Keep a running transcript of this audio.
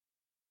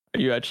Are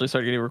you actually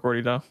starting getting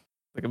recording now?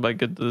 Like, am I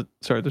good to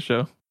start the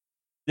show?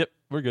 Yep,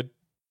 we're good.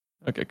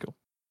 Okay, cool.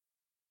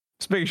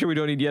 Just making sure we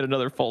don't need yet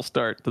another false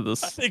start to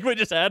this. I think we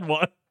just had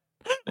one.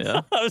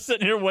 Yeah. I was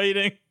sitting here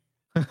waiting,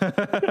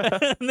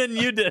 and then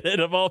you did it,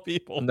 of all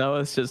people. No,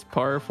 it's just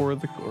par for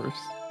the course.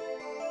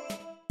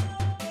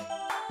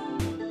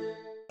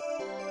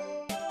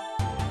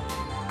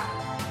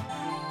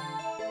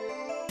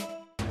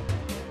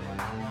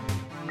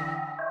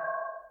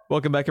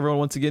 Welcome back, everyone,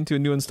 once again to a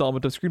new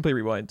installment of Screenplay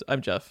Rewind.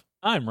 I'm Jeff.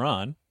 I'm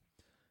Ron.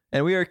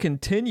 And we are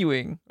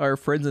continuing our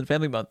Friends and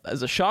Family Month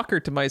as a shocker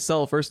to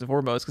myself, first and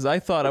foremost, because I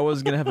thought I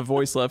wasn't going to have a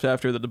voice left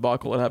after the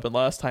debacle that happened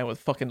last time with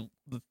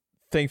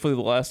thankfully,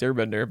 The Last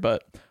Airbender.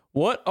 But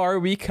what are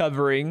we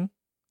covering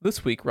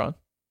this week, Ron?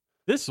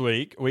 This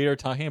week, we are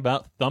talking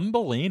about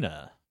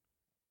Thumbelina.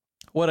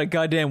 What a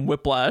goddamn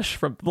whiplash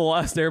from The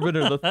Last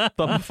Airbender to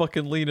Thumb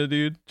fucking Lena,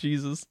 dude.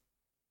 Jesus.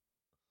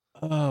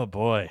 Oh,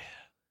 boy.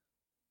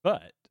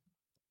 But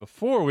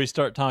before we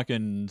start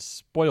talking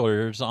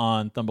spoilers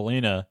on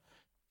Thumbelina,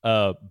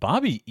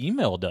 Bobby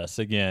emailed us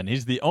again.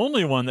 He's the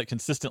only one that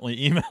consistently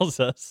emails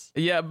us.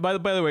 Yeah, by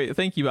the way,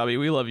 thank you, Bobby.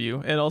 We love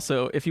you. And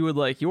also, if you would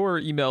like your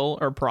email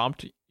or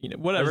prompt,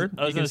 whatever,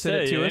 I was you can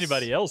send it to us.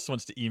 Anybody else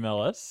wants to email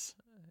us?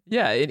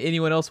 Yeah, and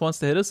anyone else wants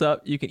to hit us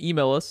up, you can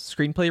email us,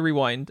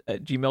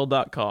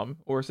 screenplayrewind@gmail.com,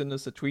 or send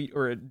us a tweet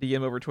or a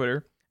DM over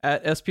Twitter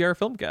at SPR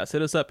Filmcast.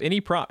 Hit us up. Any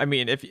prompt. I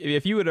mean,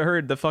 if you would have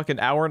heard the fucking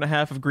hour and a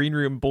half of green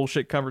room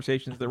bullshit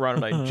conversations that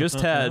Ron and I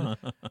just had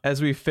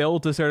as we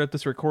failed to start up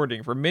this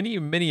recording for many,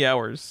 many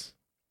hours,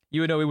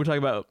 you would know we would talk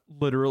about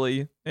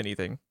literally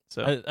anything.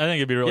 So I think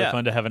it'd be really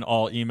fun to have an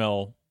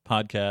all-email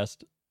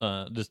podcast,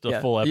 just a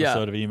full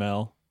episode of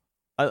email.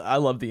 I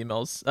love the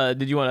emails.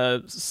 Did you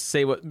want to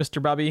say what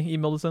Mr. Bobby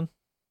emailed us in?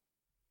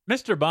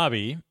 Mr.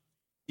 Bobby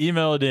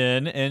emailed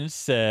in and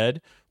said,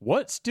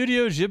 "What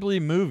Studio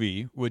Ghibli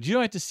movie would you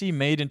like to see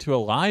made into a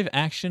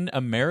live-action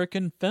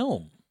American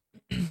film?"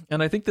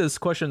 And I think this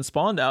question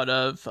spawned out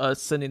of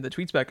us sending the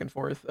tweets back and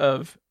forth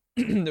of,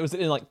 it was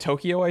in like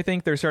Tokyo, I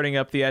think. They're starting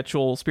up the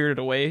actual Spirited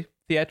Away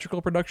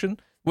theatrical production,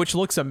 which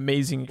looks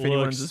amazing if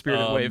anyone's a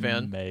Spirited Away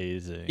fan.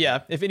 Amazing.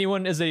 Yeah, if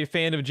anyone is a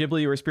fan of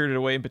Ghibli or Spirited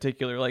Away in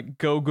particular, like,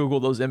 go Google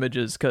those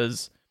images,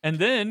 because... And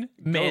then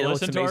go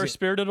listen to our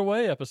Spirited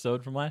Away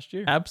episode from last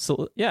year.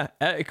 Absolutely. Yeah.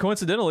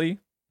 Coincidentally,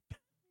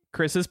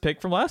 Chris's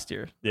pick from last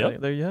year. Yep.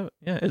 There you have it.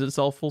 Yeah, it's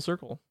all full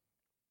circle.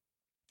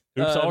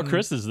 Oops, all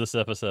Chris's this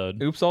episode.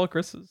 Oops, all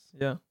Chris's.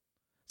 Yeah.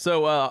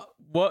 So,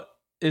 what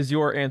is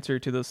your answer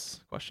to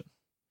this question?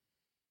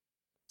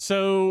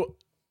 So,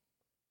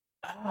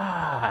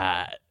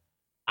 I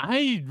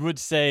would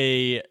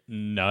say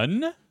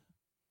none.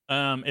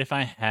 If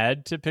I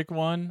had to pick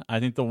one, I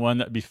think the one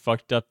that'd be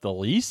fucked up the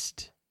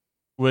least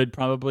would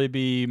probably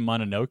be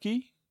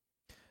Mononoke.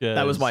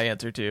 That was my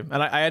answer too,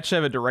 and I actually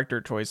have a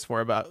director choice for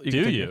about.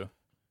 You?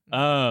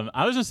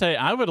 I was gonna say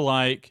I would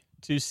like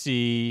to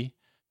see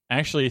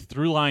actually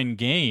Throughline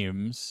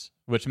Games,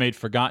 which made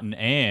Forgotten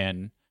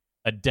Anne,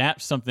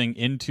 adapt something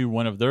into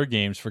one of their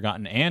games,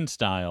 Forgotten Anne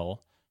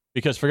style,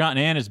 because Forgotten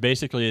Anne is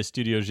basically a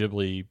Studio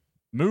Ghibli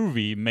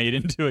movie made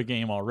into a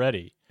game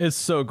already. It's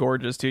so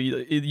gorgeous too.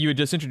 You had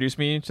just introduced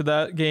me to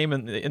that game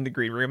in the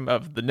green room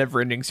of the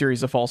never-ending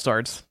series of false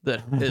starts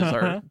that is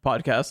our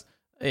podcast.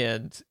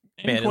 And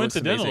man,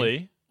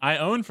 coincidentally, I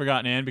own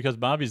Forgotten Anne because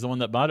Bobby's the one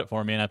that bought it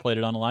for me, and I played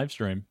it on a live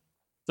stream.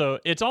 So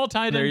it's all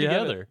tied in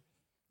together.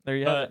 There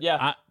you have it.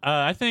 Yeah,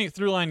 I think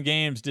Throughline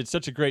Games did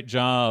such a great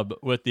job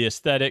with the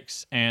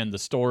aesthetics and the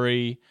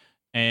story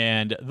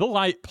and the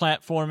light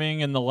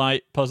platforming and the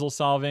light puzzle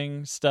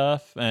solving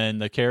stuff,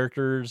 and the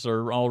characters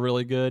are all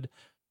really good.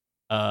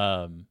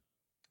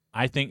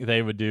 I think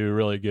they would do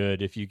really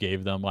good if you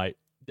gave them, like,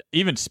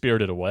 even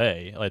Spirited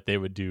Away, like they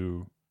would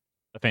do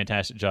a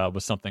fantastic job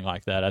with something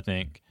like that, I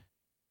think.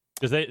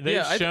 Because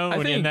they've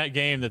shown in that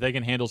game that they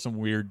can handle some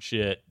weird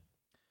shit.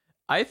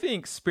 I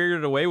think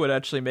Spirited Away would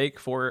actually make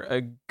for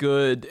a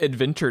good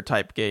adventure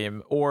type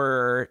game,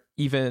 or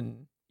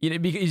even,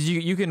 because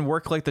you can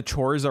work like the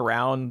chores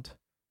around,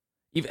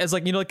 as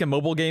like, like a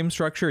mobile game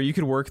structure, you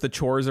could work the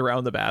chores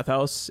around the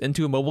bathhouse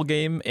into a mobile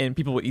game and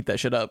people would eat that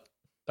shit up.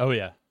 Oh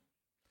yeah.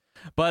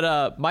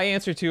 But my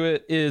answer to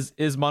it is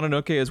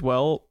Mononoke as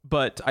well,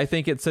 but I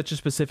think it's such a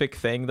specific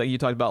thing that you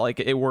talked about, like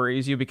it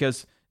worries you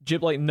because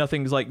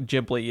nothing's like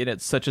Ghibli, and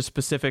it's such a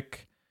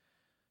specific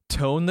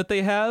tone that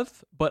they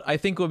have. But I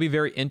think what would be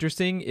very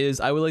interesting is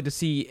I would like to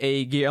see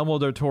a Guillermo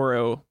del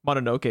Toro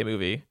Mononoke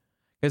movie,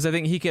 because I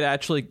think he could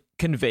actually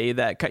convey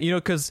that,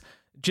 because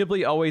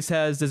Ghibli always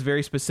has this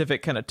very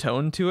specific kind of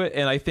tone to it,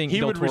 and I think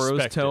Del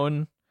Toro's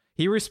tone,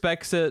 he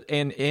respects it,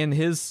 and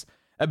his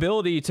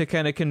ability to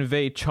kind of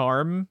convey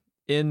charm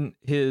in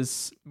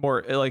his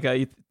more, like,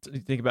 you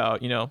think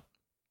about,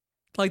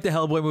 like the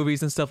Hellboy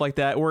movies and stuff like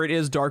that, where it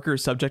is darker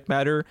subject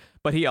matter,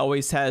 but he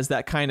always has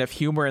that kind of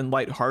humor and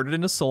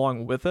lightheartedness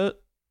along with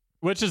it.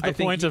 Which is the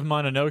point of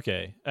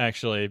Mononoke,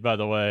 actually, by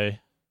the way,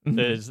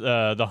 is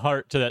the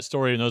heart to that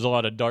story. And there's a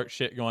lot of dark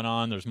shit going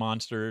on. There's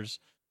monsters,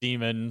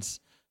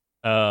 demons,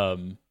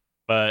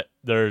 but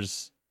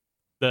there's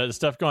The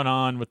stuff going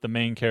on with the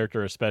main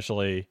character,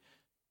 especially,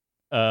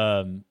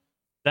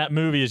 that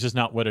movie is just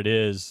not what it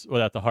is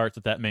without the heart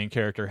that main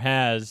character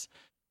has.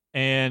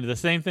 And the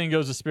same thing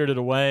goes with Spirited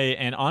Away.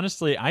 And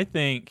honestly, I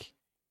think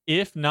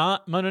if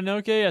not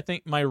Mononoke, I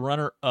think my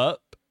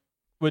runner-up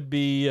would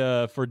be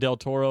for Del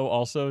Toro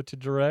also to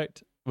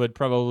direct. Would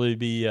probably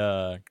be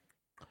God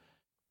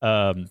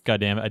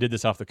damn it! I did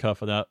this off the cuff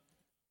without.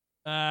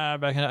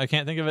 I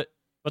can't think of it.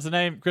 What's the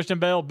name? Christian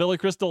Bale, Billy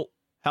Crystal.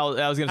 I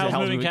was going to say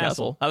Howl's Moving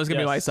Castle. That was going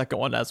to be my second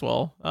one as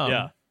well.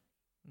 Yeah.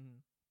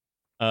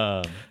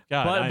 God,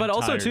 but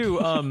also tired.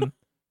 too.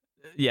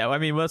 Yeah, I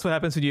mean that's what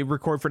happens when you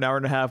record for an hour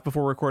and a half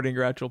before recording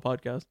your actual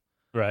podcast.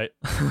 Right.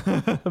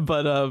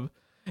 But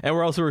and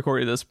we're also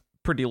recording this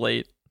pretty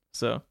late,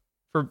 so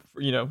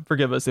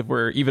forgive us if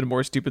we're even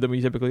more stupid than we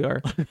typically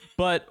are.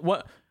 But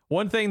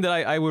one thing that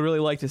I would really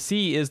like to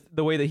see is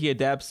the way that he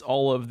adapts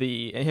all of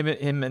him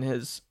and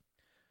his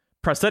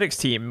prosthetics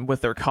team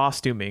with their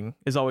costuming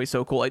is always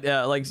so cool.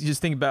 Like you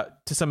just think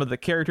about to some of the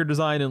character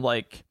design and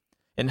like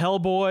in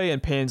Hellboy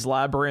and Pan's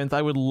Labyrinth,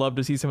 I would love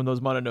to see some of those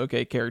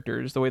Mononoke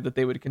characters, the way that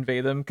they would convey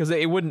them, because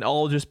it wouldn't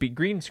all just be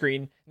green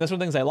screen. And that's one of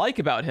the things I like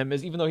about him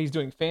is even though he's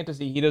doing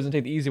fantasy, he doesn't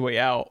take the easy way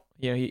out.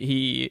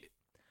 He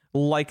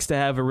likes to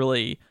have a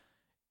really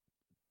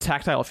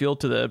tactile feel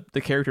to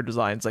the character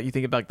designs. Like you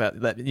think about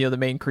that the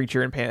main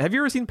creature in Pan. Have you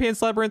ever seen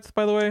Pan's Labyrinth,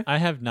 by the way? I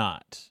have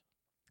not.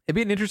 It'd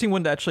be an interesting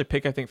one to actually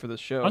pick, I think, for this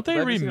show. Aren't they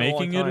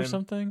remaking it or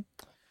something?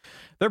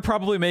 They're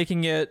probably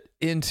making it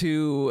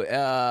into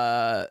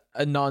a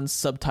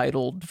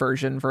non-subtitled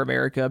version for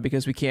America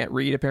because we can't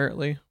read,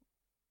 apparently.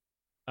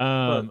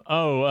 I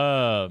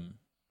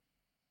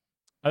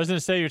was going to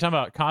say, you're talking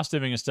about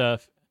costuming and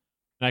stuff,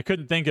 and I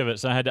couldn't think of it,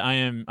 so I had to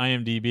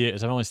IMDb it,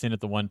 because I've only seen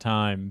it the one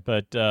time.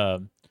 But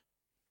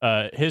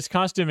his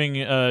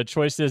costuming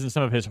choices and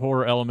some of his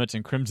horror elements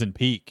in Crimson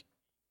Peak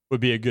would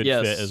be a good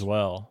fit as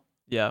well.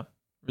 Yeah,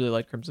 really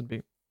like Crimson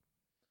Peak.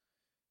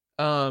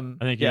 I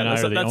think you and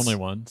I are the only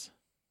ones.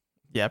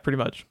 Yeah, pretty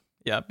much.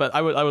 Yeah, but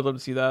I would love to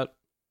see that.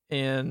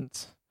 And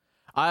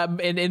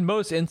in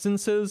most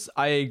instances,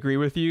 I agree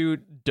with you.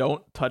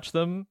 Don't touch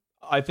them.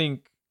 I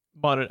think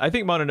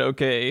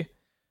Mononoke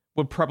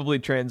would probably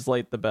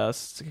translate the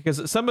best,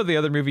 because some of the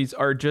other movies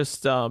are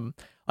just I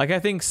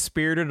think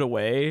Spirited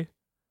Away.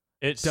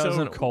 It's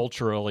so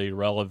culturally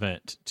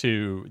relevant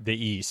to the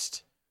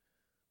East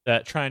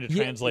that trying to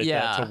translate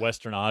that to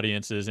Western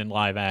audiences in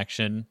live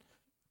action,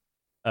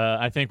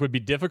 I think would be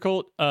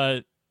difficult.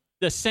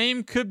 The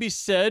same could be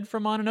said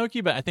for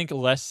Mononoke, but I think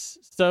less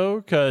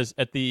so, because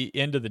at the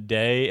end of the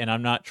day, and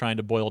I'm not trying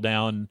to boil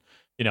down,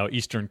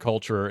 Eastern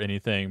culture or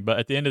anything, but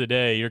at the end of the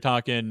day, you're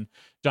talking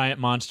giant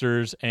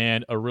monsters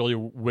and a really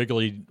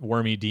wiggly,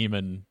 wormy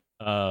demon,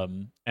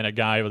 and a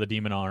guy with a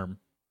demon arm.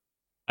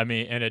 I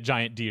mean, and a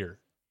giant deer.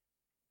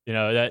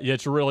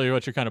 That's really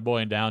what you're kind of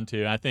boiling down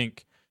to. I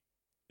think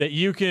that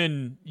you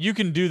can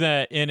do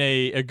that in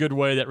a good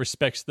way that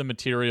respects the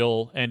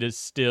material and is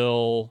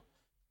still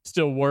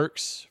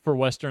works for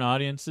Western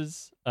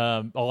audiences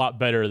a lot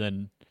better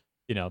than,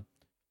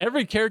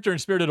 every character in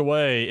Spirited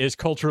Away is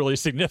culturally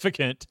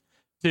significant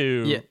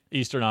to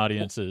Eastern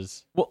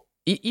audiences. Well,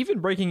 even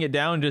breaking it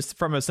down just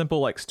from a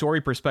simple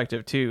story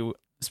perspective too,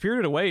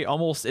 Spirited Away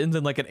almost ends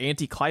in an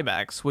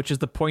anti-climax, which is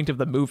the point of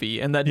the movie,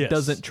 and that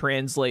doesn't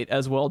translate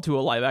as well to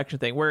a live action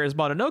thing. Whereas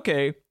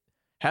Mononoke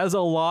has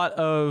a lot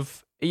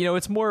of,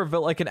 it's more of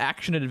an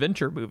action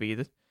adventure movie.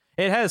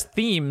 It has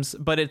themes,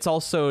 but it's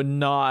also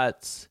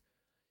not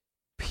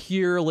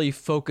purely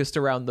focused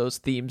around those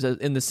themes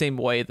in the same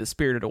way that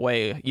Spirited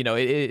Away,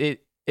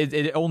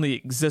 it only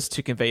exists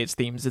to convey its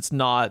themes. It's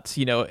not,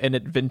 an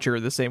adventure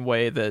the same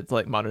way that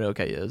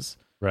Mononoke is.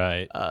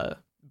 Right.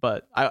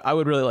 But I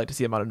would really like to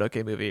see a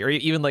Mononoke movie, or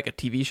even a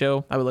TV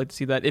show. I would like to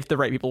see that if the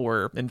right people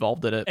were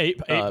involved in it.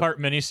 Eight-part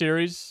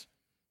miniseries.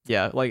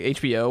 Yeah, like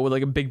HBO with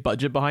a big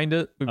budget behind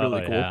it would be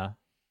really cool. Yeah.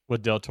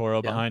 With Del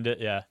Toro behind it.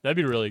 Yeah, that'd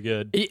be really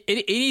good.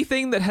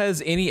 Anything that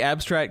has any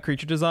abstract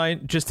creature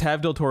design, just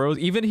have Del Toro's.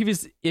 Even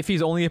if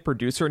he's only a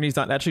producer and he's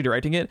not actually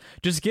directing it,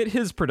 just get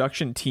his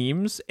production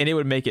teams and it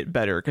would make it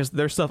better, because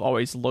their stuff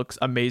always looks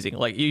amazing.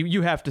 Like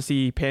you have to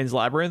see Pan's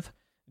Labyrinth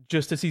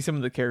just to see some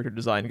of the character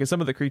design, because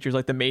some of the creatures,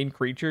 like the main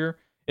creature,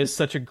 is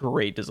such a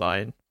great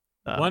design.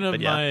 One of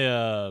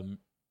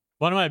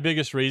my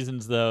biggest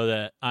reasons, though,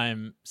 that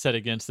I'm set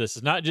against this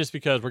is not just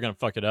because we're going to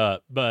fuck it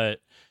up, but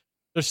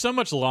there's so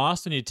much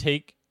lost when you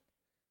take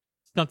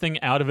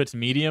something out of its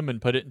medium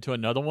and put it into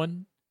another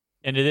one.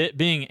 And it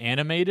being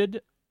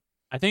animated,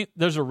 I think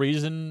there's a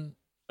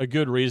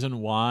good reason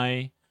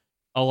why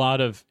a lot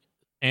of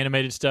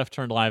animated stuff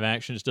turned live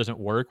action just doesn't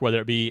work,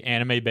 whether it be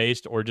anime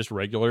based or just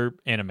regular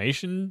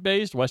animation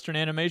based, Western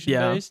animation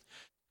based.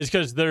 Is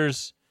because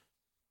there's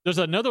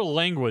another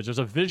language, there's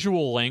a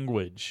visual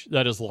language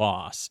that is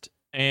lost.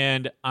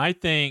 And I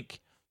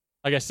think,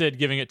 like I said,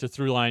 giving it to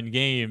Throughline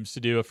Games to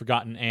do a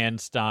Forgotten Anne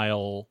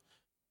style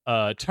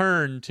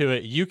turn to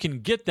it, you can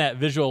get that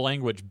visual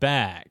language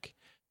back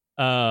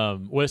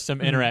with some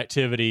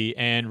interactivity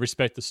and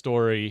respect the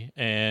story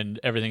and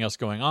everything else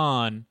going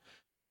on.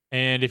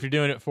 And if you're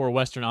doing it for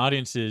Western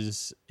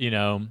audiences,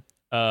 a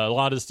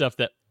lot of the stuff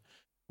that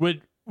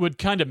would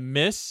kind of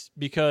miss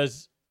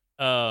because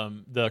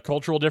the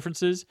cultural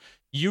differences,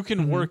 you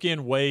can work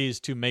in ways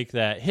to make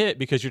that hit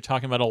because you're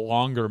talking about a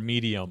longer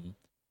medium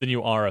than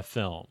you are a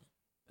film.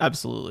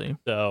 Absolutely.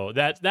 So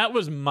that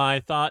was my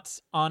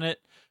thoughts on it.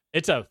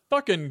 It's a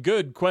fucking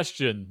good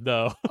question,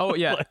 though. Oh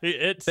yeah,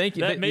 thank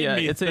you. That made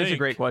me it's a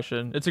great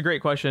question. It's a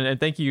great question, and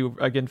thank you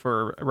again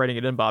for writing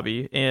it in,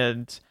 Bobby.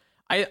 And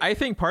I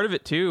think part of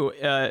it too,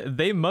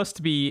 they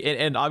must be,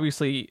 and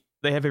obviously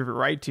they have every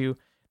right to.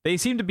 They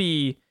seem to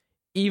be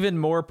even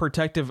more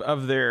protective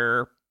of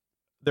their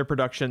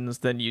productions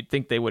than you'd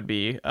think they would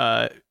be,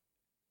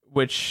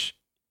 which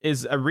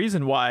is a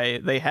reason why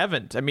they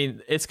haven't. I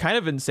mean, it's kind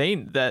of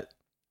insane that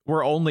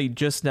we're only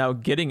just now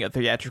getting a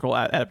theatrical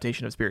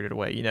adaptation of Spirited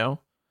Away,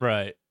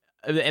 Right.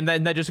 And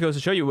then that just goes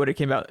to show you what it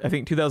came out, I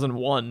think,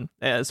 2001.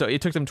 So it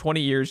took them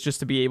 20 years just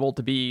to be able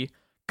to be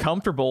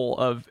comfortable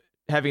of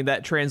having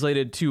that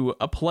translated to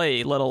a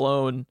play, let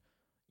alone,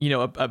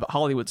 a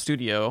Hollywood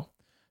studio.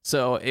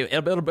 So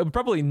it'll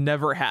probably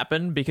never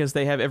happen because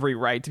they have every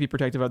right to be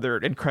protective of their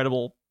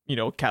incredible,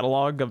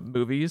 catalog of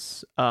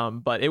movies.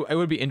 But it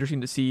would be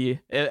interesting to see,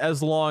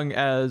 as long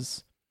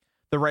as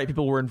the right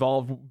people were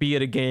involved, be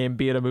it a game,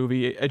 be it a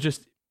movie,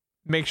 just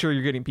make sure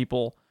you're getting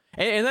people.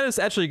 And that is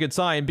actually a good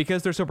sign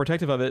because they're so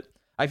protective of it.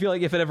 I feel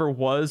like if it ever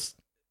was,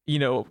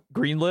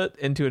 greenlit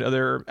into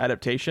another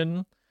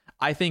adaptation,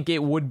 I think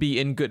it would be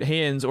in good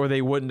hands, or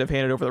they wouldn't have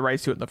handed over the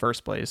rights to it in the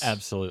first place.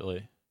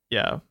 Absolutely.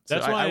 Yeah.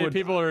 That's why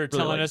people are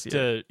telling us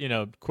to,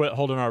 quit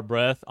holding our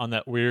breath on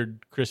that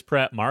weird Chris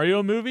Pratt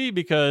Mario movie,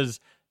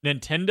 because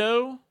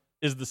Nintendo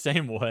is the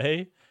same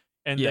way.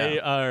 And they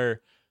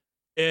are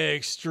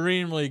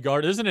extremely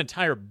guarded. There's an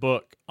entire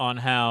book on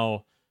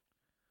how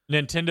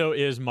Nintendo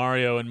is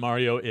Mario and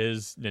Mario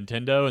is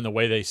Nintendo, and the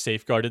way they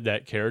safeguarded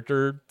that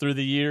character through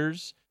the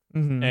years,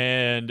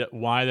 and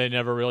why they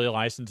never really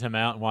licensed him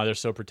out and why they're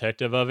so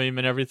protective of him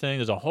and everything.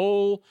 There's a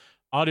whole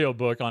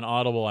audiobook on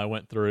Audible I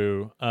went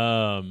through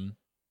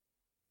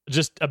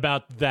just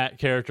about that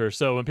character.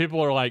 So when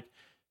people are like,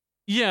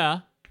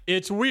 yeah,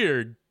 it's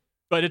weird,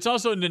 but it's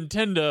also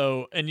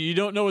Nintendo and you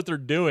don't know what they're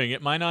doing,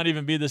 it might not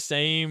even be the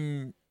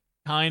same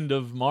kind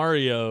of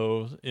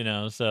Mario,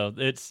 so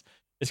it's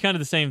kind of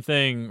the same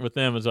thing with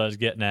them as I was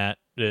getting at,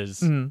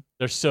 is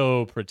they're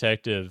so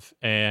protective,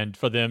 and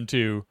for them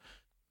to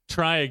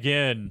try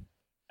again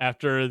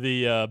after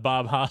the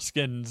Bob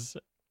Hoskins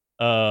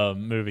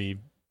movie,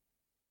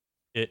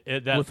 with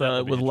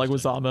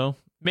Leguizamo,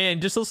 man,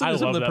 just listen to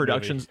some of the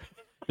productions.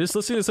 Just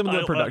listening to some of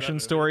the production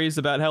stories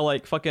about how was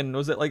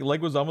it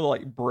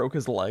Leguizamo broke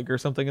his leg or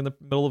something in the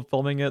middle of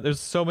filming it. There's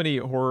so many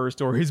horror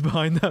stories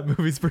behind that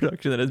movie's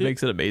production that it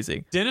makes it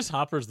amazing. Dennis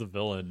Hopper's the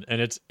villain, and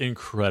it's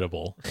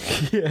incredible.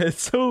 Yeah,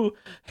 it's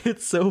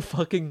so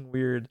fucking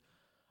weird.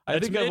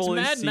 It's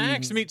Mad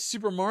Max meets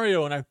Super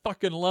Mario, and I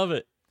fucking love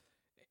it.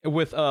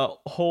 With a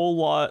whole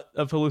lot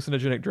of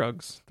hallucinogenic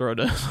drugs thrown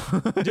in.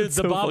 Dude,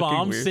 the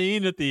Bob-omb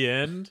scene at the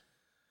end.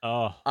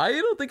 Oh, I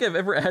don't think I've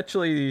ever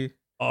actually.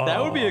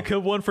 That would be a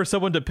good one for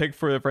someone to pick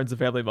for the Friends and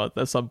Family Month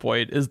at some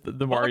point, is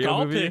the Mario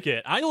movie. I'll pick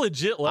it. I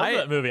legit love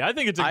that movie. I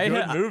think it's a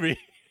good movie.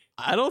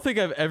 I don't think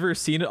I've ever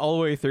seen it all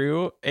the way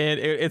through, and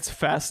it's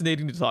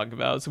fascinating to talk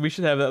about, so we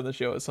should have that on the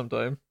show at some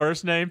time.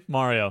 First name,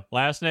 Mario.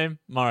 Last name,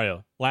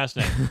 Mario. Last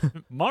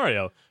name,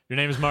 Mario. Your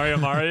name is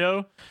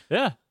Mario?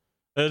 Yeah.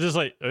 It's just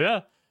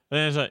yeah.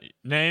 And it's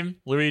name,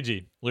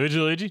 Luigi.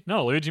 Luigi?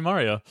 No, Luigi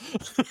Mario.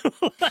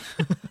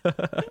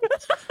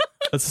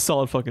 That's a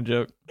solid fucking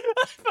joke.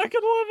 I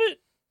fucking love it.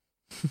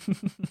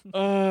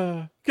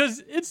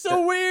 Because it's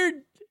so weird.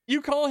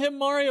 You call him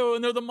Mario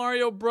and they're the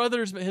Mario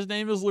brothers, but his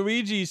name is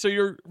Luigi.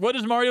 So what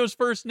is Mario's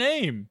first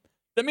name?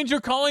 That means you're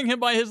calling him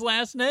by his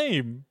last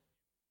name.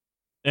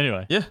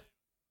 Anyway. Yeah.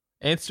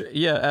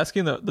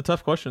 Asking the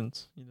tough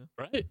questions.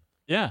 Right.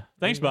 Yeah.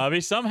 Thanks, Bobby.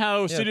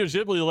 Somehow Studio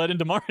Ghibli led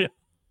into Mario.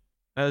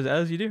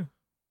 As you do.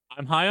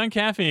 I'm high on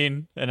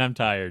caffeine and I'm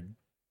tired.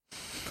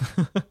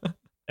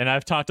 And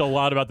I've talked a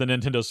lot about the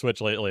Nintendo Switch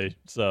lately,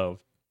 so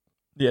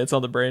yeah, it's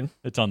on the brain.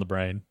 It's on the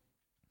brain.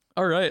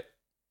 All right.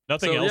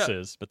 Nothing else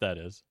is, but that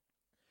is.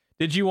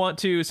 Did you want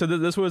to? So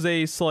this was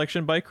a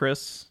selection by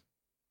Chris.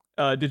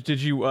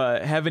 Did you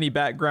have any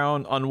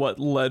background on what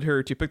led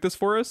her to pick this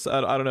for us?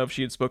 I don't know if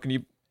she had spoken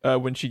to you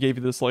when she gave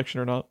you the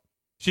selection or not.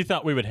 She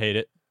thought we would hate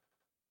it.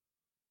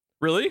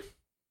 Really?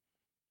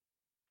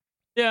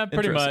 Yeah,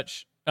 pretty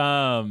much.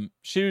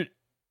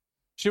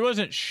 She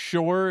wasn't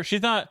sure. She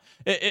thought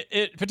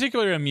it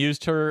particularly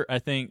amused her, I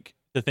think,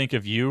 to think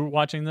of you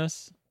watching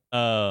this.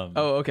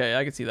 Okay,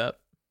 I can see that.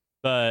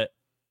 But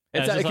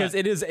it's because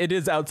it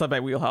is outside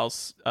my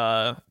wheelhouse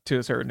to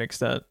a certain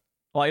extent.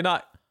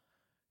 Not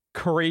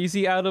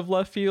crazy out of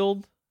left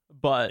field,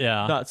 but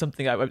not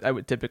something I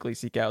would typically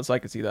seek out. So I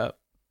could see that.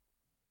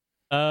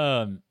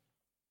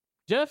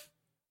 Jeff,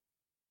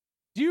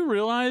 do you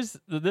realize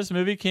that this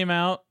movie came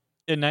out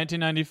in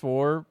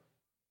 1994,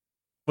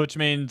 which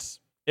means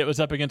it was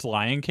up against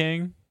Lion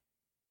King?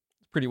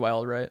 Pretty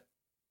wild, right?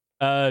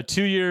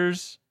 2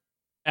 years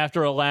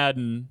after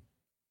Aladdin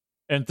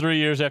and 3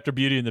 years after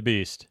Beauty and the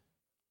Beast.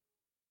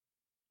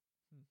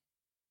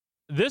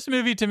 This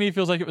movie to me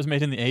feels like it was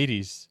made in the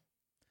 80s,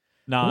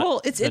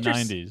 not it's the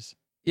 90s.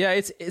 Yeah,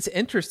 it's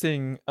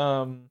interesting.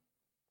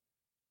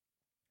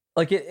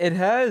 Like it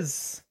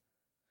has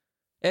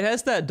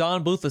that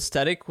Don Bluth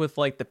aesthetic with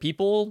like the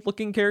people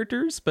looking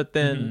characters, but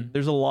then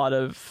there's a lot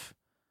of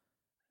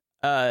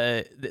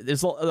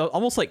there's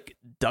almost like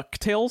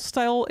DuckTales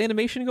style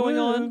animation going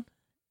on.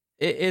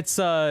 It's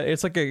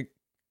like a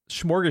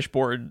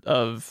smorgasbord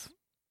of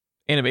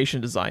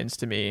animation designs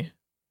to me.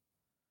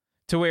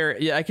 To where,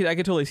 yeah, I could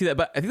totally see that,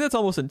 but I think that's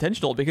almost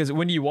intentional because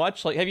when you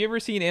watch, like, have you ever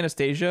seen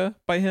Anastasia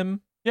by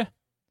him? Yeah,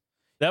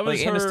 that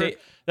was like her.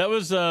 That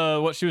was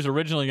what she was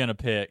originally going to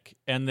pick,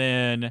 and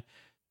then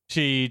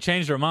she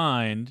changed her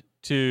mind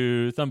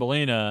to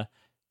Thumbelina,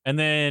 and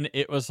then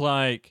it was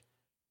like,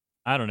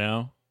 I don't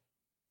know,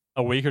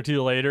 a week or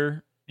two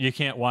later, you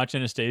can't watch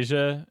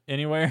Anastasia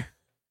anywhere.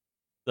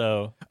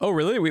 So, oh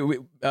really? We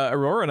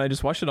Aurora and I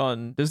just watched it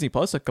on Disney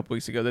Plus a couple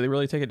weeks ago. Did they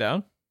really take it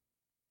down?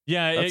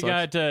 Yeah, it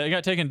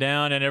got taken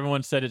down, and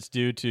everyone said it's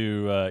due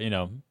to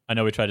I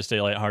know we try to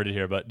stay lighthearted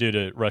here, but due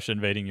to Russia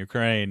invading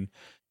Ukraine.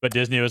 But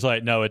Disney was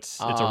like, no, it's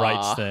a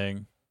rights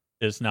thing.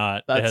 It's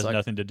not. It has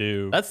nothing to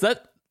do.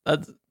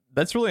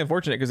 That's really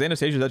unfortunate because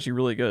Anastasia is actually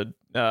really good.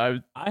 I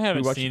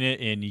haven't seen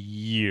it in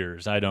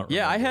years. I don't.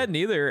 Yeah, remember. I hadn't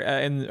either.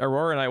 And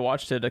Aurora and I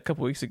watched it a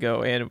couple weeks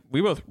ago, and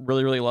we both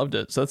really, really loved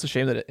it. So it's a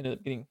shame that it ended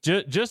up getting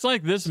just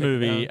like this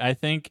movie. Down. I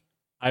think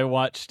I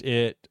watched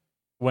it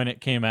when it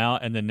came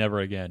out, and then never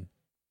again.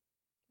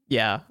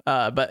 Yeah,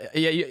 but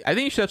yeah, I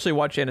think you should actually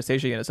watch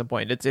Anastasia again at some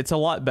point. It's a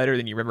lot better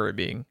than you remember it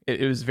being.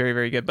 It was very,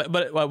 very good.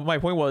 But my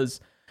point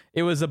was,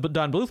 it was a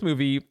Don Bluth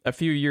movie a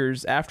few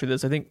years after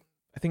this. I think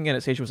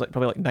Anastasia was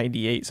probably like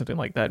 98, something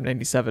like that,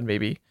 97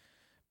 maybe.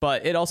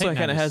 But it also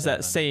kind of has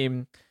that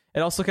same.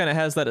 It also kind of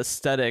has that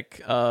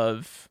aesthetic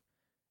of.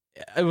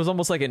 It was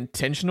almost like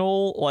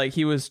intentional. Like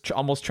he was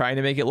almost trying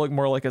to make it look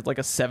more like a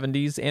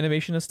 70s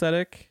animation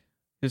aesthetic,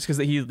 just because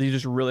he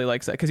just really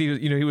likes that because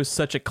he was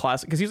such a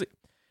classic because he's.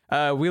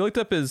 We looked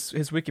up his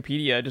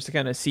Wikipedia just to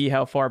kind of see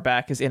how far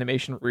back his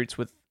animation roots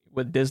with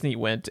Disney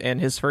went,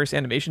 and his first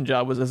animation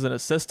job was as an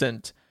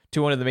assistant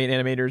to one of the main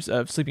animators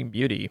of Sleeping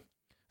Beauty.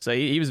 So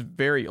he was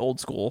very old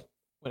school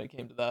when it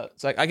came to that.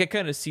 So I could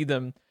kind of see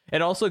them.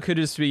 It also could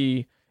just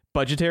be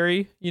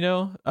budgetary,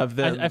 of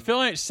them. I feel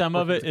like some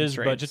of it is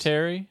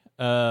budgetary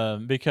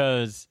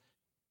because,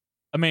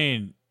 I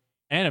mean,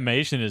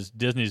 animation is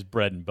Disney's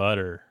bread and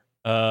butter.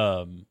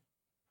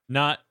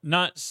 Not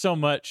so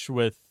much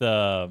with...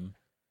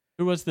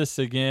 who was this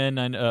again?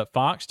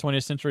 Fox,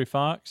 20th Century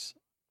Fox,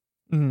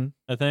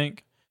 I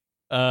think.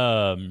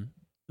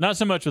 Not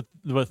so much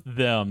with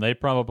them. They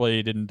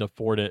probably didn't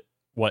afford it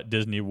what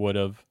Disney would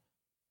have.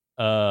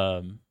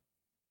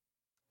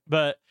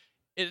 But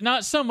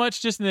not so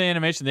much just in the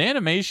animation. The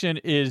animation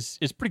is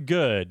pretty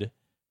good.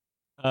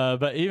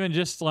 But even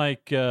just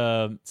like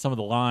some of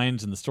the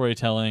lines and the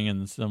storytelling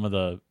and some of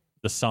the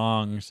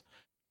songs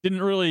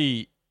didn't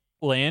really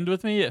land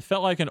with me. It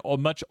felt like a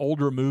much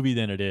older movie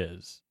than it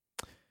is.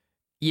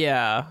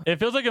 Yeah. It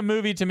feels like a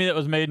movie to me that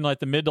was made in like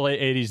the mid to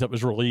late 80s that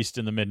was released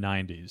in the mid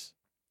 90s.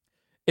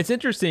 It's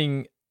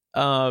interesting.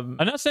 I'm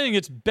not saying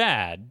it's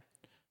bad,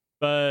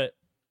 but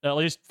at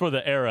least for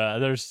the era,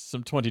 there's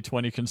some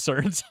 2020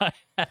 concerns I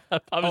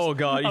have. Oh,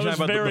 God. I was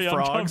very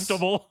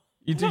uncomfortable.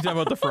 You talking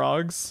about the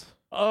frogs?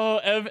 Oh,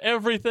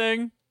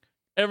 everything.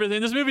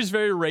 This movie's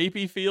very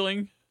rapey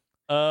feeling.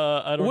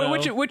 I don't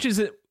know. Which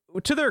is,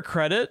 to their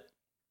credit,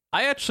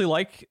 I actually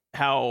like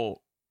how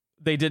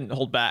they didn't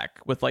hold back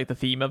with like the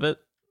theme of it.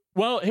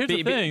 Well, here's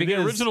the thing. The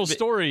original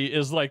story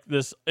is like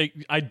this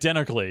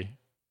identically.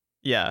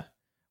 Yeah.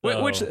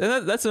 Which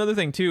and that's another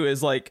thing too,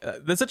 is like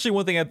that's actually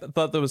one thing I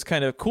thought that was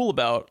kind of cool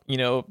about,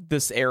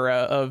 this era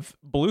of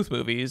Bluth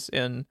movies,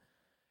 and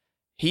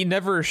he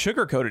never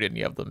sugarcoated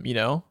any of them,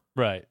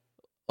 Right.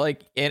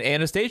 Like, and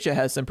Anastasia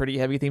has some pretty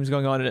heavy themes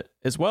going on in it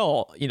as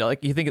well.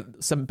 Like you think of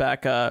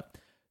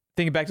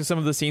thinking back to some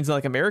of the scenes in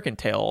like American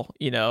Tail,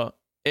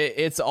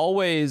 it's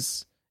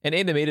always an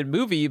animated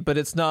movie, but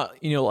it's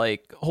not,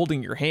 like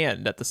holding your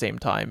hand at the same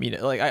time.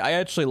 Like I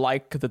actually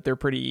like that they're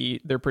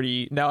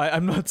pretty now.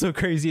 I'm not so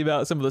crazy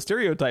about some of the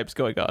stereotypes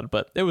going on,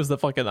 but it was the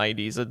fucking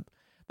 90s and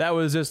that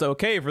was just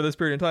okay for this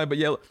period of time. But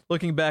yeah,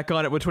 looking back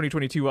on it with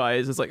 2022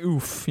 eyes, it's like,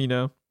 oof,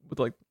 with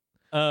like,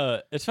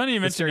 it's funny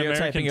you mentioned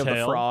stereotyping American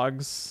Tail. Of the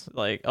frogs.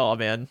 Like, oh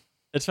man.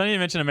 It's funny you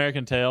mentioned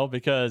American Tail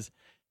because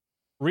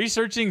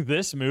researching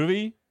this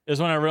movie is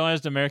when I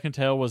realized American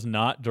Tail was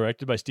not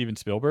directed by Steven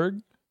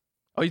Spielberg.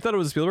 Oh, you thought it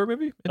was a Spielberg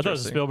movie? I thought it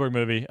was a Spielberg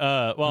movie.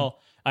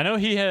 I know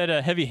he had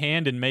a heavy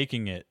hand in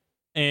making it.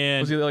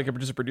 And was he like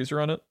just a producer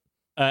on it?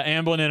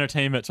 Amblin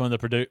Entertainment's one of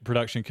the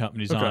production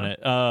companies on it.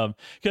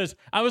 Because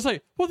I was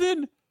like, well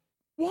then,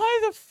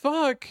 why the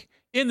fuck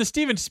in the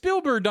Steven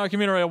Spielberg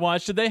documentary I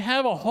watched did they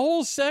have a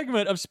whole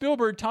segment of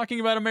Spielberg talking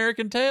about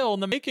American Tail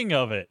and the making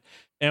of it?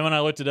 And when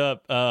I looked it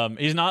up,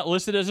 he's not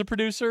listed as a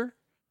producer.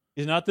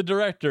 He's not the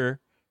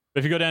director. But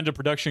if you go down to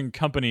production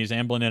companies,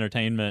 Amblin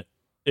Entertainment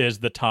is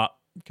the top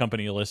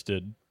company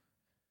listed.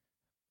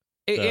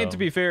 And to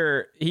be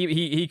fair,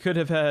 he could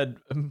have had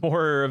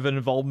more of an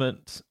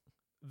involvement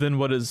than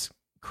what is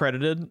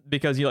credited,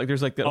 because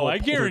there's like that. I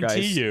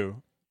guarantee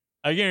you,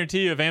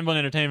 if Amblin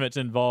Entertainment's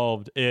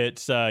involved,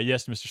 it's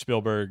yes, Mr.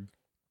 Spielberg,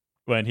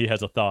 when he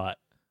has a thought.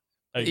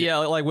 Yeah,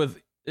 like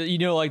with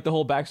like the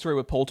whole backstory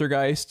with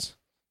Poltergeist,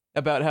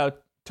 about how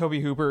Tobe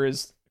Hooper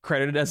is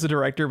credited as the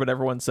director, but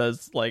everyone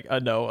says like,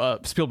 no,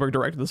 Spielberg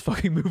directed this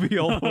fucking movie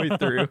all the way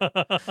through.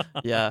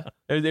 Yeah,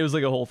 it was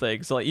like a whole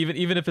thing. So like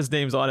even if his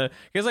name's on it,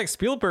 because like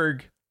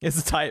Spielberg is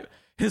the type,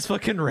 his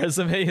fucking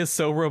resume is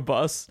so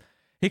robust.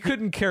 He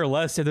couldn't care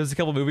less if there's a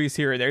couple movies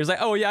here and there. He's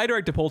like, oh yeah, I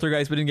directed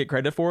Poltergeist, but didn't get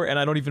credit for it, and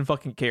I don't even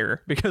fucking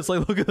care, because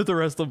like look at the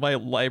rest of my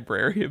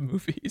library of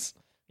movies.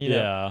 You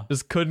know,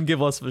 just couldn't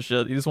give less of a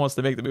shit. He just wants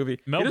to make the movie.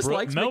 Mel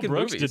Brooks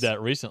movies. Did that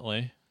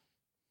recently.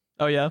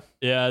 Oh yeah,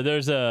 yeah.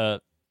 There's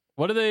a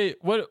what do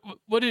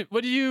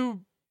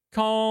you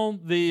call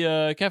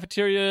the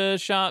cafeteria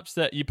shops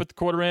that you put the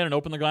quarter in and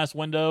open the glass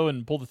window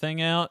and pull the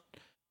thing out?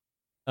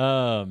 You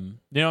know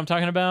what I'm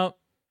talking about?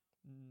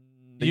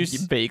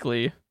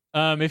 Vaguely.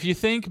 If you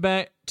think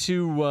back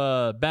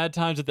to Bad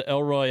Times at the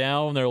El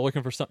Royale when they're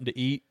looking for something to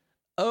eat.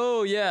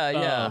 Oh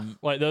yeah.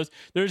 Like those.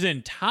 There's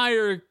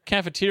entire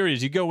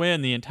cafeterias. You go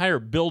in, the entire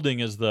building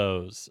is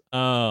those. They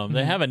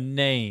have a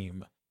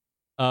name.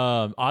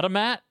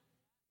 Automat?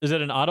 Is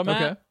it an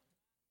automat? Okay.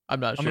 I'm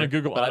not sure. I'm gonna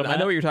Google automat. I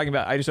know what you're talking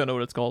about. I just don't know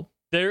what it's called.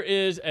 There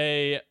is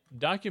a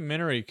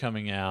documentary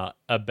coming out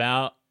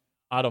about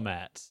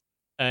automats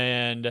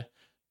and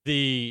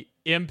the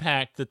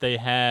impact that they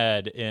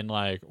had in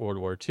like World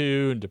War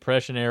II and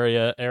Depression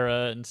era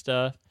and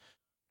stuff.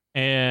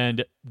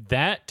 And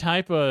that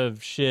type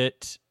of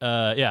shit,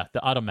 the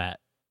automat.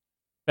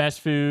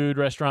 Fast food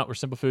restaurant where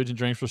simple foods and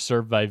drinks were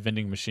served by a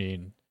vending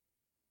machine.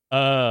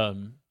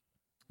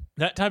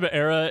 That type of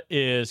era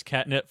is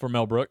catnip for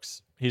Mel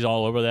Brooks. He's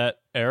all over that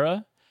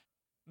era.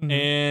 Mm-hmm.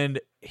 And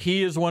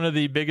he is one of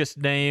the biggest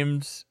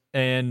names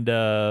and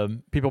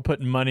people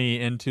putting money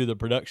into the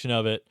production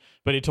of it.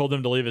 But he told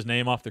them to leave his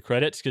name off the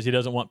credits because he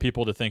doesn't want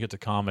people to think it's a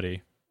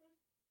comedy.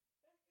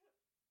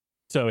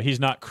 So he's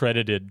not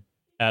credited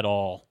at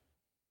all.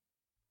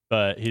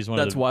 But he's one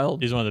of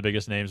the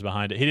biggest names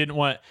behind it. He didn't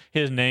want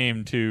his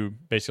name to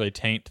basically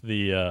taint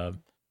the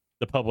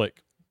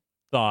public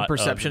thought,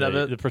 perception of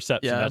it. The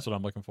perception. Yeah. That's what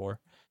I'm looking for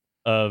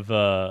of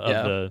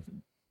the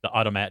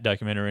Automat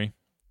documentary.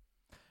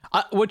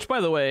 Which,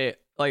 by the way,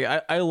 like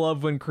I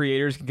love when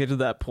creators can get to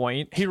that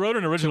point. He wrote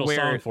an original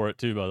song for it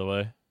too, by the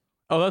way.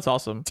 Oh, that's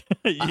awesome.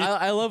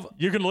 I love.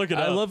 You can look it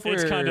up. I love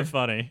it's kind of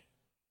funny.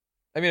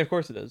 I mean, of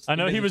course it is. I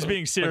know he was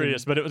being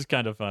serious, but it was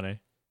kind of funny.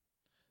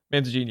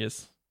 Man's a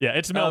genius. Yeah,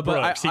 it's Mel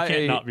Brooks. He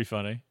can't not be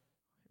funny.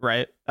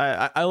 Right.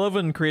 I love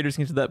when creators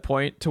get to that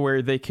point to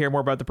where they care more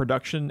about the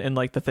production and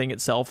like the thing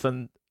itself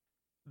than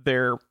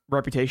their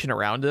reputation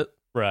around it.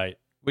 Right.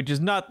 Which is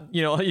not,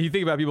 you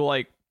think about people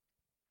like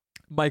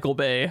Michael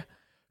Bay,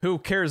 who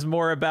cares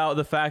more about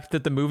the fact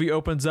that the movie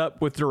opens up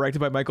with directed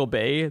by Michael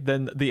Bay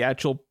than the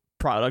actual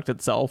product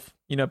itself.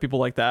 People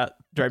like that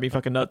drive me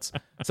fucking nuts.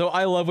 So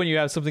I love when you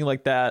have something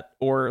like that,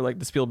 or like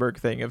the Spielberg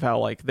thing of how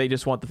like they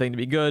just want the thing to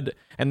be good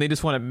and they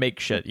just want to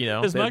make shit.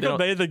 Is Michael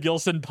Bay the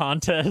Gilson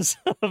Pontes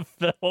of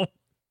film?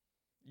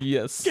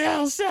 Yes.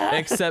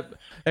 Gilson.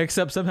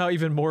 Except somehow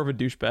even more of a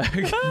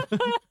douchebag.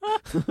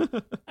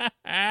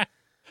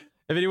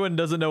 If anyone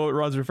doesn't know what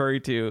Ron's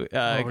referring to,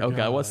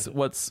 God,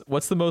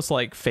 what's the most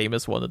like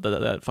famous one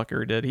that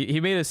fucker did? He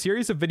made a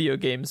series of video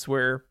games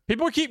where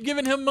people keep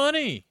giving him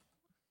money.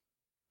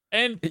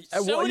 And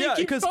Sony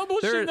keeps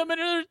publishing them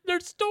in their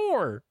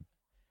store.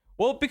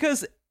 Well,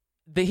 because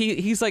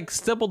he's like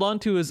stumbled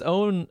onto his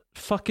own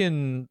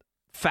fucking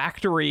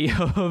factory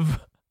of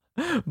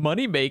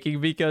money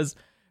making, because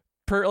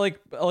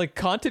like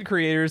content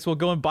creators will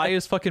go and buy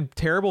his fucking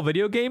terrible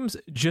video games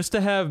just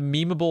to have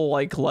memeable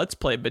like let's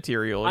play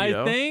material.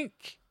 I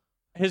think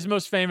his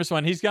most famous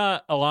one, he's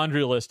got a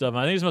laundry list of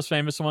them. I think his most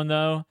famous one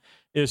though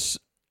is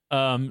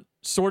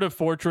Sword of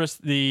Fortress,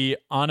 the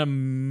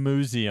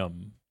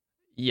Onimuseum.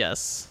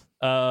 Yes.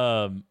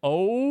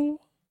 Oh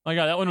my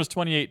god, that one was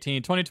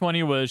 2018.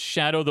 2020 was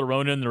Shadow the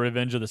Ronin, the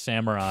Revenge of the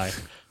Samurai.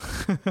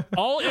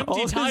 All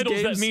empty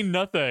titles that mean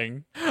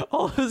nothing.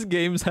 All his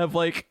games have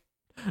like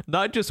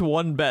not just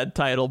one bad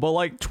title, but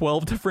like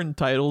 12 different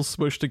titles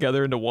smushed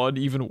together into one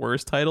even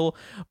worse title.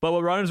 But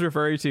what Ron is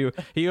referring to,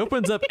 he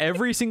opens up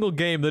every single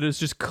game that is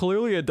just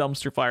clearly a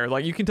dumpster fire.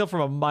 Like you can tell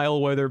from a mile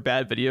away they're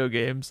bad video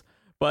games,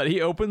 but he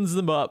opens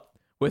them up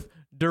with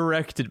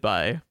directed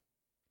by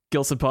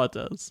Gilson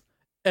Pontes.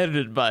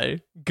 Edited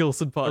by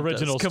Gilson Pontes.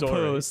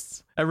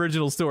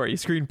 Original story.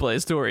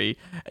 Screenplay story.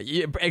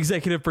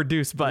 Executive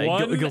produced by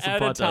Gilson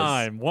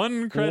Pontes.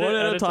 One credit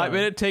at a time.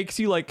 And it takes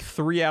you like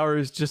 3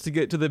 hours just to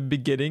get to the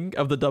beginning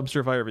of the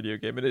dumpster fire video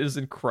game. And it is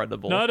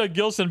incredible. Not a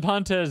Gilson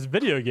Pontes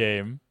video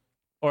game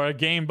or a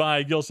game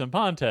by Gilson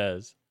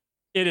Pontes.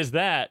 It is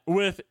that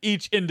with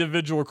each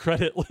individual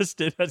credit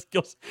listed as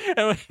Gilson.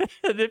 And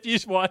if you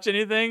watch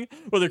anything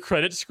with a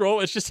credit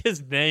scroll, it's just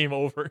his name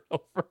over and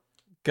over.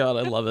 God,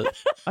 I love it.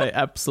 I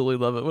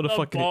absolutely love it. What a The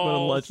what a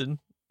balls. legend.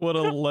 What a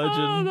Oh,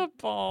 legend. the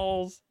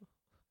balls.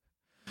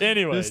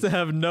 Anyways, Just to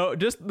have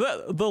just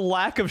the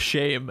lack of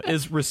shame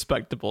is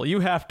respectable.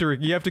 You have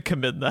to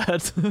commend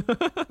that.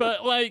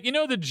 but like, you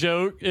know the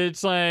joke?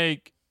 It's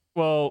like,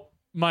 well,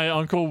 my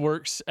uncle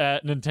works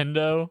at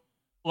Nintendo.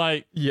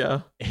 Like,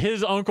 Yeah.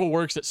 his uncle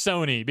works at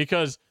Sony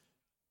because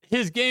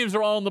his games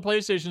are all in the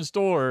PlayStation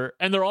Store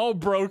and they're all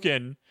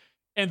broken.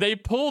 And they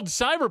pulled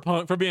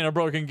Cyberpunk for being a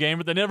broken game,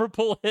 but they never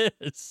pull his.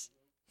 It's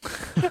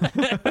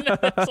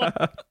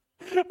like,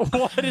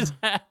 what is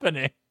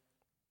happening?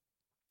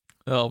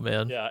 Oh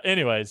man. Yeah.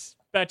 Anyways,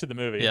 back to the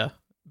movie. Yeah.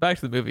 Back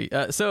to the movie.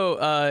 So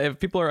if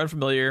people are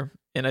unfamiliar,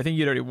 and I think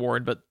you'd already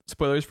warned, but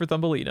spoilers for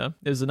Thumbelina.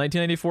 It was a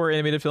 1994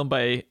 animated film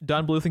by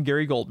Don Bluth and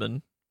Gary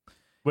Goldman.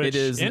 Which, It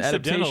is an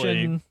incidentally,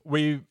 adaptation.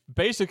 we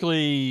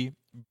basically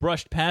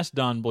brushed past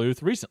Don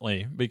Bluth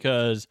recently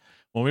because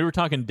when we were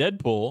talking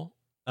Deadpool,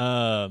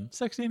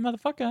 sexy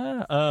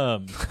motherfucker,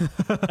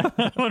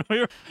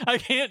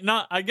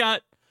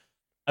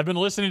 I've been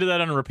listening to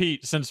that on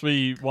repeat since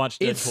we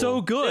watched Deadpool. It's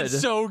so good. It's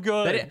so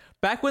good.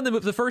 Back when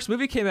the first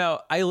movie came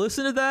out, I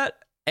listened to that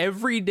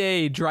every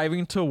day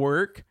driving to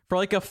work for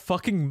like a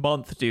fucking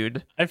month,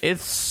 dude.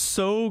 It's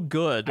so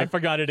good. I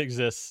forgot it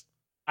exists.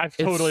 I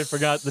totally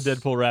forgot the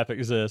Deadpool rap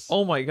exists.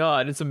 Oh my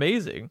god, it's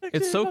amazing.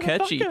 It's so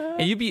catchy.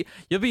 And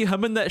you'll be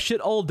humming that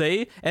shit all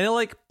day, and it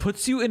like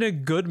puts you in a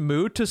good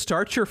mood to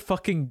start your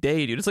fucking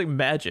day, dude. It's like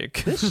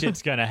magic. This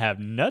shit's gonna have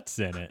nuts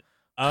in it.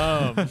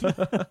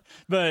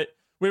 But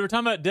we were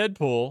talking about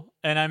Deadpool,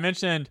 and I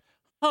mentioned,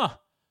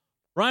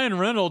 Ryan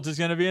Reynolds is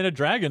gonna be in a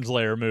Dragon's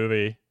Lair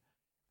movie.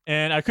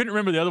 And I couldn't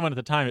remember the other one at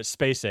the time. It's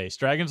Space Ace.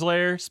 Dragon's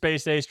Lair,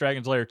 Space Ace,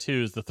 Dragon's Lair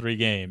 2 is the 3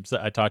 games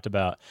that I talked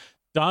about.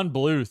 Don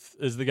Bluth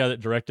is the guy that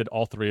directed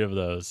all 3 of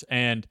those.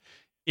 And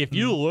if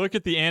you look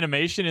at the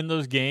animation in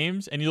those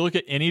games and you look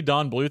at any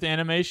Don Bluth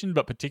animation,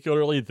 but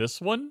particularly this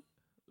one,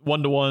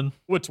 1-to-1.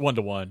 what's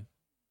 1-to-1?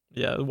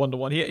 Yeah,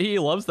 1-to-1. He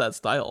loves that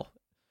style.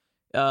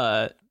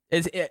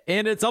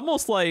 It's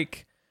almost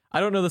like, I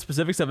don't know the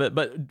specifics of it,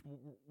 but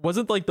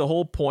wasn't like the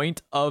whole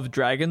point of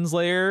Dragon's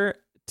Lair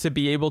to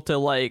be able to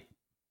like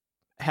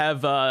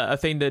have a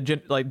thing to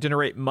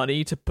generate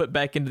money to put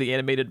back into the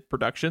animated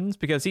productions?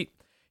 Because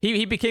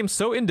he became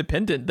so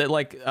independent that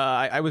like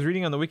I was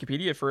reading on the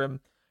Wikipedia for him,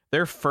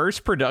 their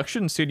first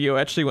production studio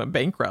actually went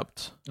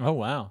bankrupt. Oh,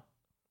 wow.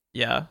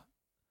 Yeah.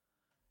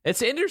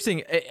 It's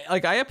interesting.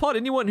 Like, I applaud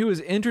anyone who is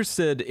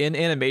interested in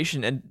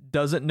animation and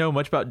doesn't know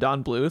much about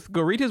Don Bluth.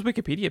 Go read his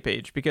Wikipedia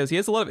page because he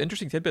has a lot of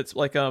interesting tidbits.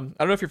 Like, I don't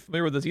know if you're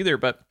familiar with this either,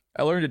 but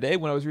I learned today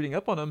when I was reading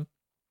up on him.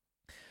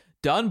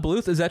 Don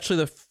Bluth is actually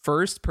the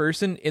first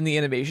person in the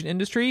animation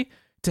industry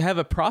to have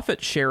a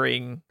profit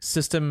sharing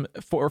system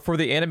for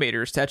the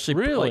animators to actually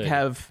Really?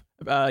 have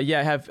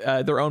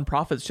their own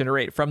profits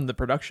generate from the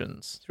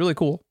productions. It's really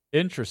cool.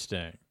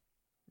 Interesting.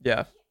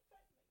 Yeah.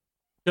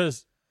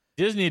 Because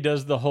Disney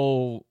does the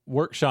whole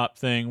workshop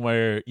thing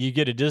where you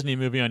get a Disney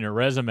movie on your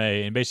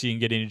resume and basically you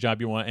can get any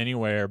job you want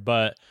anywhere,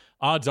 but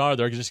odds are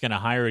they're just going to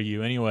hire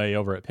you anyway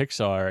over at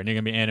Pixar and you're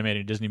going to be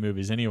animating Disney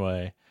movies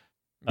anyway.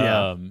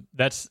 Yeah.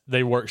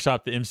 They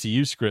workshop the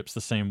MCU scripts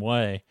the same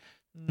way.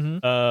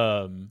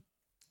 Mm-hmm.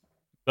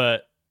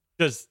 But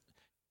because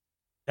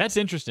that's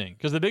interesting,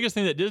 because the biggest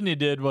thing that Disney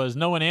did was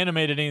no one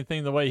animated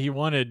anything the way he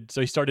wanted,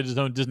 so he started his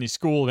own Disney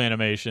School of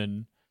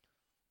Animation.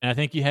 And I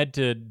think you had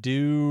to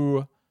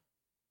do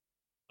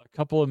a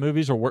couple of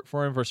movies or work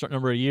for him for a certain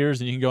number of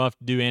years, and you can go off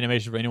to do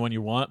animation for anyone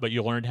you want, but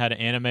you learned how to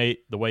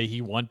animate the way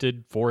he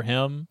wanted for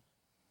him.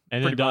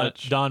 And then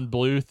Don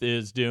Bluth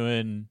is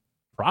doing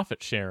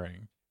profit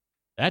sharing.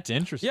 That's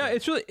interesting. Yeah,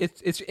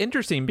 it's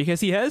interesting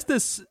because he has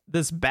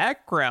this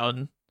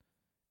background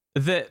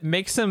that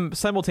makes him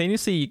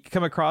simultaneously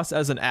come across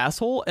as an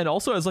asshole and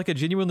also as like a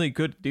genuinely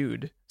good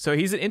dude. So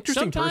he's an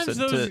interesting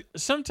person.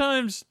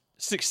 Sometimes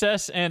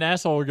success and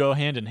asshole go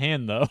hand in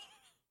hand, though.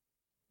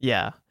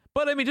 Yeah,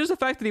 but I mean, just the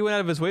fact that he went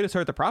out of his way to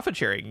start the profit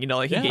sharing, he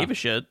gave a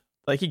shit.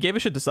 Like, he gave a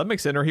shit to some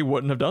extent, or he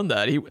wouldn't have done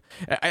that.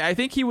 I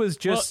think he was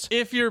just.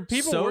 Well, if your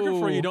people working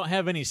for you don't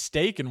have any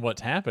stake in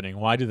what's happening,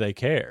 why do they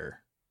care?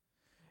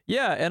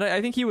 Yeah, and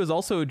I think he was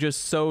also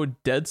just so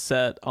dead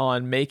set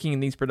on making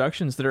these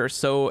productions that are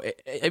so.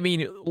 I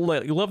mean,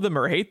 love them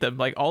or hate them,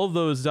 like all of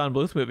those Don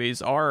Bluth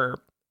movies are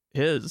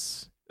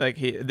his. Like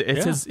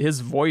his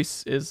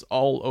voice is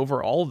all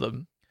over all of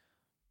them.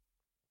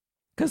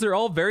 Because they're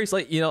all very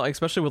like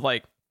especially with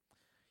like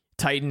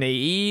Titan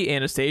AE,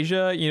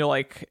 Anastasia,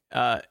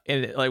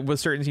 and like with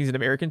certain scenes in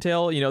American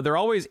Tail, they're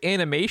always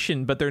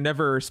animation, but they're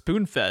never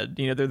spoon fed.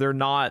 They're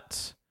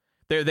not.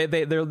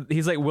 They're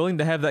he's like willing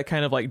to have that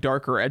kind of like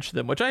darker edge to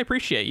them, which I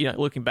appreciate,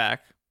 looking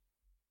back.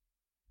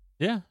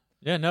 Yeah.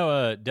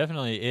 No,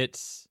 definitely.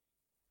 It's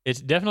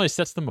definitely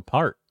sets them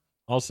apart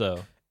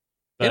also.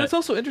 But and it's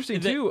also interesting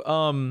too.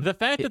 The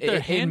fact that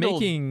they're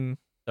handling.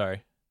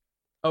 Sorry.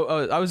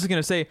 Oh, I was just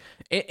gonna say,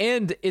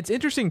 and it's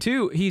interesting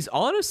too. He's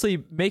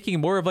honestly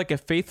making more of like a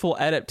faithful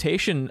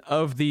adaptation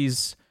of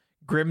these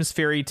Grimm's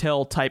fairy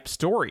tale type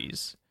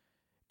stories,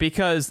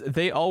 because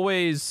they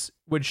always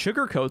would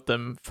sugarcoat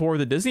them for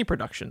the Disney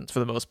productions for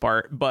the most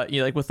part. But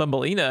like with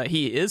Thumbelina,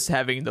 he is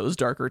having those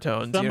darker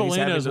tones.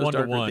 Thumbelina he's is having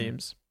those 1-to-1.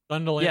 themes.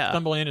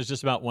 Thumbelina is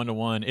just about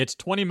 1-to-1. It's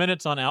 20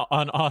 minutes on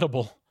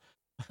Audible.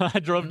 I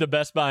drove to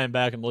Best Buy and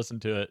back and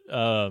listened to it.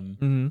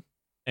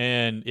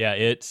 And yeah,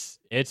 it's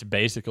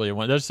basically a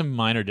one. There's some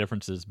minor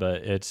differences,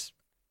 but it's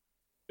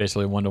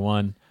basically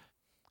 1-to-1.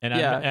 And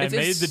I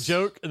made the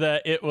joke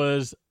that it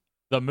was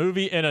the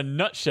movie in a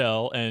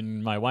nutshell,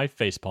 and my wife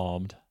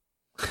facepalmed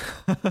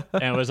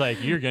and was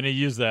like, "You're gonna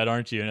use that,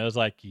 aren't you?" And I was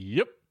like,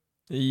 "Yep,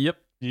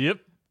 Can't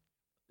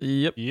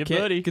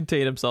buddy."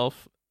 contain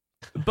himself.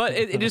 But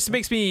it just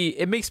makes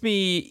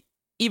me,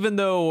 even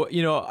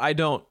though I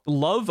don't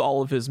love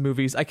all of his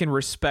movies, I can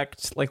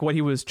respect like what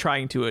he was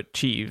trying to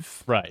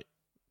achieve right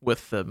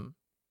with them.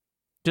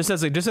 Just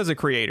as a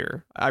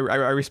creator, I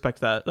respect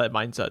that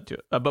mindset to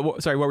it.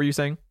 But sorry, what were you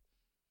saying?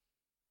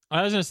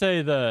 I was gonna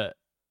say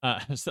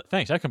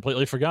thanks. I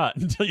completely forgot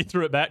until you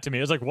threw it back to me.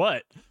 I was like,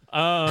 "What?"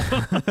 Now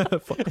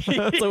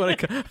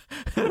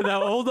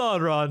hold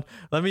on, Ron.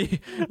 Let me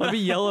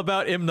yell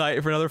about M.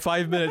 Night for another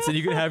 5 minutes, and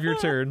you can have your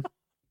turn.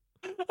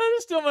 That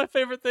is still my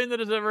favorite thing that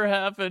has ever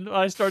happened.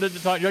 I started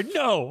to talk. You're like,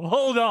 "No,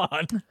 hold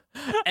on."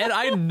 And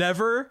I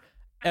never,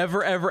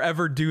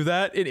 ever do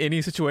that in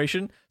any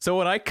situation. So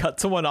when I cut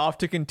someone off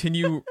to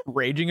continue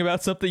raging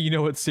about something,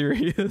 it's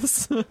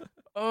serious.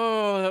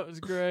 Oh, that was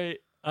great.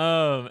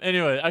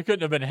 Anyway, I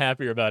couldn't have been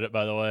happier about it,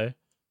 by the way.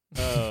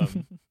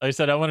 Like I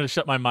said, I wanted to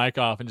shut my mic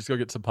off and just go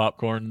get some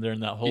popcorn during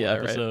that whole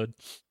episode.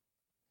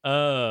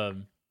 Right.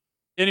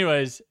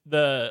 Anyways,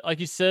 like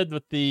you said,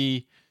 with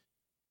the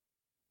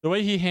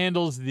way he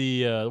handles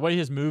the way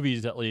his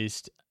movies at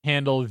least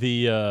handle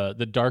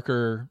the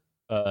darker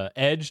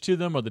edge to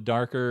them, or the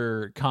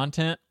darker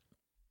content,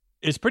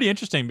 is pretty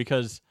interesting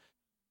because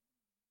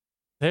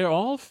they're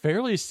all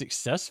fairly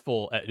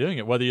successful at doing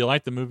it, whether you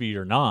like the movie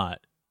or not.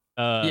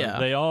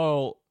 They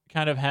all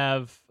kind of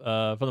have,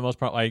 for the most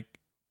part, like,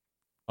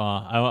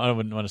 I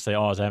wouldn't want to say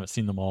all, as I haven't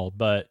seen them all,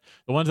 but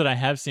the ones that I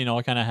have seen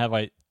all kind of have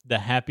like the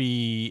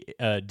happy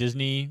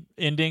Disney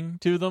ending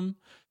to them.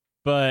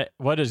 But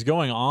what is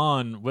going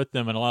on with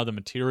them and a lot of the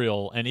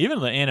material, and even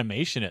the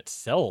animation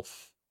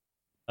itself,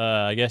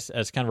 I guess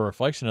as kind of a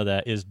reflection of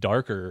that, is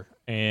darker.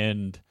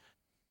 And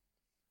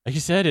like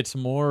you said, it's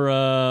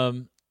more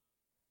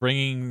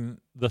bringing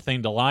the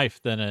thing to life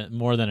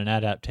more than an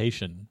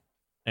adaptation.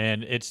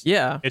 And it's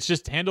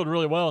just handled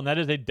really well, and that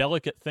is a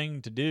delicate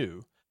thing to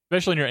do,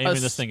 especially when you're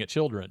aiming this thing at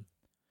children.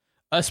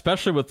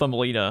 Especially with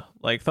Thumbelina.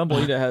 Like,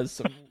 Thumbelina has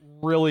some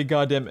really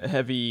goddamn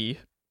heavy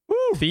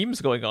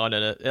themes going on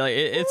in it. Like,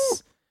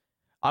 it's.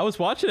 I was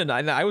watching it,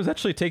 and I was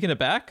actually taken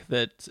aback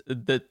that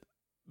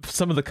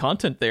some of the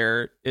content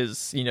there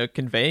is,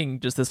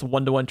 conveying just this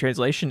 1-to-1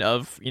 translation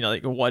of,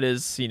 like what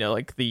is,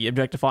 like the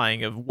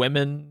objectifying of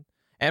women.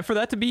 And for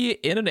that to be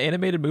in an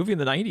animated movie in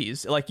the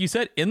 90s, like you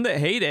said, in the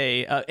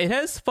heyday, it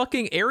has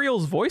fucking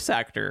Ariel's voice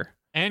actor.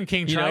 And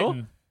King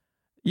Triton.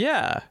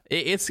 Yeah,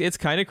 it's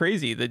kind of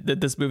crazy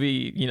that this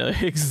movie,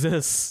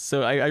 exists.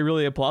 So I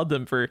really applaud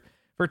them for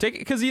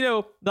taking, because,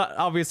 not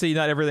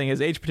everything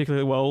has aged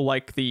particularly well,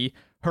 like the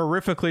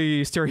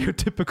horrifically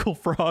stereotypical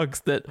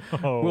frogs that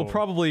will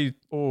probably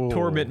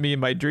torment me in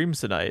my dreams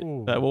tonight.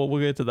 We'll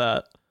get to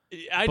that.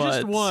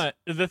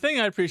 The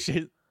thing I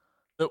appreciate.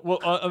 Well,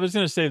 I was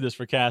going to save this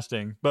for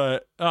casting,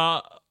 but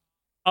I'll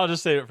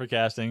just save it for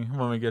casting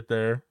when we get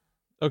there.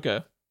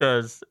 Okay.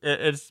 Because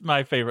it's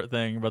my favorite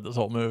thing about this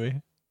whole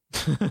movie.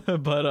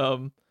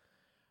 But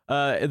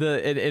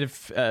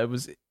if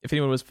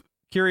anyone was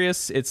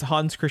curious, it's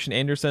Hans Christian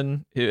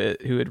Andersen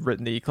who had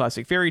written the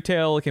classic fairy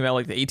tale. It came out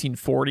like the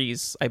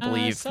 1840s, I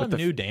believe. Some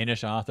new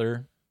Danish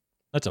author.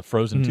 That's a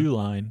Frozen 2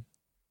 line.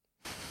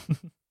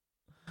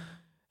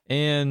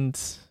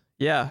 And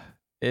yeah.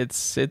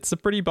 It's a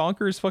pretty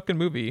bonkers fucking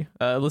movie.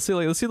 Let's see.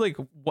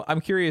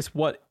 I'm curious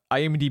what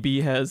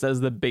IMDb has as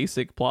the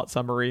basic plot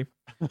summary.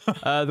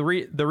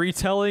 The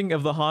retelling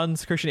of the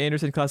Hans Christian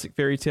Andersen classic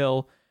fairy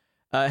tale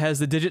has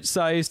the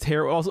digit-sized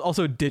hair.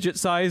 Also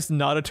digit-sized,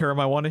 not a term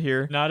I want to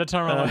hear. Not a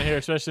term I want to hear,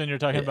 especially when you're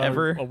talking about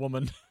a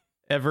woman.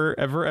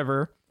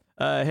 Ever.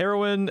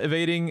 Heroine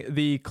evading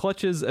the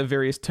clutches of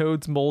various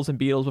toads, moles, and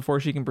beetles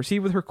before she can proceed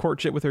with her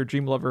courtship with her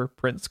dream lover,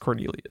 Prince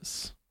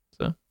Cornelius.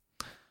 So,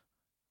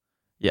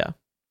 yeah.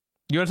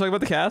 You want to talk about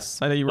the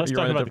cast? I know Let's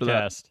talk about the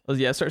cast.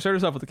 Yeah, start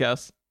us off with the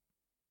cast.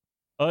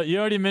 You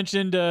already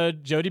mentioned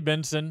Jodie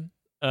Benson.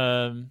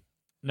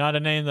 Not a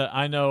name that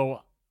I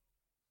know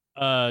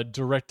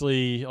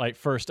directly, like,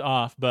 first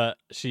off, but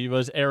she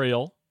was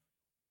Ariel.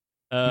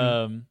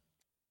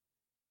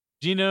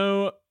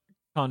 Gino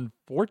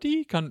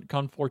Conforti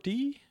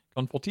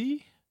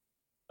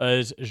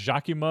is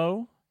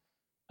Giacomo.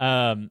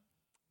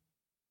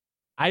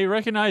 I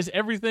recognize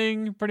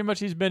everything pretty much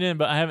he's been in,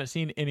 but I haven't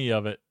seen any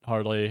of it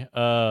hardly.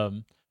 I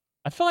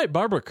feel like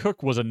Barbara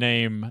Cook was a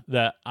name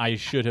that I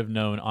should have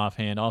known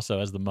offhand also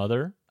as the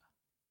mother.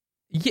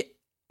 Yeah,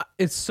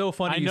 it's so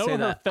funny you say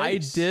that.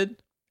 Face.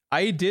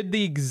 I did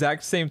the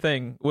exact same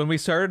thing when we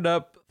started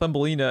up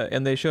Thumbelina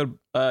and they showed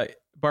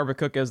Barbara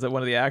Cook as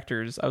one of the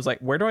actors, I was like,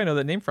 where do I know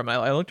that name from?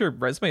 I looked her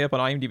resume up on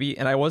IMDb,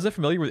 and I wasn't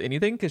familiar with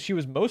anything because she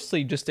was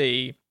mostly just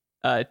a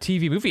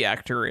TV movie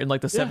actor in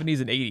like the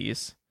 70s and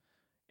 80s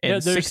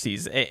and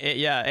 60s.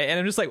 Yeah, and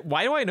I'm just like,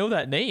 why do I know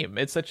that name?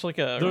 It's such like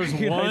a there's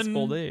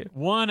recognizable name.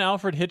 One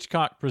Alfred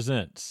Hitchcock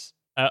Presents.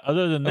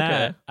 Other than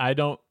that, I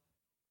don't.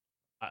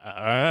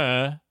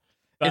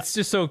 It's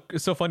just so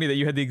funny that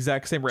you had the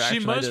exact same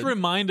reaction. She must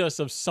remind us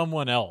of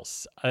someone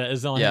else,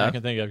 is the only thing I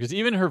can think of, because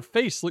even her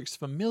face looks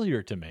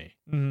familiar to me.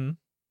 Mm-hmm.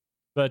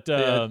 But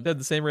had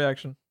the same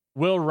reaction.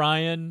 Will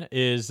Ryan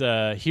is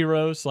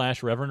Hero /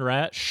 Reverend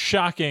Rat.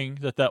 Shocking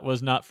that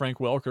was not Frank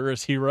Welker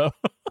as Hero.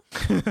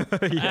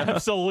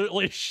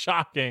 Absolutely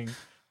shocking.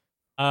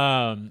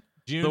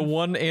 June, the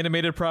one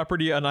animated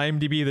property on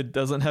IMDb that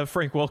doesn't have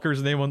Frank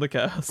Welker's name on the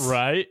cast.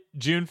 Right.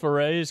 June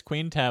Foray is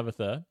Queen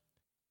Tabitha.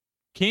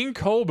 King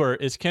Colbert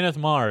is Kenneth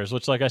Mars,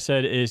 which, like I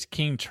said, is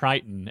King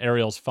Triton,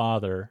 Ariel's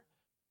father.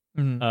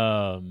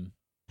 Mm-hmm.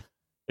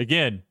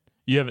 Again,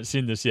 you haven't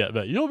seen this yet,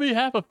 but you'll be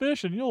half a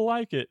fish and you'll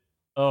like it.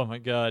 Oh my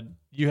God,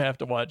 you have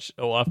to watch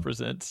Olaf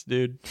Presents,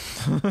 dude.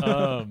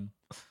 Yeah,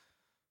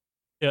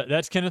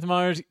 that's Kenneth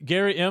Mars.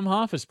 Gary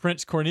Imhoff is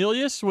Prince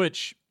Cornelius,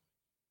 which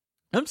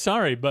I'm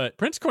sorry, but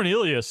Prince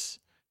Cornelius,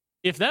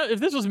 if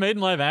this was made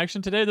in live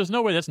action today, there's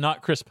no way that's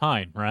not Chris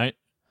Pine, right?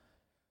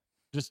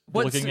 Just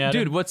looking at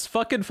him. What's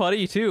fucking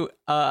funny too,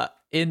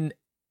 since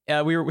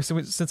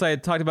I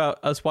had talked about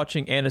us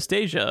watching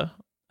Anastasia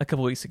a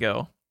couple weeks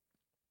ago,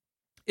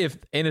 if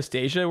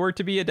Anastasia were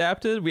to be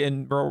adapted,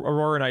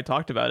 Aurora and I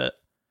talked about it.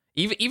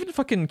 Even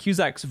fucking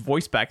Cusack's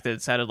voice back then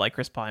sounded like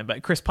Chris Pine,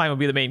 but Chris Pine would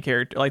be the main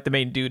character, like the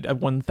main dude,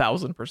 at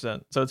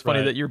 1,000%. So it's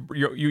funny that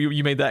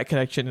you made that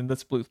connection in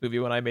this Bluth movie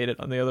when I made it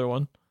on the other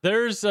one.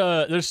 There's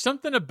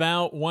something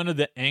about one of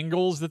the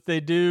angles that they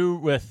do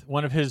with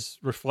one of his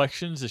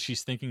reflections as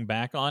she's thinking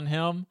back on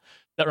him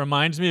that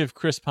reminds me of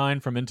Chris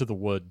Pine from Into the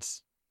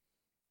Woods.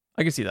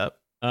 I can see that.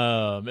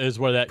 Is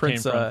where that came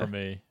from for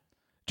me.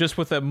 Just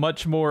with a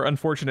much more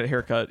unfortunate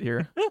haircut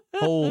here.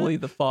 Holy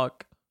the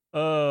fuck.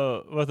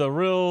 With a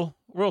real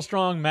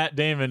strong Matt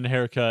Damon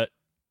haircut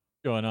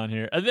going on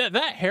here.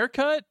 That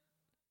haircut,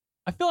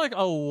 I feel like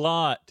a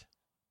lot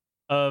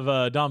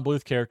of Don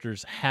Bluth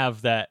characters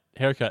have that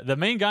haircut. The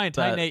main guy in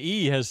Titan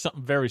AE has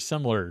something very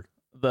similar.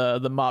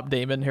 The Mop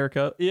Damon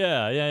haircut.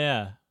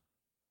 Yeah.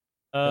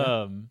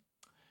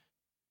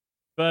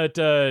 But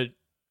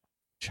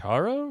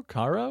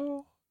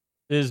Caro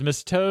is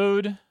Miss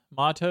Toad,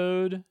 Ma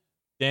Toad,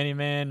 Danny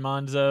Man,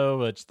 Monzo,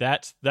 which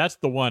that's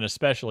the one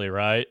especially,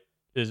 right?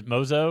 Is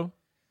Mozo?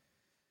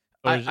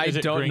 I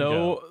don't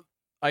know.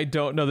 I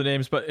don't know the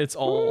names, but it's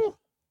all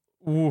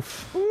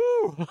woof.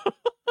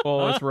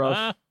 Oh, it's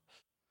rough.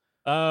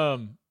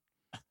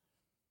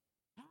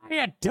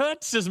 Yeah,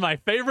 Toots is my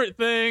favorite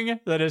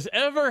thing that has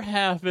ever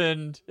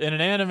happened in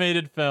an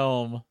animated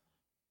film.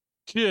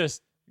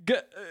 Just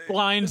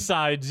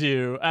blindsides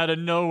you out of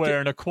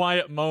nowhere in a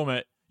quiet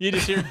moment. You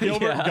just hear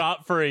Gilbert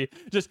Gottfried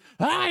just,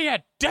 yeah,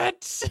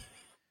 Toots.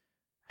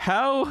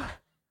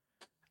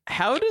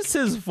 How does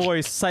his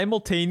voice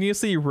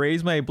simultaneously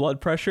raise my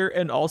blood pressure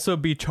and also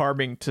be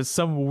charming to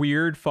some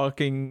weird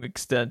fucking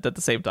extent at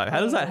the same time? How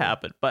does that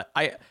happen? But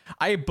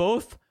I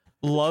both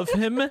love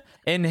him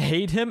and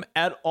hate him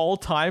at all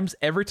times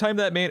every time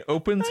that man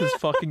opens his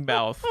fucking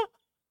mouth.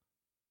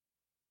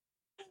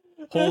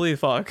 Holy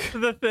fuck.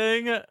 The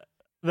thing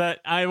that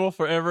I will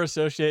forever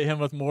associate him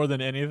with more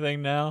than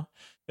anything now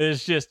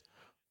is just,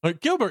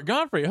 Gilbert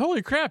Gottfried,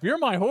 holy crap, you're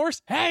my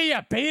horse? Hey,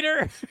 ya,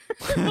 Peter!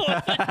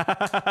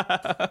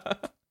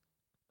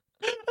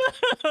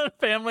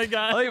 Family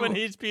Guy, when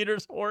he's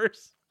Peter's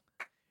horse.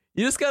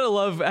 You just gotta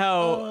love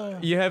how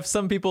you have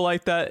some people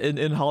like that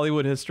in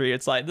Hollywood history.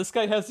 It's like, this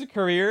guy has a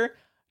career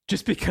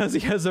just because he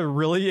has a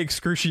really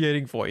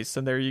excruciating voice,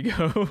 and there you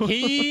go.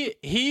 He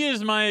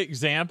is my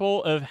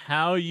example of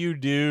how you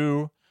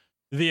do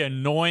the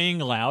annoying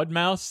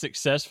loudmouth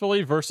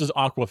successfully versus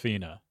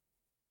Awkwafina.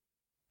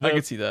 I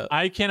can see that.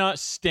 I cannot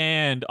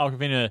stand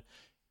Awkwafina.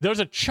 There's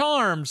a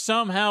charm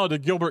somehow to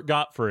Gilbert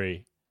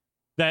Gottfried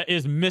that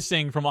is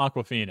missing from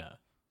Awkwafina.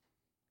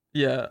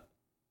 Yeah.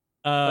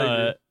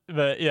 But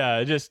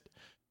yeah, just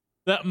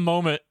that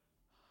moment,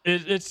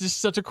 it's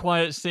just such a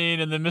quiet scene,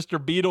 and then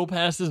Mr. Beetle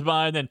passes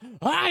by, and then,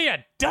 you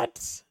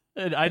duts!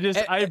 And I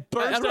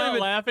burst out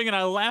laughing, and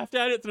I laughed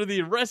at it through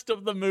the rest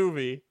of the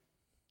movie.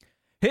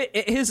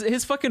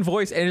 His fucking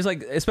voice, and it's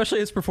like,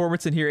 especially his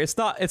performance in here, it's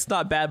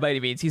not bad by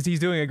any means. He's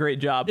doing a great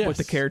job with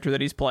the character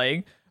that he's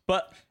playing.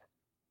 But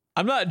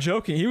I'm not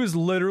joking. He was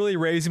literally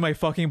raising my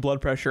fucking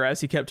blood pressure as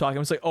he kept talking. I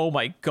was like, oh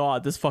my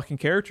god, this fucking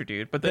character,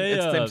 dude. But then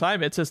at the same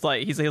time, it's just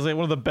like he's like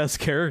one of the best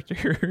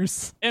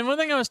characters. And one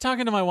thing I was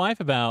talking to my wife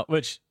about,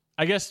 which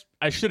I guess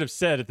I should have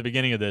said at the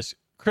beginning of this,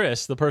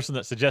 Chris, the person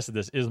that suggested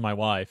this, is my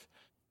wife.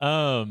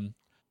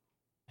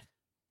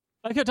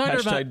 I kept talking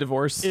about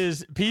divorce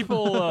is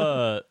people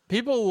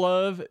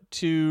love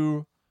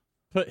to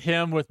put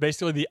him with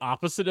basically the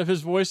opposite of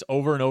his voice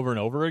over and over and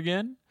over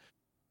again.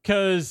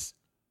 Because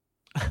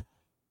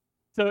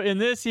so in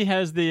this he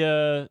has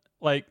the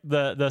like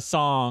the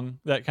song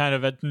that kind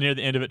of at near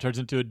the end of it turns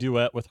into a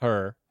duet with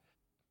her.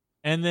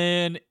 And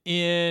then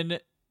in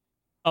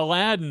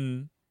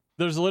Aladdin,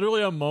 there's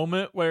literally a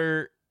moment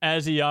where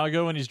as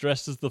Iago, when he's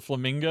dressed as the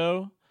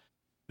flamingo,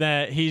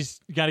 that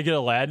he's got to get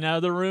Aladdin out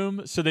of the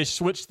room. So they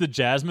switched the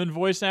Jasmine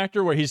voice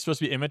actor where he's supposed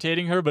to be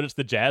imitating her, but it's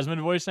the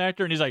Jasmine voice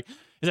actor. And he's like,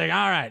 all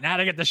right, now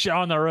to get the show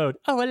on the road.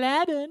 Oh,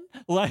 Aladdin.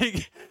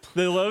 Like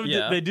they love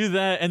they do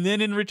that. And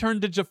then in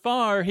Return to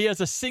Jafar, he has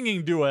a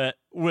singing duet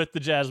with the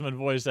Jasmine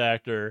voice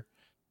actor.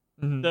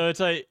 Mm-hmm. So it's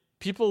like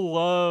people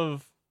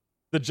love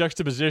the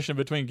juxtaposition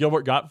between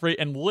Gilbert Gottfried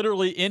and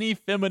literally any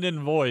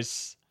feminine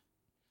voice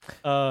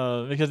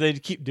because they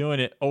keep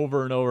doing it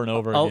over and over and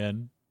over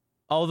again.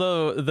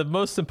 Although the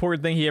most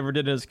important thing he ever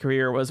did in his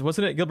career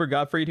wasn't it Gilbert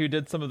Gottfried who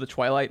did some of the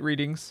Twilight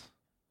readings?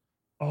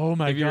 Oh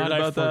my God,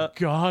 I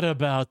forgot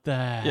about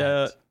that.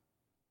 Yeah.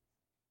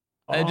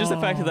 And just the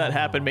fact that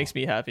happened makes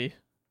me happy.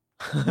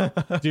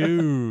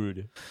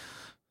 Dude.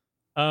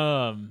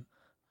 All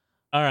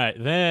right,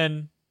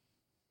 then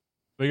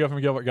we go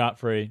from Gilbert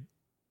Gottfried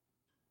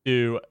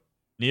to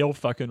Neil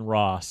fucking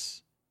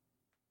Ross.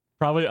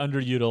 Probably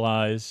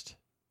underutilized.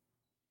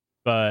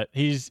 But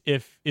he's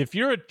if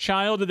you're a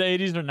child of the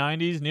 80s or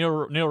 90s,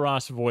 Neil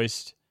Ross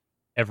voiced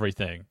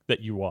everything that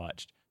you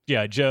watched.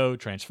 G.I. Joe,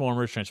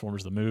 Transformers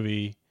the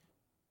movie,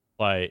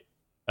 like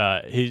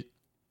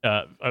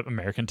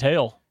American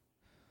Tail.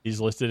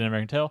 He's listed in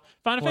American Tail.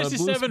 Final Fantasy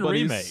VII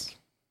Remake.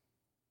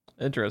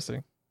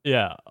 Interesting.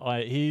 Yeah,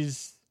 like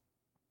he's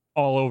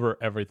all over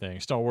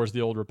everything. Star Wars: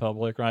 The Old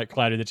Republic, right?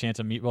 Cloudy the Chance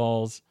of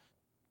Meatballs.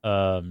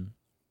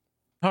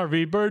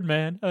 Harvey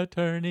Birdman,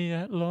 Attorney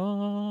at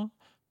Law.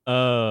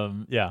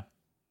 Yeah,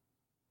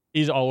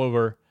 he's all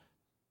over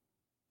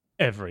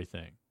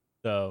everything.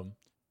 So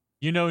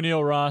you know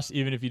Neil Ross,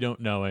 even if you don't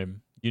know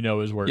him, you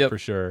know his work for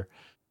sure.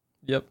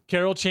 Yep.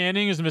 Carol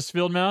Channing is Miss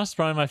Fieldmouse,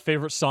 probably my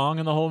favorite song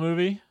in the whole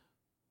movie.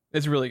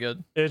 It's really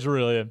good. It's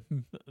really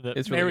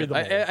good.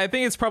 I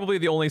think it's probably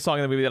the only song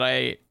in the movie that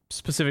I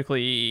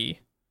specifically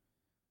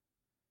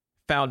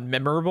found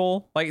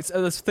memorable. Like it's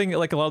this thing,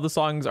 like a lot of the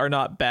songs are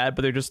not bad,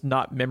 but they're just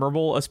not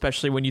memorable,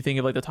 especially when you think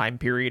of like the time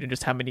period and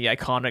just how many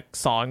iconic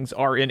songs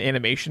are in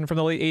animation from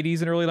the late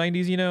 80s and early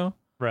 90s, you know?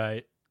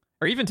 Right.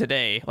 Or even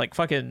today, like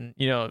fucking,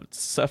 you know,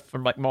 stuff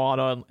from like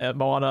Moana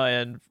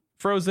and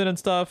Frozen and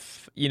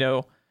stuff, you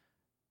know.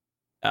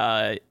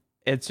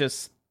 It's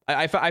just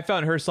I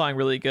found her song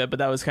really good, but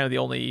that was kind of the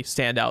only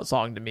standout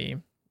song to me.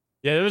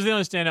 Yeah, it was the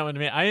only standout one to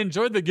me. I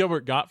enjoyed the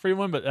Gilbert Gottfried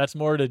one, but that's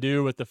more to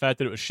do with the fact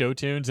that it was show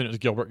tunes and it was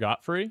Gilbert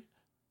Gottfried.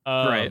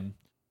 Right.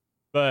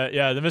 But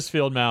yeah, the Miss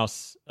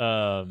Fieldmouse,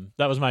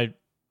 that was probably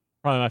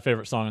my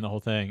favorite song in the whole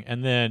thing.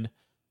 And then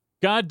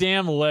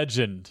goddamn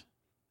legend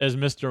as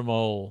Mr.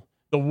 Mole,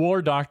 the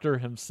war doctor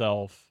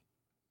himself.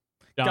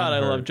 God, I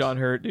love John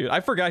Hurt, dude. I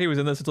forgot he was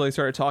in this until he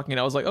started talking, and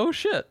I was like, oh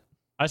shit.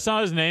 I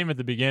saw his name at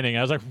the beginning.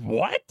 I was like,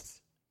 what?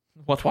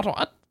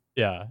 What?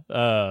 Yeah.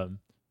 No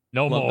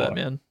love more. That,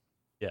 man.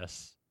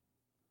 Yes.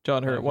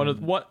 John Hurt,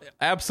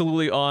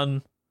 absolutely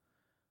on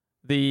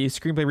the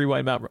Screenplay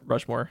Rewind Mount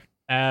Rushmore.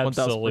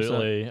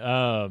 Absolutely.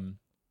 1000%.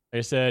 Like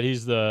I said,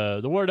 he's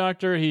the War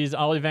Doctor. He's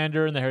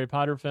Ollivander in the Harry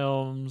Potter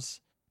films.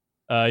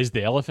 He's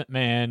the Elephant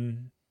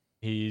Man.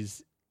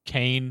 He's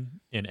Kane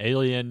in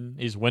Alien.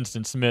 He's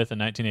Winston Smith in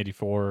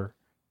 1984.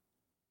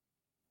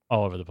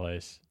 All over the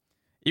place.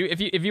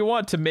 If you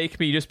want to make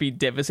me just be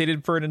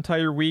devastated for an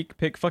entire week,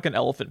 pick fucking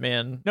Elephant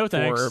Man. No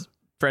thanks. For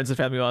Friends and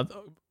Family Month.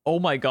 Oh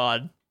my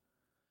god,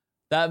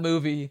 that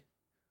movie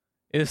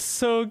is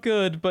so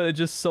good, but it's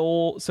just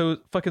so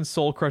fucking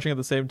soul crushing at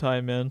the same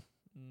time, man.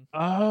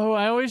 Oh,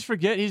 I always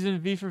forget he's in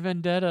V for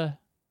Vendetta.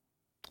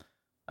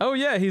 Oh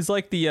yeah, he's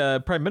like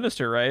the prime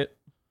minister, right?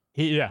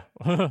 Yeah.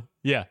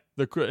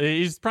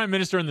 He's prime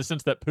minister in the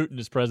sense that Putin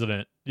is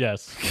president.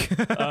 Yes. He's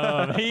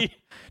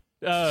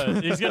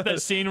got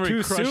that scene where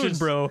he crushes. Too soon,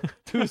 bro.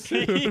 Too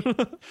soon.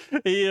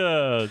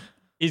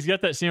 He's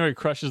got that scene where he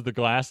crushes the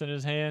glass in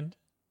his hand,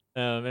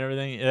 and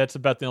everything. That's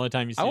about the only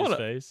time you see his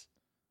face.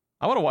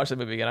 I want to watch that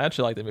movie again. I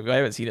actually like that movie. I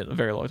haven't seen it in a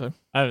very long time.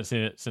 I haven't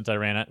seen it since I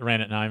ran it in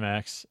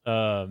IMAX.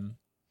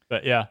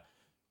 But yeah,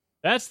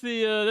 that's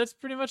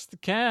pretty much the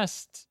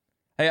cast.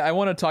 Hey, I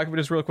want to talk about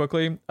this real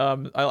quickly.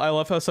 I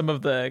love how some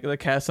of the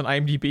cast on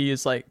IMDb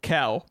is like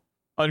cow,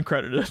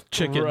 uncredited,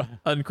 chicken,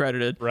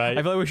 uncredited. Right.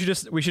 I feel like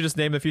we should just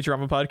name the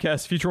Futurama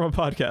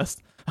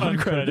podcast,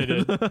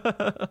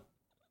 uncredited.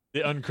 The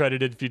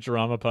uncredited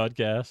Futurama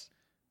podcast.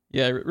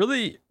 Yeah,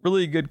 really,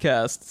 really good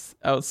casts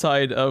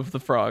outside of the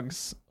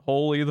frogs.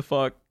 Holy the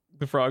fuck,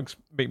 the frogs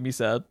make me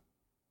sad.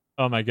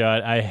 Oh my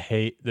god, I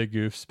hate the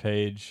Goofs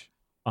page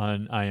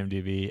on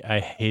IMDb. I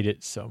hate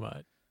it so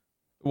much.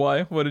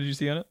 Why? What did you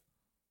see on it?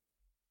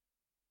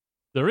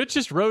 The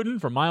richest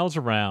rodent for miles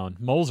around.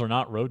 Moles are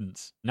not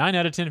rodents. 9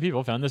 out of 10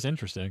 people found this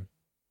interesting.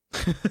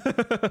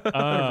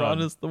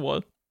 Ron is the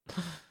one.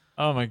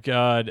 Oh my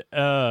god.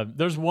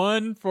 There's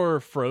one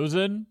for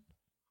Frozen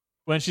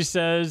when she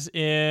says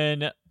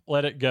in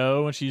Let It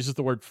Go, when she uses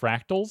the word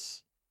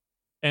fractals.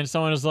 And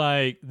someone is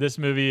like, this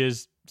movie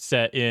is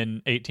set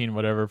in 18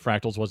 whatever.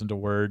 Fractals wasn't a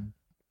word.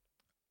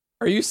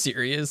 Are you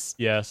serious?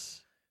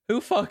 Yes.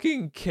 Who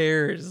fucking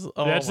cares?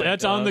 Oh,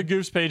 That's on the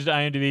Goofs page at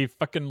IMDb.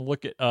 Fucking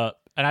look it up.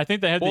 And I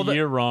think they had the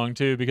year wrong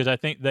too, because I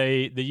think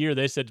the year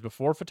they said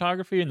before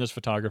photography, and there's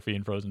photography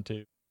in Frozen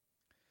 2.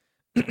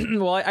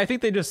 Well, I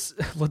think they just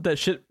let that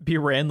shit be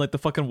ran like the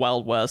fucking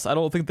Wild West. I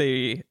don't think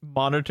they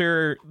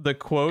monitor the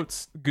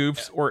quotes,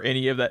 goofs, or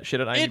any of that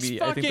shit on IMDb. It's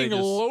fucking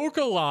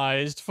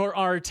localized for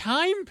our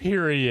time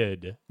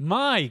period.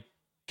 My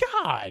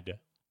God.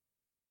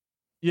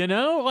 You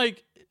know,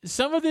 like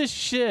some of this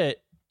shit.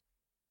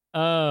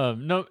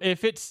 No,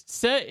 if it's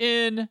set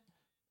in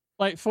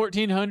like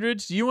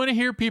 1400s, do you want to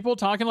hear people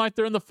talking like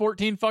they're in the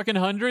 14 fucking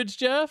hundreds,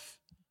 Jeff?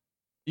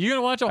 You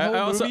gonna watch a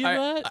whole movie of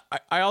that?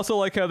 I also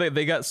like how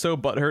they got so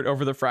butthurt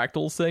over the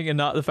fractals thing and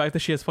not the fact that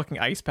she has fucking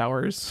ice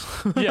powers.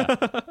 Yeah,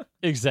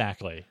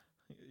 exactly.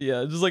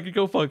 Yeah, just like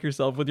go fuck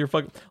yourself with your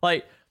fucking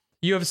like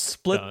you have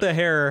split the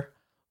hair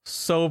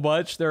so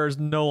much there is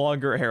no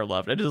longer a hair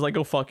left. It just like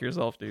go fuck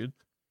yourself, dude.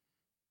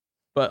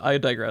 But I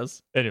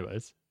digress.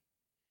 Anyways,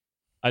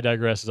 I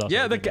digress. Is also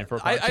I think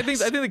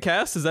the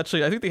cast is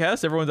actually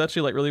everyone's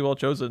actually like really well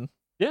chosen.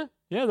 Yeah,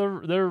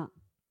 they're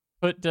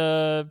put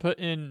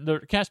in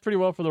they're cast pretty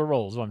well for their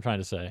roles. Is what I'm trying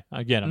to say.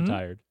 Again, I'm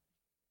tired.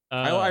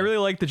 I really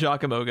like the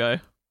Giacomo guy.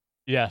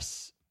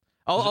 Yes.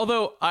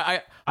 Although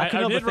I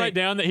did write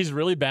down that he's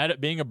really bad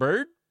at being a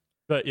bird.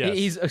 But yes.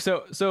 He's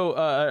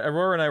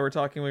Aurora and I were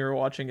talking when we were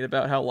watching it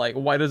about how like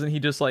why doesn't he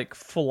just like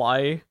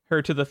fly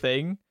her to the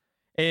thing,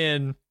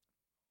 and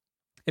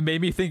it made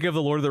me think of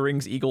the Lord of the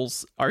Rings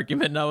Eagles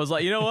argument, and I was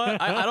like, you know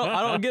what? I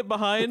don't get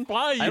behind.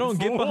 I don't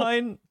get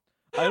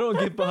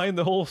behind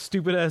the whole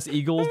stupid ass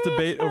Eagles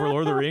debate over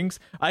Lord of the Rings.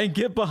 I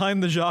get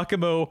behind the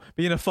Giacomo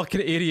being a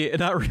fucking idiot and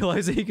not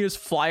realizing he can just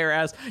fly her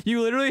ass.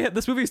 You literally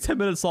this movie's 10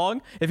 minutes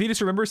long. If he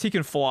just remembers he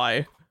can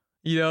fly,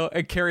 you know,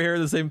 and carry her at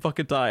the same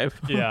fucking time.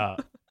 Yeah.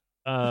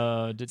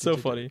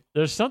 Funny.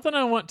 There's something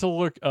I want to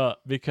look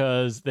up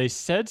because they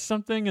said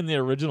something in the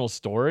original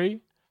story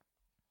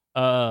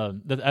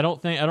that I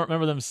don't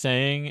remember them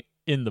saying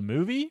in the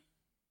movie.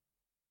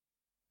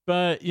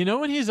 But you know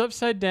when he's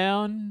upside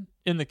down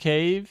in the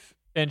cave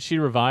and she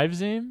revives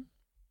him?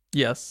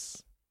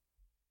 Yes.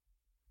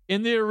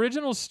 In the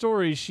original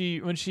story,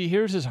 when she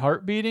hears his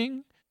heart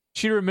beating,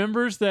 she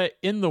remembers that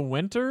in the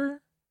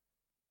winter,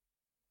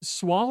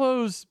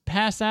 swallows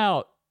pass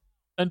out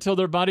until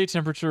their body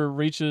temperature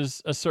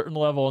reaches a certain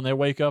level and they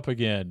wake up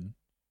again.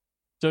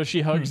 So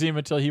she hugs him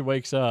until he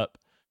wakes up.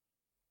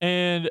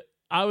 And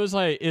I was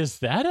like, is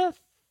that a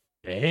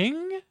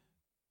thing?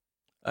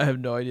 I have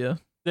no idea.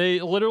 They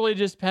literally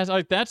just pass.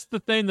 Like that's the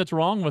thing that's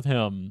wrong with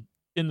him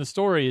in the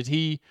story is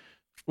he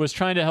was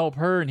trying to help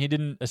her and he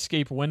didn't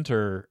escape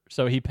winter,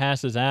 so he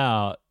passes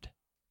out.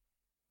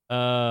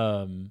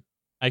 I'm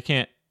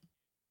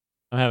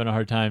having a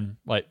hard time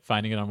like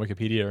finding it on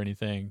Wikipedia or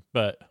anything,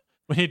 but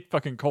we need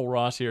fucking Cole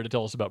Ross here to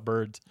tell us about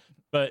birds.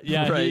 But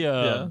yeah,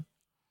 right,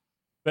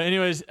 But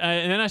anyways,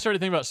 and then I started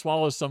thinking about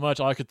swallows so much.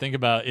 All I could think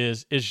about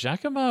is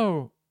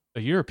Giacomo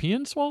a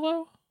European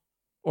swallow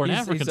or an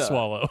African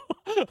swallow?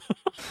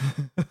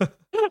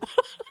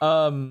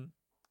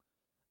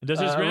 Does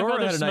his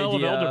grandfather smell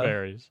of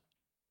elderberries?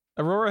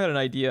 Aurora had an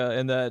idea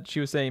in that she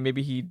was saying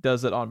maybe he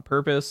does it on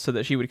purpose so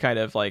that she would kind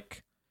of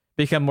like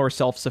become more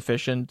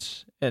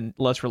self-sufficient and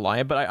less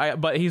reliant.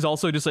 But he's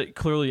also just like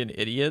clearly an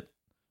idiot.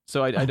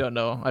 So I don't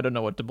know. I don't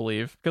know what to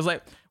believe because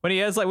like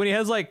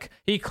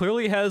he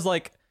clearly has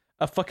like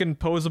a fucking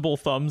posable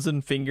thumbs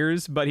and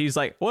fingers, but he's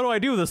like, what do I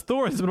do with this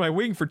thorn? It's been my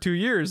wing for 2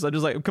 years. I'm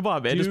just like, come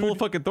on, man, just pull the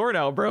fucking thorn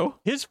out, bro.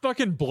 His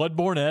fucking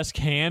Bloodborne-esque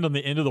hand on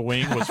the end of the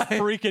wing was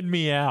freaking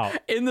me out.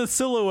 In the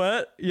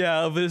silhouette,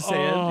 of his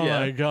hand. Oh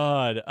my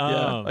god.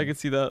 Yeah, I can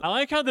see that. I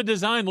like how the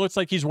design looks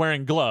like he's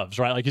wearing gloves,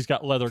 right? Like he's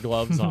got leather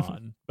gloves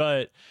on.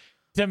 But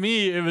to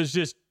me, it was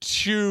just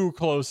too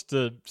close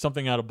to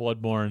something out of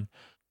Bloodborne.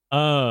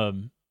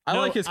 I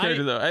like his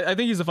character though. I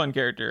think he's a fun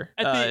character.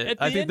 I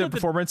think the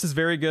performance is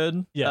very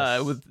good.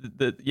 Yes.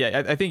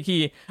 I think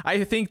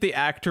the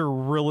actor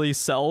really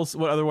sells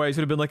what otherwise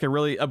would have been like a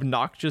really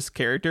obnoxious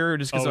character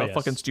just because of how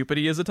fucking stupid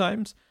he is at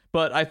times.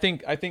 But I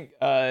think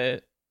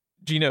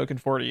Gino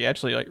Conforti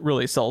actually like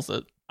really sells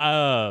it.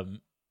 Sometimes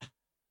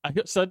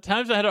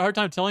I had a hard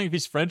time telling if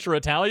he's French or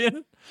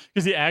Italian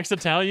because he acts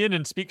Italian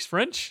and speaks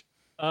French.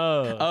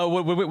 When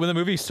the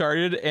movie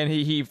started and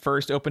he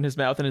first opened his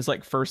mouth and his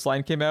like first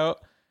line came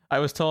out, I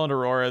was telling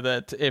Aurora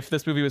that if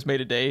this movie was made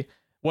today,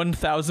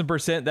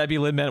 1000% that'd be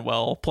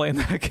Lin-Manuel playing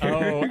that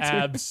character. Oh,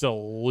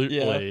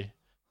 absolutely.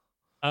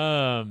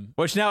 Yeah.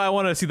 Which now I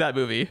want to see that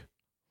movie.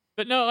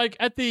 But no, like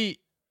at the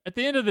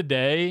end of the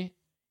day,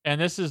 and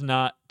this is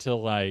not to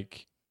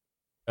like,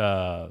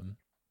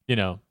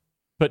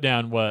 put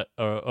down what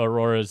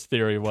Aurora's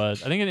theory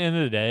was. I think at the end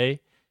of the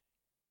day,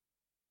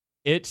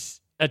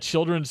 it's a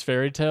children's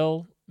fairy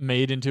tale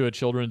made into a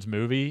children's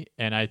movie,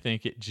 and I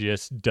think it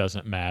just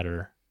doesn't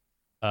matter.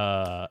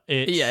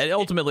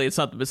 Ultimately it's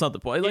not the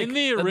point. Like, in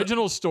the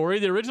original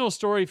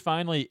story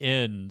finally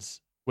ends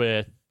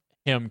with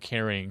him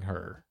carrying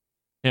her,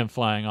 him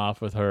flying off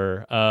with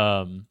her.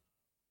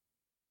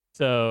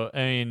 So I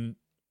mean,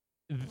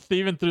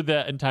 even through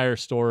that entire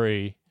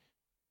story,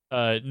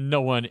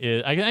 no one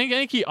is. I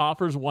think he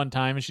offers one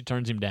time and she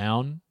turns him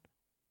down,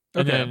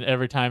 and then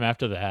every time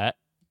after that,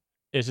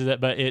 it's just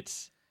that. But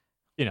it's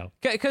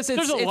because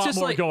there's a lot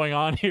more going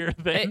on here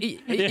than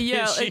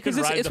because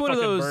it's one of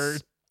those.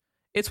 Bird.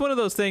 It's one of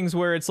those things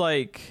where it's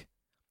like,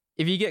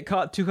 if you get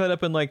too caught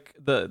up in like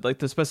the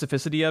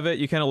specificity of it,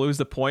 you kind of lose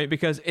the point,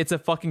 because it's a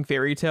fucking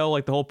fairy tale.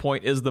 Like, the whole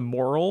point is the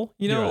moral,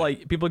 Right.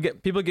 Like, people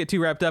get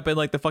too wrapped up in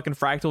like the fucking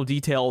fractal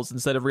details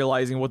instead of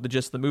realizing what the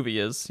gist of the movie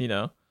is,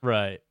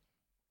 Right.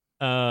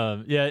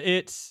 Yeah,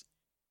 it's,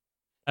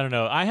 I don't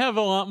know. I have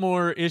a lot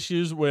more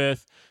issues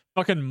with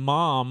fucking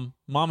Mama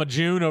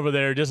June over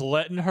there, just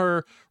letting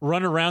her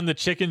run around the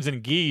chickens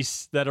and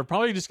geese that are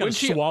probably just going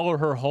to swallow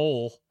her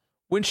whole.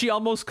 When she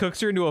almost cooks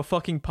her into a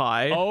fucking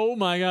pie. Oh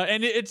my God.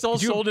 And it's all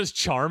sold as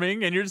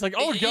charming, and you're just like,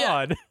 oh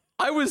God.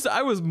 I was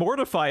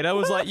mortified. I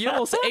was like, you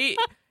almost ate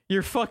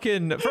your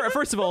fucking...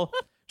 First of all,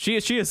 she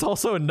is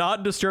also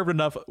not disturbed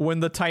enough when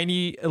the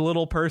tiny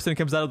little person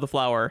comes out of the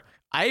flower.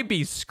 I'd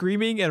be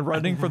screaming and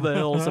running for the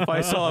hills if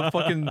I saw a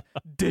fucking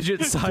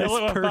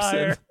digit-sized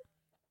person.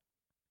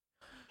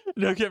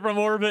 Nuke it from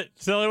orbit.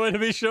 It's the only way to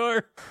be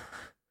sure.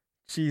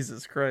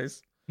 Jesus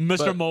Christ.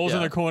 Mr. Mole's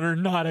in the corner.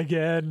 Not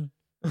again.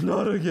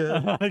 Not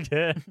again. Not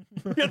again.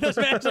 Get this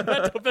man some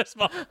Pepto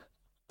Bismol.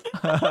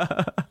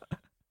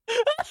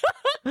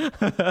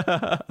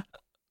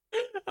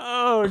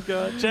 Oh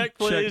God! Check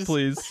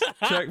please.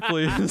 Check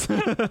please.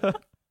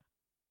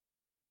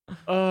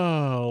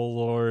 Oh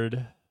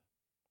Lord.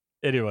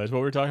 Anyways, what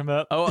were we talking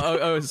about?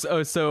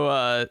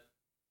 So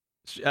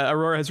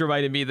Aurora has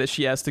reminded me that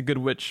she asked a good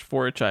witch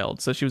for a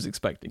child, so she was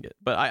expecting it.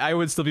 But I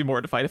would still be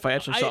mortified if I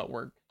actually saw it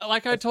work.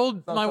 Like I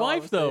told my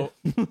wife, though,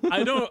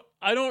 I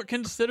don't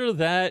consider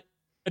that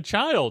a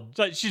child.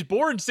 Like, she's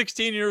born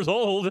 16 years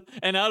old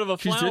and out of a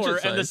flower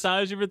and the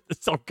size of your...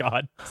 Oh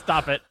God,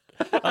 stop it.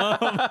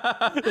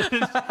 And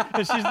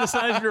she's the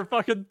size of your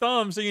fucking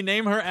thumb, so you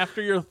name her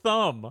after your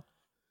thumb.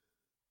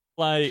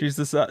 Like, she's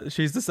the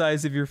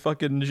size of your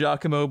fucking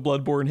Giacomo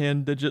Bloodborne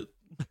hand digit.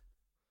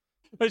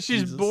 But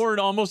she's born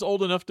almost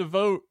old enough to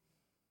vote.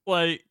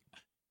 Like,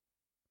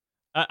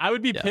 I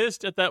would be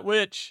pissed at that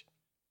witch.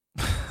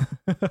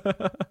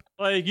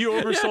 Like, you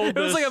oversold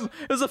this.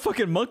 It was a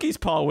fucking monkey's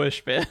paw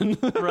wish, man.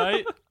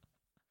 Right?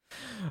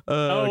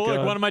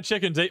 Look, one of my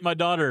chickens ate my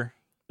daughter.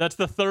 That's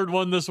the third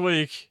one this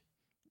week.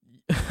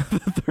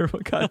 The third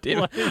one, god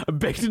damn it. I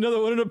baked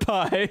another one in a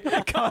pie.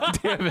 God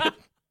damn it.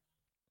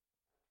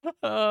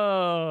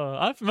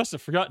 I must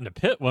have forgotten to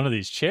pit one of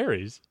these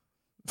cherries.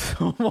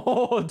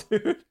 Oh,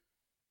 dude.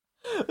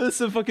 This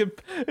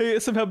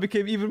it somehow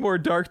became even more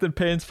dark than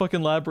Pan's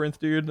fucking Labyrinth,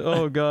 dude.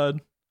 Oh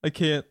God. I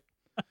can't.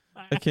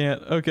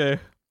 Okay.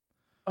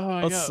 Oh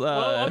my God.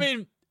 Well, I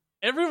mean,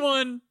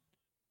 everyone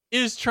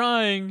is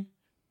trying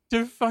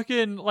to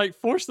fucking like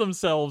force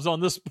themselves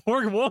on this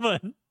poor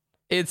woman.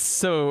 It's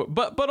so,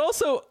 but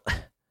also,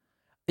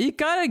 you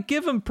gotta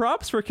give him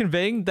props for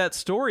conveying that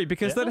story,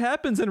 because that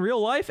happens in real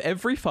life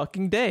every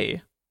fucking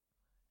day.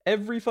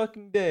 Every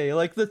fucking day,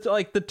 like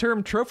the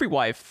term trophy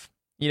wife.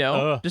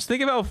 Just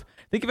think about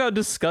how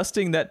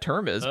disgusting that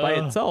term is by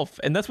itself,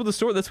 and that's what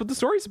the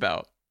story's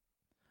about.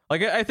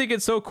 Like, I think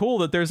it's so cool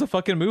that there's a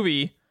fucking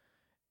movie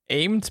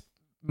aimed,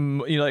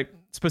 like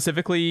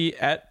specifically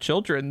at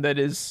children that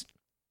is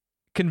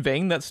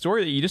conveying that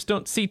story that you just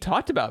don't see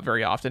talked about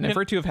very often. And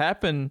for it to have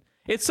happened,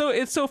 it's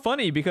so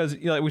funny because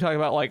we talk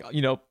about, like,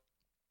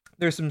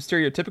 there's some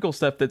stereotypical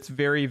stuff that's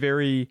very,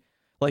 very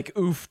like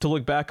oof to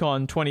look back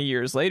on 20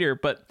 years later,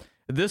 but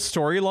this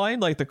storyline,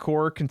 like the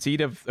core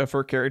conceit of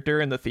her character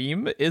and the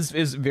theme, is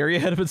very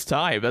ahead of its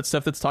time. That's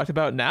stuff that's talked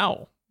about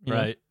now,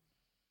 right?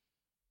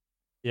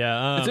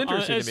 Yeah, it's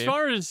interesting.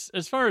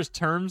 As far as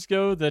terms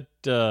go, that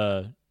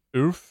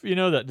oof,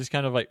 that just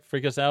kind of like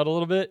freak us out a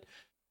little bit.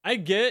 I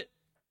get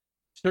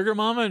sugar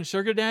mama and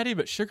sugar daddy,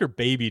 but sugar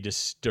baby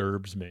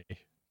disturbs me.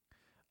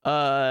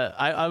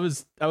 I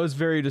was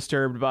very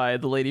disturbed by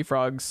the Lady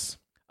Frog's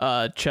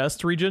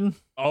chest region.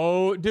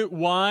 Oh, dude,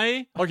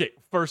 why? Okay,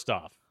 first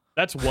off,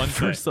 that's one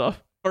thing.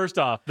 First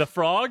off, the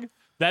frog,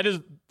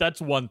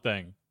 that's one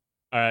thing.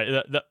 All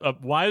right,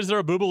 why is there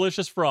a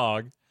boobalicious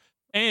frog?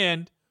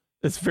 And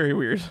it's very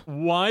weird.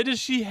 Why does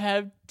she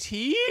have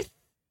teeth?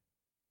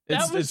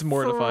 It's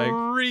mortifying.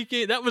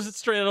 That was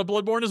straight out of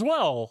Bloodborne as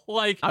well.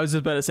 Like, I was just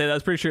about to say,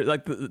 that's pretty sure.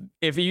 Like,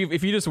 if you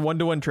just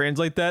 1-to-1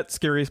 translate that,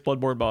 scariest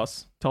Bloodborne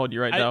boss. Telling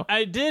you right now.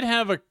 I did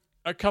have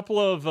a couple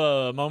of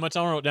moments.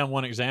 I wrote down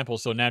one example,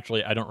 so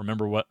naturally I don't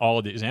remember what all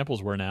of the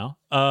examples were now.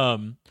 I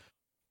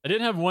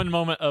did have one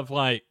moment of,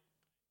 like,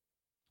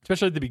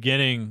 especially at the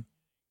beginning,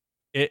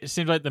 it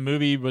seemed like the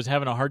movie was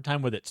having a hard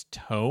time with its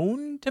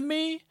tone to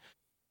me,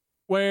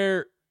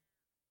 where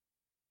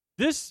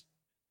this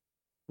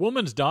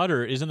woman's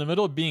daughter is in the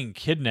middle of being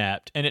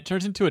kidnapped, and it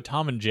turns into a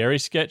Tom and Jerry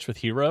sketch with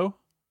Hero.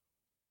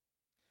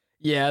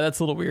 Yeah, that's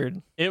a little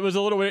weird. It was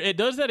a little weird. It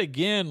does that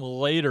again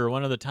later,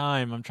 one other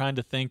time. I'm trying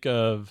to think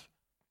of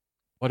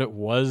what it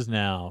was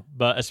now,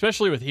 but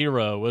especially with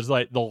Hero was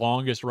like the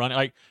longest run.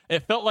 Like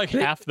it felt like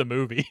half the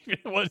movie.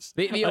 It was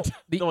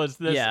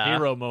this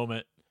Hero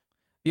moment.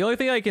 The only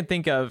thing I can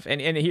think of,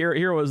 and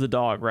Hero was the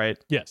dog, right?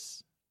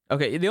 Yes.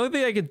 Okay. The only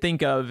thing I can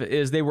think of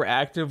is they were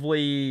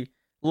actively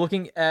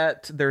looking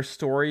at their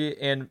story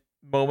and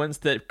moments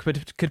that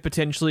could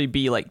potentially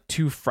be like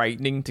too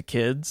frightening to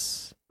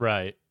kids,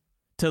 right?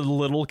 To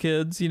little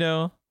kids, you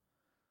know.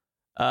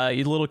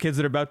 You little kids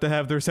that are about to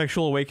have their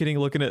sexual awakening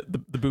looking at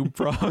the boob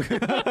frog.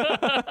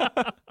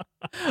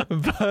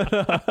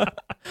 But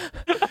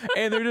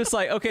and they're just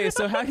like, okay,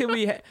 so how can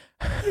we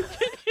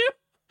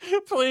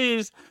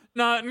please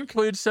not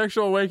include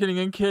sexual awakening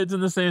in kids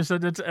in the same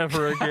sentence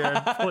ever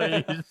again,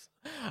 please.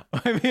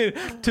 I mean,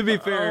 to be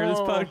fair, this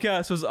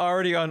podcast was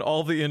already on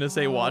all the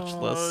NSA watch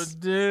lists. Oh,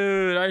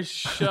 dude, I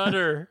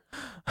shudder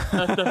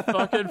at the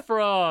fucking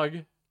frog.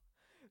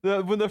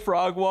 When the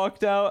frog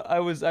walked out,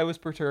 I was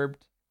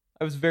perturbed.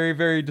 I was very,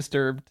 very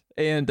disturbed.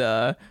 And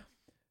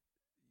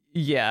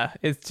yeah,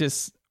 it's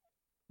just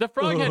the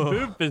frog had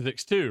boob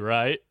physics too,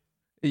 right?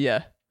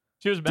 Yeah.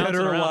 She was bouncing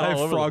Dead or around alive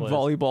all over frog the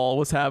place. volleyball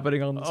was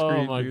happening on the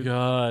screen. Oh my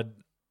god.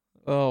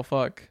 Oh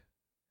fuck.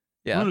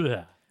 Yeah.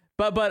 Ugh.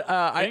 But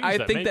I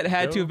think that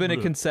had to have been a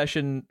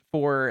concession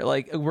for,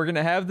 like, we're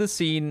gonna have the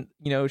scene,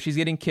 you know, she's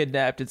getting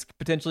kidnapped. It's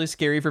potentially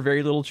scary for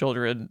very little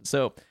children.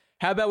 So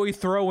how about we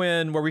throw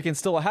in where we can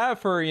still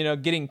have her, you know,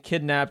 getting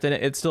kidnapped and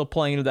it's still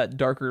playing into that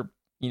darker,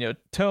 you know,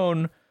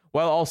 tone,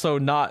 while also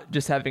not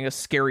just having a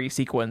scary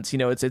sequence. You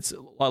know, it's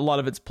a lot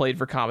of it's played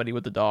for comedy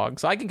with the dog.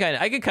 So I can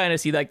kind of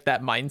see like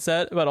that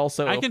mindset, but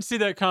also I can see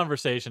that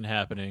conversation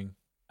happening.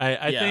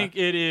 I think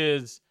it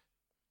is,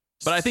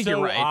 but I think so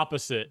you're right.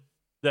 Opposite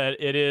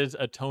that it is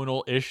a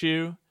tonal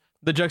issue.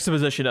 The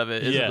juxtaposition of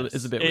it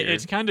is a bit weird.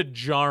 It's kind of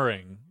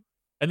jarring,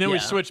 and then we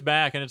switch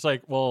back, and it's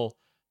like, well,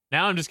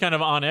 now I'm just kind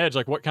of on edge.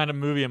 Like, what kind of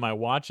movie am I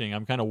watching?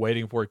 I'm kind of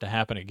waiting for it to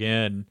happen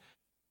again.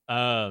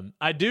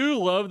 I do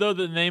love, though,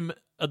 the name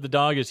of the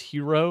dog is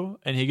Hero,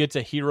 and he gets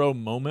a hero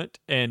moment,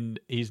 and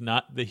he's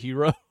not the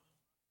hero.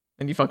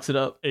 And he fucks it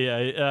up.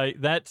 Yeah,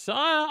 that's,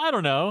 I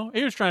don't know.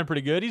 He was trying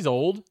pretty good. He's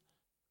old.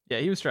 Yeah,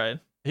 he was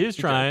trying. He was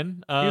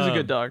trying. He was a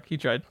good dog. He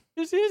tried.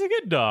 He's a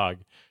good dog.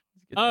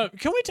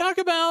 Can we talk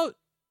about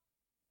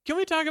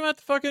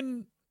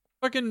the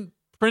fucking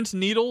Prince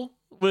Needle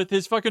with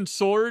his fucking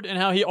sword and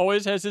how he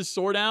always has his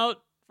sword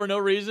out for no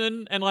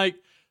reason? And like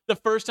the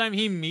first time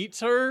he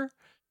meets her,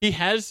 he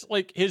has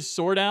like his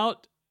sword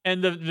out,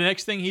 and the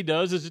next thing he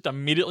does is just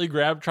immediately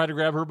try to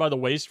grab her by the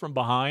waist from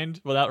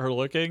behind without her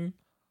looking.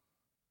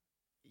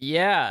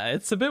 Yeah,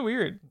 it's a bit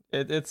weird.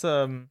 It's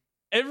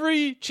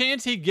every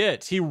chance he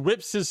gets, he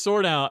whips his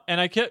sword out, and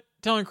I kept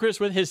telling Chris,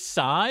 with his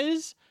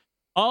size,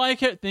 all I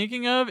kept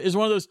thinking of is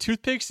one of those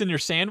toothpicks in your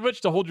sandwich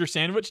to hold your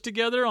sandwich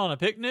together on a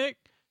picnic.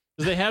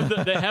 They have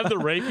the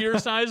rapier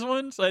size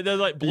ones, like they're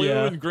like blue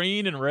and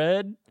green and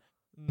red.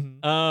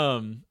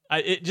 Mm-hmm.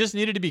 It just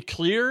needed to be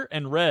clear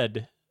and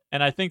red,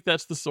 and I think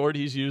that's the sword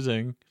he's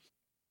using.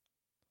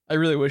 I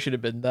really wish it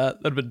had been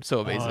that. That'd have been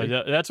so amazing.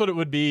 That's what it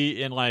would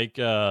be in like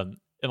an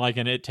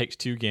It Takes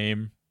Two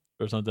game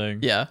or something.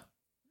 Yeah.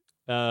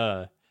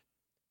 Why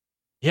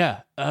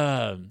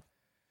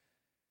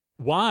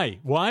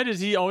does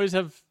he always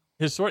have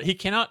his sword? He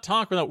cannot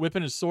talk without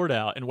whipping his sword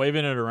out and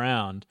waving it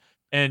around.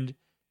 And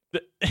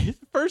the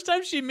first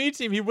time she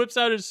meets him, he whips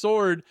out his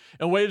sword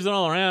and waves it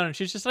all around, and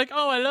she's just like,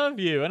 "Oh, I love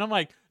you." And I'm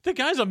like, the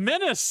guy's a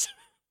menace.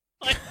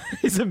 Like,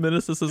 he's a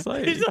menace to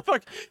society.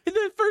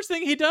 The first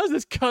thing he does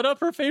is cut up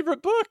her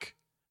favorite book.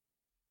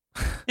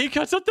 He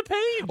cuts up the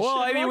page. Well,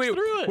 I mean, wait,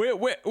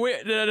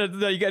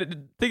 no, you got to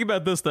think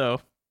about this though.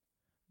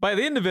 By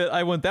the end of it,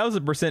 I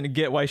 1000%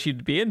 get why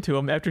she'd be into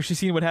him after she's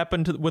seen what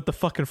happened with the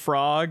fucking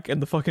frog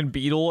and the fucking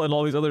beetle and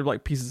all these other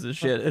like pieces of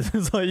shit.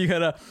 It's like you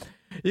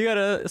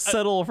gotta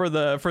settle for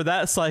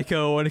that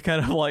psycho and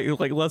kind of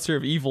like lesser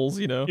of evils,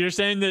 you know. You're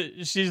saying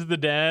that she's the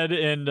dad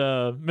and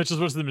Mitchell's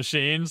versus the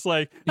Machines,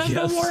 like, has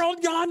the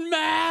world gone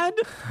mad?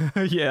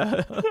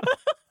 Yeah.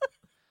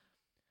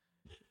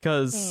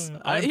 Because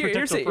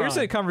here's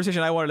a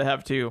conversation I wanted to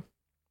have too.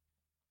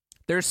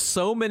 There's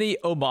so many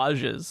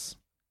homages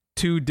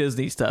to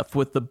Disney stuff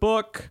with the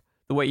book,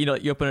 the way, you know,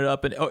 you open it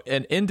up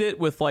and end it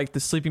with like the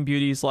Sleeping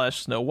Beauty /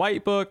 Snow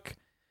White book.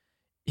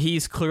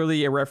 He's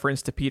clearly a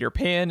reference to Peter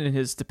Pan in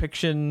his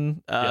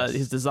depiction,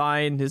 his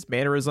design, his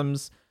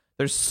mannerisms.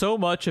 There's so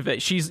much of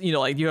it. She's, you know,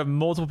 like you have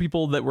multiple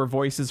people that were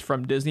voices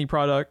from Disney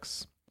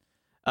products.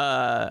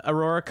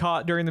 Aurora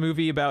caught during the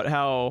movie about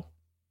how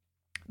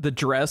the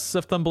dress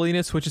of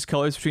Thumbelina switches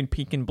colors between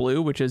pink and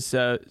blue, which is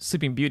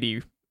Sleeping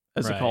Beauty.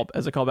 As a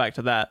callback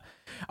to that,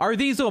 are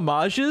these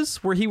homages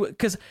where he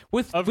because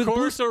of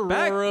course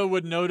Aurora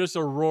would notice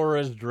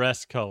Aurora's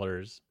dress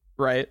colors,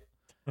 right?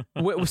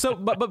 So,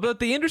 but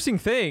the interesting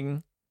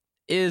thing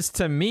is,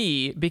 to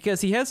me,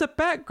 because he has a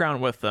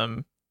background with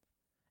them,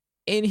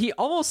 and he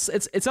almost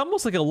it's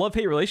almost like a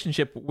love-hate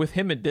relationship with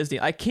him and Disney.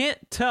 I can't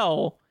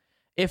tell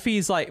if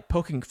he's like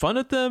poking fun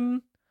at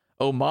them,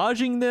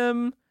 homaging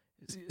them,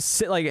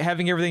 like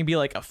having everything be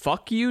like a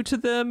fuck you to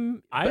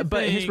them.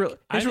 But his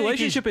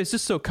relationship is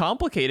just so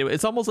complicated.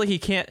 It's almost like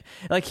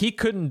he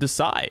couldn't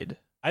decide.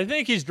 I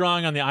think he's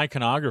drawing on the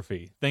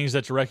iconography, things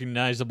that's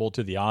recognizable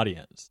to the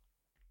audience.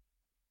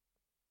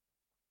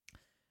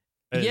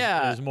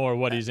 Is more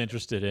what he's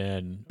interested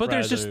in. But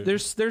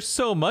there's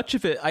so much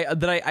of it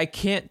that I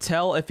can't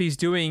tell if he's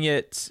doing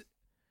it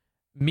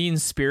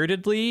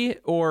mean-spiritedly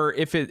or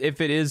if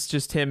it is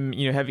just him,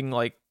 having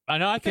like. I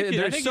know. I think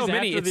he's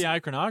after the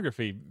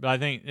iconography. I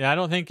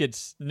don't think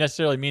it's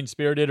necessarily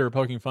mean-spirited or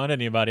poking fun at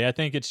anybody. I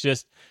think it's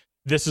just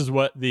this is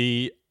what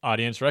the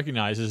audience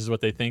recognizes, this is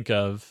what they think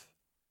of.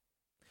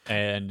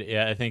 And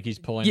yeah, I think he's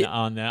pulling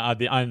on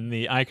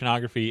the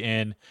iconography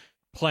and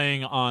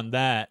playing on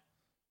that.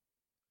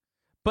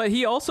 But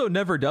he also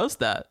never does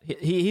that.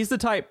 He's the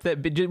type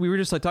that we were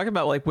just like talking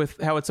about, like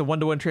with how it's a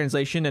 1-to-1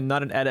 translation and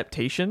not an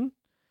adaptation.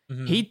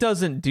 Mm-hmm. He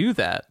doesn't do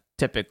that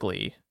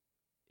typically.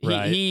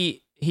 Right.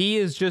 He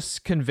is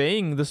just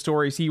conveying the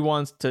stories he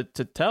wants to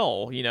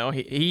tell.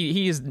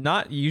 He is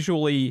not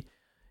usually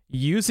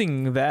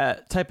using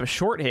that type of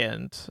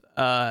shorthand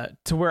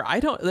to where I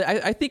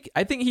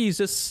think he's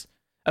just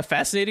a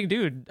fascinating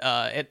dude,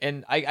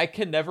 and I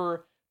can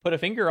never put a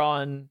finger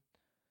on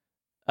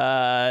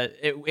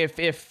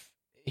if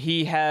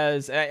he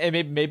has,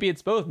 and maybe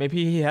it's both.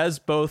 Maybe he has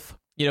both,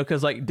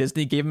 because like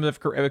Disney gave him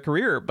a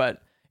career,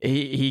 but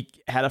he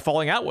had a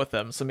falling out with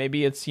them. So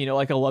maybe it's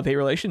like a love-hate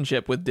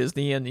relationship with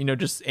Disney and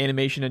just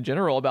animation in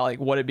general about like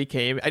what it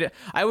became.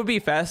 I would be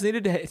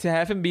fascinated to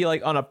have him be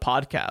like on a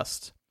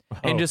podcast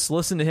and just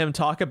listen to him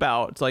talk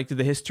about like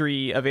the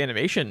history of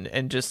animation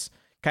and just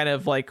kind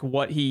of like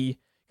what he.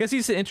 Because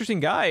he's an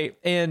interesting guy,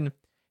 and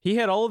he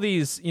had all of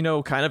these,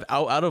 kind of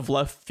out of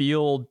left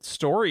field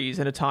stories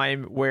in a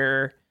time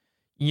where,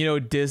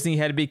 Disney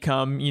had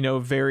become,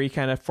 very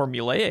kind of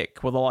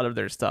formulaic with a lot of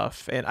their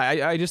stuff. And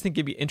I just think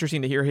it'd be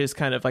interesting to hear his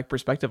kind of like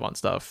perspective on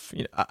stuff.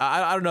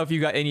 I don't know if you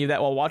got any of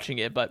that while watching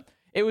it, but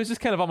it was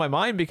just kind of on my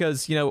mind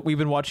because, we've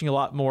been watching a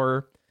lot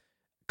more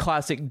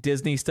classic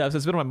Disney stuff. So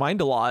it's been on my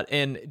mind a lot.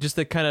 And just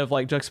the kind of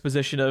like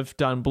juxtaposition of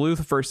Don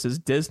Bluth versus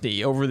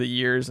Disney over the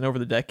years and over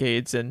the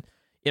decades. And,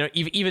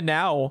 even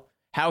now,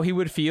 how he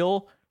would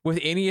feel with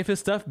any of his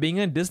stuff being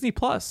on Disney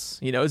Plus,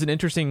 is an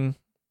interesting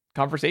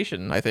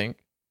conversation, I think.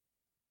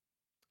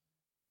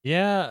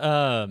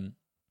 Yeah,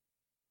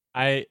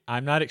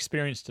 I'm not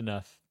experienced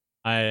enough.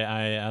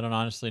 I don't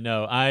honestly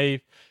know. I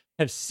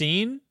have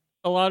seen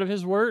a lot of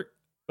his work,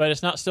 but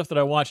it's not stuff that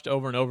I watched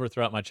over and over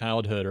throughout my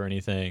childhood or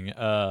anything.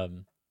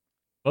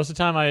 Most of the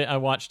time, I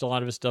watched a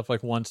lot of his stuff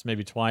like once,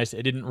 maybe twice.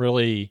 It didn't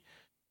really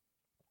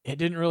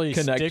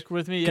stick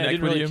with me. Yeah, it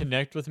didn't really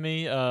connect with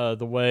me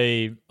the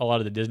way a lot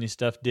of the Disney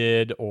stuff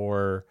did,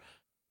 or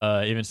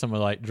even some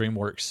of like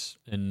DreamWorks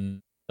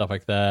and stuff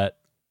like that.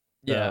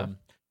 Yeah.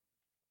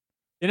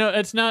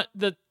 It's not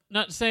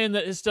saying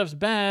that his stuff's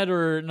bad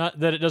or not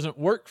that it doesn't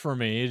work for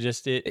me.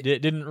 It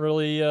didn't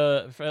really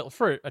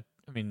for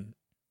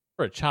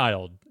a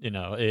child,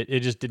 it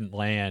just didn't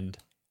land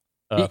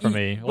for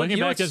me. Looking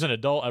back as an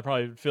adult, I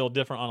probably feel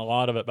different on a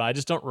lot of it, but I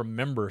just don't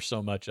remember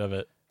so much of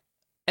it.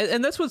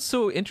 And that's what's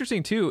so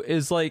interesting too,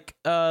 is like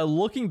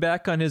looking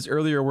back on his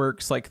earlier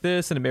works like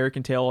this and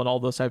American Tail and all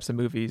those types of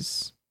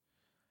movies,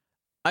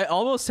 I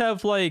almost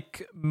have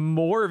like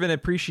more of an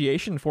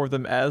appreciation for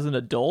them as an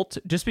adult,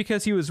 just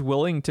because he was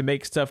willing to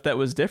make stuff that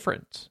was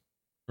different.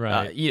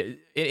 Right.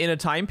 In a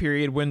time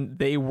period when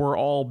they were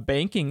all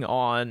banking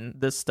on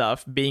this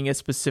stuff being a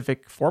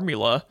specific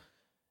formula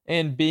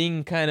and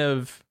being kind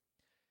of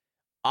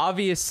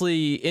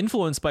obviously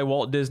influenced by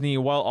Walt Disney,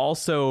 while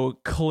also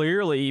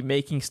clearly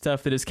making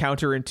stuff that is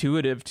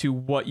counterintuitive to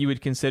what you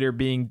would consider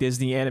being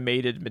Disney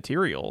animated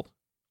material.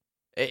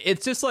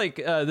 It's just like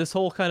this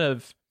whole kind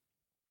of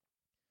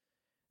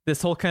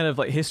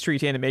like history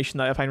to animation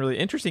that I find really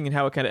interesting, and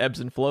how it kind of ebbs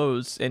and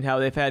flows, and how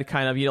they've had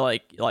kind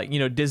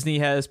of Disney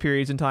has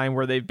periods in time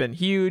where they've been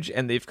huge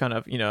and they've kind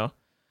of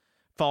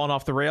fallen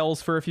off the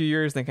rails for a few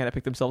years, then kind of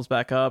pick themselves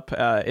back up.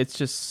 It's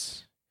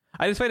just,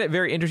 I just find it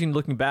very interesting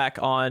looking back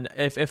on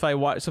if I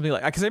watch something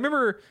like, because I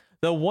remember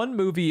the one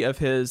movie of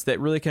his that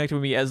really connected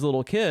with me as a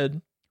little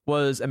kid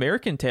was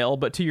American Tail,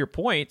 but to your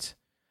point,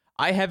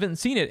 I haven't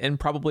seen it in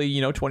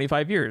probably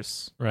 25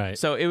 years. Right.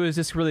 So it was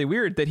just really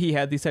weird that he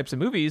had these types of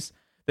movies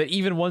that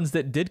even ones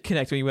that did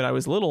connect with me when I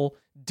was little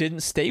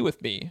didn't stay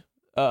with me.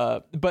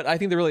 But I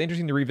think they're really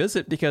interesting to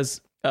revisit, because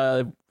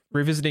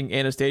revisiting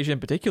Anastasia in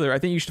particular, I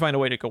think you should find a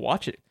way to go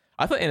watch it.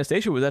 I thought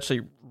Anastasia was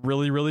actually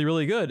really, really,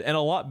 really good, and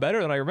a lot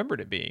better than I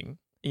remembered it being.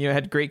 It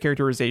had great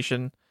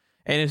characterization,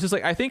 and it's just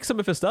like, I think some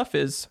of his stuff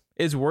is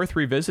worth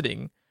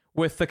revisiting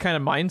with the kind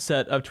of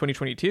mindset of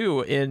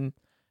 2022 in,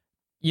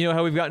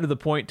 how we've gotten to the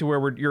point to where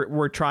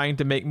we're trying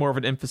to make more of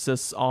an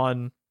emphasis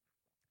on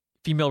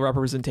female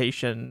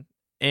representation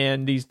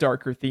and these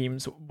darker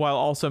themes, while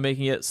also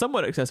making it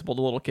somewhat accessible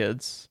to little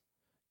kids.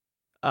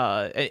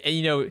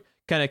 And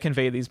kind of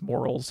convey these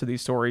morals to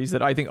these stories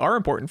that I think are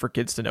important for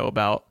kids to know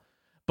about,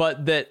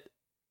 but that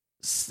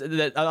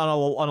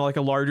on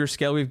a larger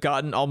scale, we've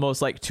gotten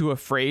almost like too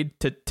afraid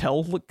to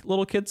tell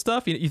little kid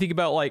stuff. You think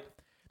about like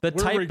We're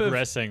type of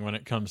regressing when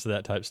it comes to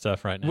that type of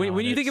stuff right now.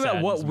 when you think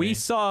about what we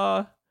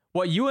saw,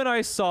 what you and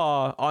I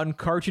saw on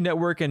Cartoon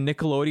Network and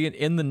Nickelodeon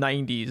in the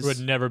 90s would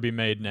never be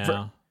made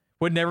now.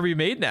 Would never be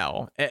made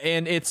now.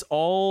 And it's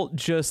all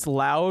just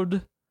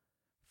loud,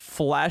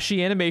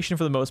 flashy animation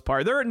for the most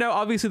part.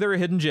 Obviously there are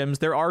hidden gems.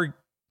 There are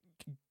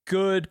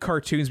good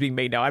cartoons being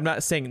made now. I'm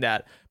not saying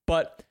that.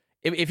 But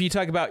if you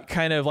talk about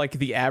kind of like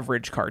the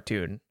average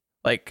cartoon,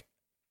 like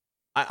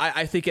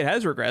I think it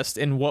has regressed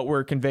in what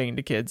we're conveying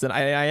to kids. And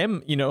I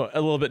am, a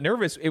little bit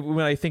nervous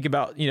when I think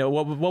about,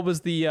 what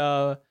was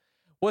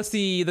what's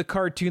the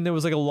cartoon that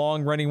was like a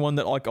long running one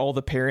that like all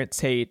the parents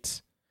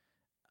hate?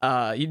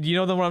 You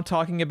know the one I'm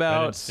talking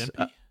about?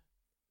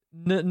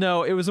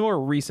 No, it was a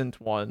more recent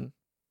one.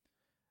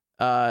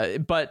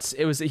 But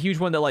it was a huge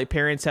one that like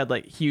parents had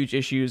like huge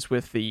issues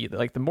with the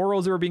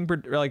morals that were being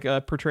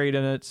portrayed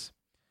in it.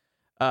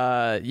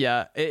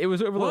 Yeah, it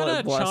was over what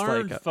a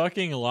charmed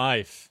fucking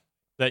life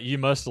that you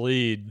must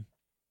lead.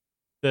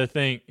 To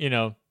think,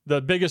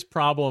 the biggest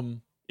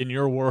problem in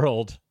your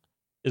world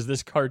is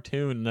this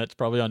cartoon that's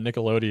probably on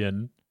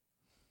Nickelodeon,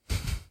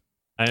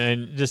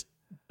 and just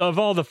of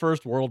all the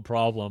first world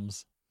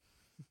problems.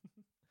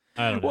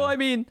 I don't know. Well, I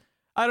mean,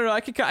 I don't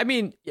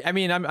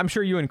know. I'm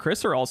sure you and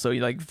Chris are also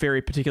like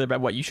very particular about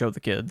what you show the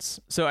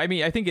kids. So, I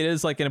mean, I think it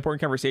is like an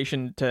important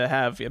conversation to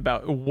have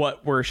about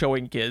what we're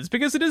showing kids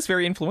because it is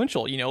very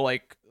influential.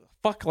 Like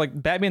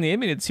Batman the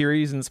Animated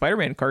Series and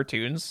Spider-Man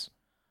cartoons.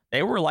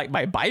 They were like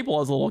my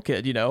Bible as a little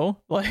kid.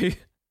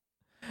 Like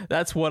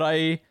that's what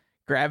I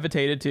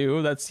gravitated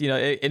to. That's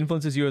it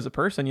influences you as a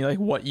person. Like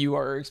what you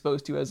are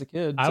exposed to as a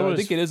kid. So I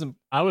think it is.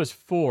 I was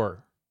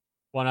 4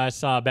 when I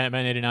saw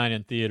Batman '89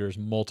 in theaters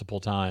multiple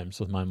times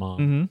with my mom.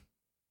 Mm-hmm.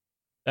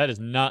 That is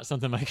not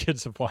something my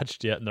kids have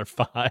watched yet, and they're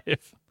 5.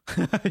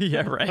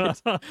 Yeah, right.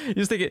 You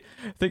just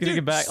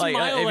thinking back,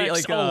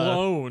 like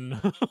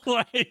alone,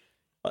 like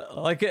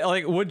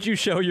would you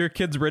show your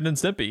kids Ren and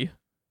Stimpy?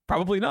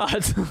 Probably not.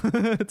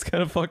 It's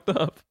kind of fucked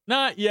up.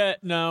 Not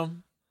yet, no,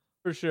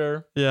 for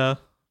sure. Yeah.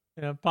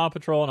 Paw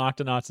Patrol and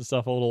Octonauts and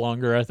stuff a little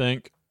longer, I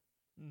think.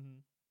 Mm-hmm.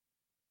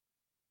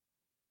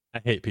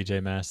 I hate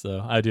PJ Masks,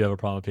 though. I do have a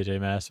problem with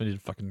PJ Masks. We need to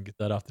fucking get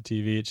that off the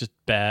TV. It's just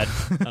bad.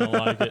 I don't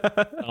like it.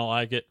 I don't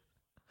like it.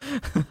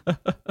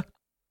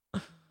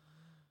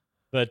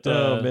 But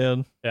oh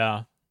man,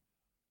 yeah.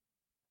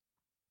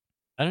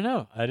 I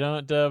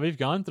don't know. We've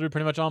gone through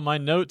pretty much all my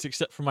notes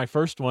except for my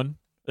first one.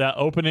 That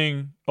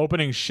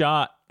opening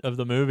shot of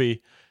the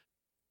movie,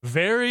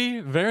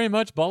 very, very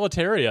much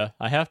Boletaria,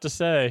 I have to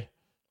say.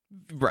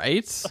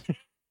 Right?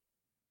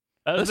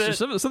 That's just,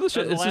 some of the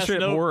shit. It's just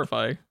straight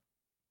horrifying.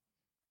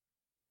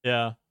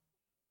 Yeah,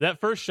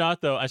 that first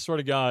shot though, I swear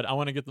to God, I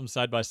want to get them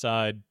side by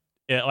side.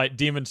 Like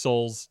Demon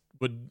Souls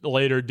would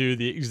later do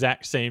the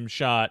exact same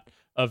shot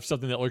of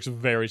something that looks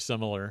very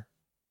similar.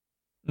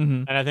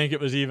 Mm-hmm. And I think it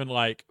was even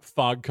like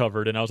fog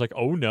covered, and I was like,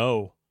 oh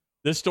no.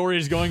 This story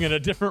is going in a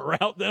different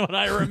route than what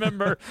I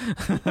remember.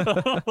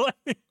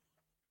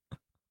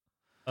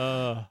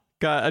 God,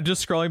 I'm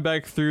just scrolling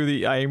back through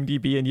the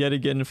IMDb and yet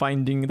again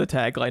finding the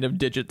tagline of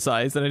digit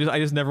size, and I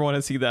just never want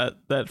to see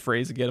that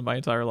phrase again in my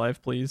entire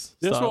life. Please,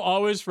 this stop. will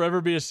always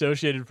forever be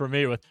associated for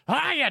me with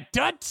 "Hiya,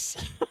 Duts."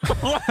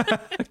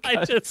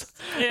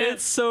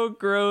 It's so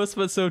gross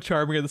but so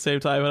charming at the same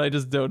time, and I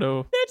just don't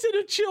know. It's in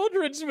a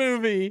children's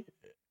movie.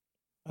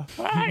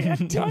 Hiya,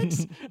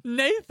 Duts.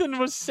 Nathan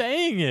was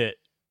saying it.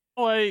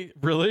 Like,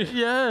 really?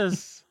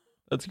 Yes.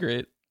 That's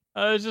great.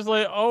 I was just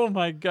like, oh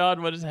my God,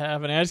 what is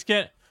happening? I just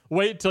can't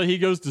wait till he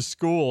goes to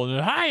school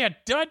and hiya,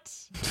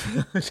 Duts.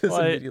 Just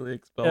immediately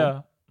expelled.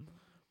 Yeah.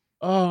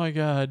 Oh my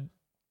God.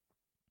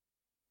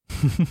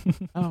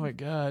 Oh my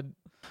God.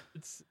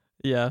 It's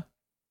yeah.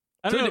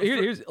 I don't know.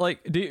 Here's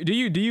like, do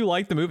you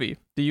like the movie?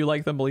 Do you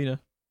like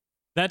Thumbelina?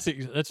 That's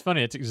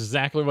funny. It's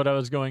exactly what I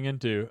was going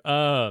into.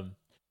 I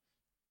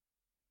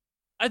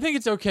think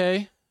it's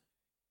okay.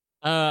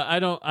 I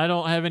don't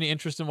have any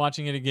interest in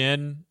watching it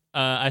again.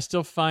 I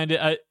still find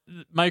it.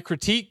 My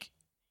critique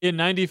in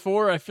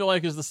 '94, I feel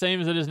like, is the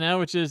same as it is now,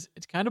 which is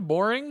it's kind of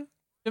boring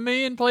to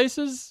me in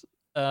places.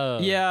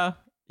 Yeah.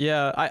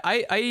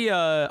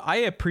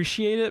 I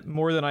appreciate it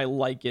more than I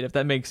like it, if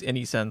that makes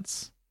any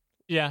sense.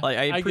 Yeah, like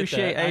I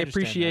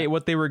appreciate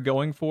what they were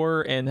going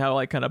for and how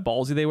like kind of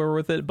ballsy they were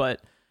with it.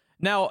 But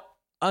now,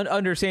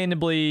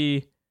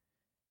 understandably,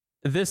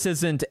 this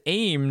isn't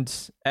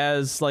aimed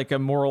as like a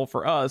moral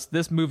for us.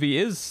 This movie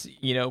is,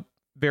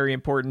 very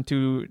important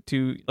to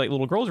like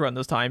little girls around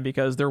this time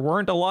because there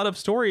weren't a lot of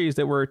stories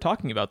that were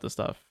talking about this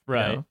stuff.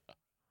 Right.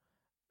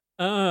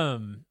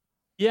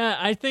 Yeah,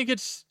 I think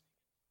it's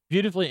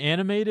beautifully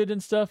animated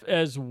and stuff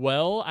as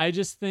well. I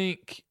just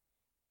think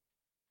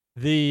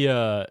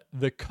the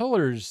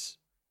colors,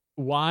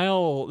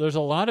 while there's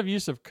a lot of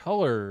use of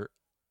color,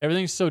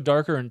 everything's so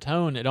darker in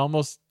tone, it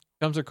almost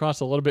comes across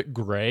a little bit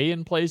gray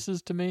in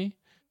places to me.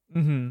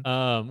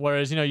 Mm-hmm.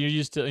 Whereas, you're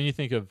used to, when you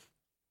think of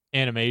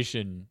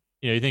animation,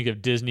 you think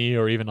of Disney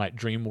or even like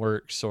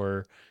DreamWorks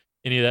or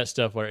any of that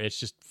stuff where it's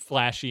just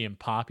flashy and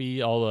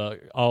poppy,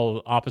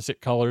 all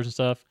opposite colors and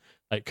stuff.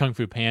 like Kung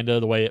Fu Panda,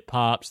 the way it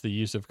pops, the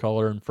use of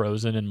color in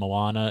Frozen and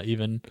Moana,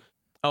 even.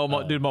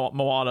 Dude,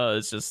 Moana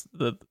is just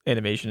the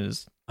animation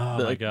is.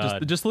 Oh my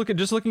god! Just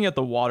looking at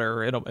the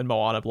water in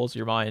Moana blows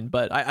your mind.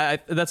 But I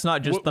that's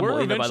not just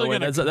Thumbelina, by the way.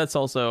 That's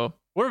also.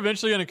 We're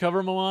eventually going to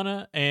cover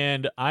Moana,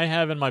 and I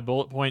have in my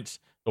bullet points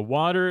the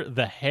water,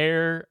 the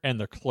hair, and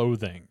the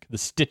clothing, the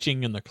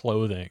stitching in the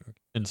clothing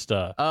and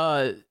stuff.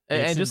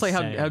 And just like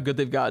how good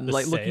they've gotten.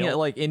 Like looking at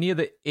like any of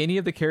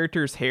the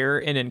characters' hair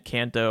in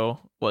Encanto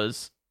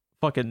was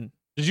fucking.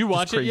 Did you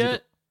watch it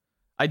yet?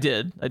 I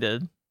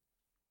did.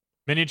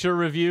 Miniature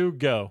review,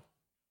 go.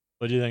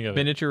 What do you think of it?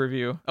 Miniature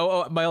review.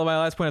 My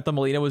last point at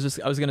Thumbelina was just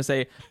I was gonna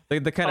say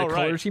the kind of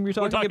color scheme you're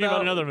talking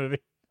about. Another movie.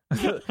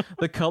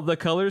 the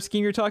color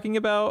scheme you're talking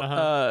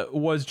about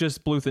was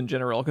just Bluth in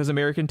general, because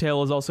American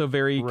Tail is also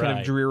very kind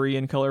of dreary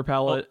in color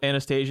palette.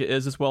 Anastasia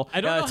is as well.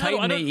 I don't know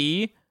Titan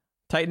AE.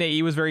 Titan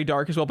AE was very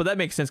dark as well, but that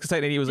makes sense because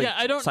Titan AE was like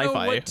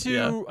sci-fi.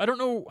 I don't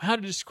know how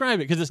to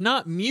describe it because it's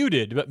not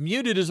muted, but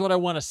muted is what I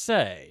want to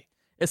say.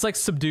 It's like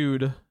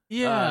subdued.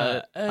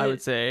 Yeah, I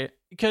would say,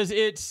 because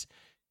it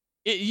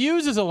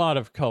uses a lot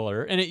of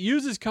color and it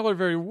uses color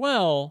very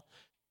well,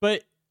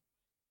 but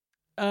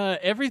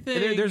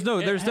everything there's no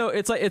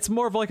it's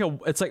more of like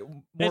it's like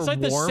warm,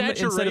 the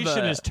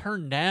saturation is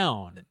turned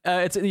down.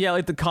 It's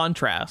like the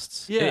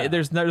contrasts. Yeah,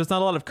 there's not a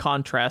lot of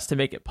contrast to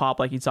make it pop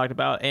like you talked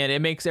about, and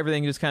it makes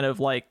everything just kind of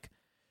like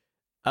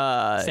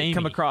samey.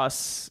 Come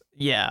across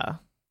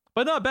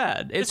but not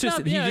bad. He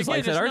just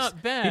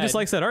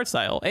likes that art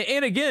style,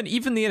 and again,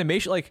 even the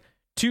animation, like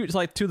to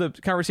the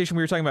conversation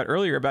we were talking about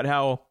earlier about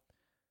how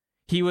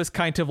he was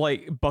kind of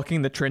like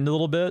bucking the trend a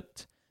little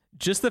bit.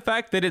 Just the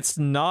fact that it's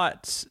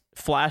not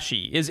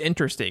flashy is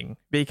interesting,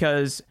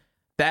 because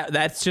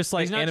that's just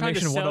like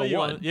animation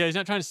 101. He's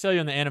not trying to sell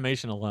you on the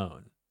animation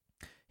alone.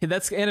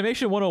 That's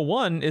animation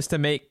 101 is to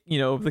make,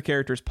 the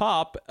characters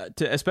pop,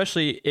 to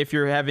especially if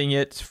you're having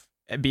it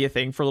be a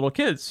thing for little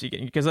kids,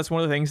 because that's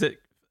one of the things that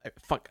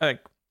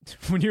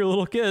when you're a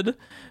little kid,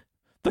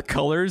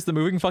 the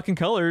moving fucking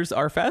colors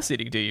are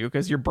fascinating to you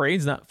because your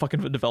brain's not fucking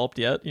developed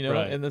yet,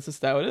 right. And that's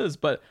just how it is.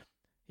 But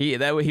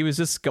he was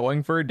just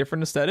going for a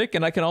different aesthetic,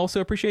 and I can also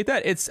appreciate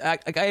that.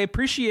 I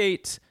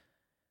appreciate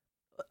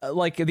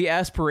like the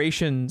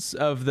aspirations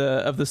of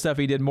the stuff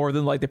he did more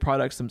than like the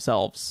products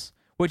themselves,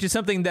 which is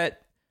something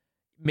that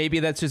maybe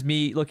that's just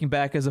me looking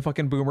back as a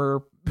fucking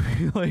boomer,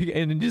 like,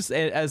 and just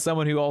as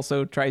someone who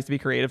also tries to be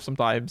creative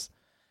sometimes,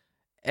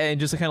 and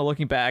just kind of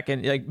looking back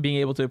and like being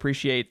able to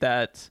appreciate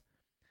that.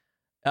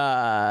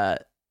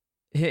 It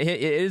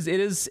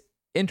is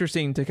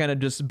interesting to kind of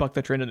just buck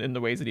the trend in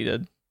the ways that he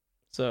did.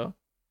 So.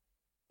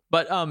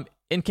 But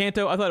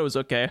Encanto, I thought it was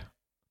okay.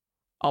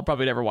 I'll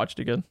probably never watch it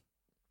again.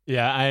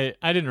 Yeah,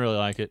 I didn't really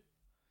like it,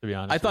 to be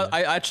honest.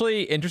 I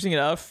actually, interesting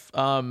enough,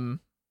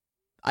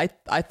 I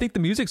think the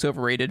music's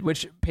overrated,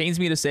 which pains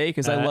me to say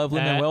because I love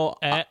Lin-Manuel.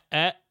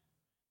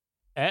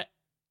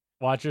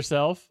 Watch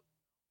yourself.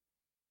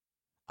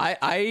 It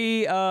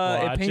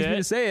pains me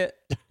to say it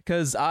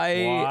because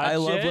I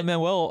love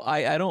Lin-Manuel.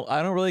 I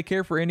don't really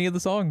care for any of the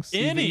songs,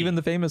 even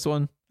the famous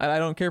one. I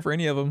don't care for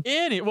any of them.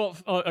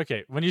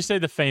 Okay. When you say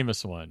the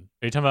famous one,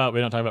 are you talking about? We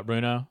don't talk about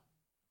Bruno.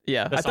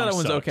 Yeah, I thought that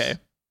one's okay.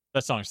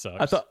 That song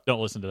sucks. Don't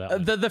listen to that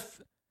one.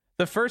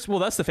 The first,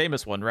 that's the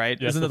famous one, right?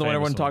 Yes, Isn't that the one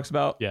everyone talks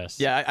about? Yes.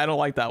 Yeah, I don't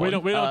like that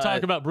one. We don't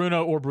talk about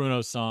Bruno or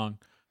Bruno's song.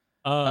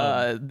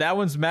 That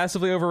one's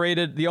massively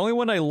overrated. The only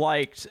one I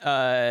liked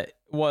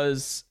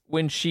was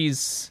when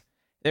there's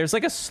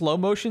like a slow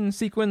motion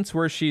sequence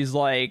where she's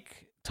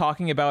like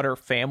talking about her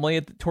family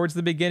towards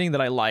the beginning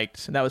that I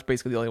liked, and that was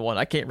basically the only one.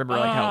 I can't remember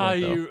how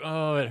it went,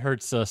 though. It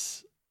hurts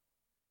us.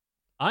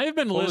 I've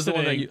been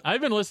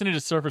listening to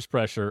Surface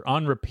Pressure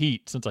on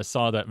repeat since I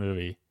saw that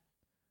movie.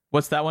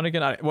 What's that one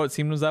again? What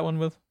scene was that one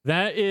with?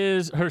 That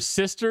is her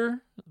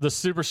sister, the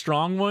super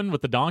strong one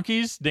with the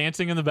donkeys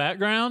dancing in the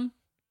background.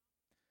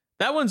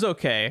 That one's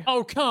okay.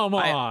 Oh, come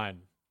on.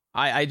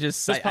 I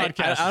just this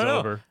podcast I don't is know.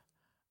 over.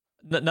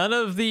 None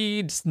of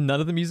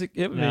the music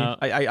hit me.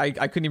 I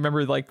couldn't even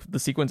remember like the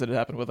sequence that it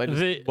happened with. I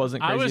just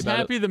wasn't crazy about it. I was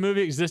happy the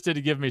movie existed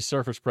to give me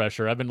Surface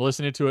Pressure. I've been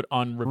listening to it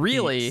on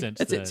repeat since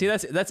then. See,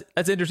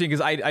 that's interesting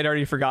because I'd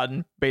already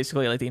forgotten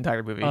basically like the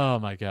entire movie. Oh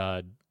my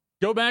god.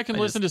 Go back and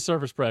listen to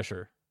Surface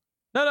Pressure.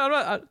 No, I'm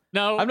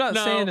not. I'm not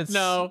saying it's.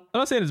 No, I'm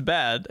not saying it's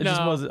bad. It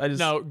just wasn't.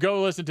 No,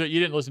 go listen to it. You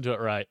didn't listen to it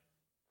right.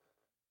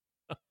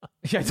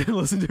 Yeah, I didn't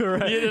listen to it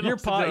right. You didn't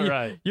listen to it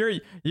right.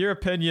 Your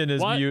opinion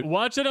is mute.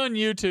 Watch it on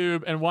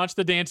YouTube and watch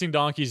the dancing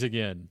donkeys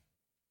again.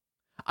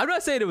 I'm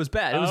not saying it was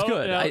bad. It was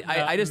good.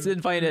 I just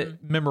didn't find it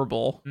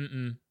memorable.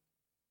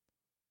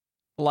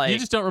 Like you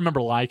just don't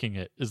remember liking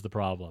it is the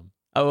problem.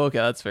 Oh, okay,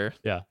 that's fair.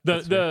 Yeah,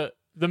 the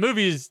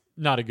movie is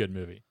not a good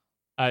movie.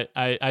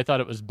 I thought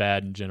it was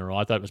bad in general.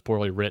 I thought it was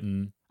poorly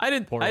written. I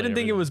didn't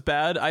think it was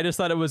bad. I just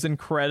thought it was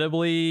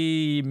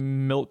incredibly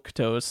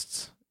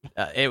milquetoast.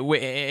 That's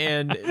what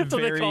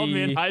they called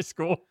me in high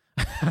school.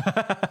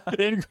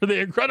 The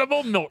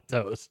Incredible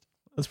Milquetoast.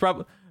 It's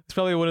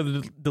probably one of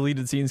the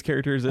deleted scenes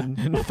characters in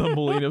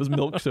Thumbelina was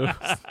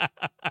Milquetoast.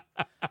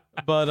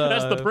 But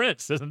that's the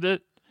prince, isn't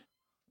it?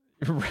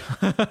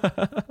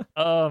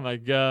 Oh my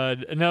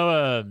god.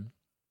 No,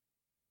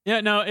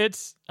 yeah, no,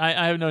 it's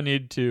I have no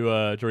need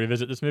to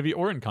revisit this movie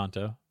or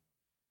Encanto.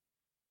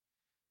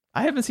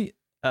 I haven't seen.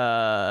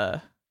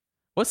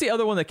 What's the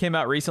other one that came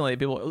out recently?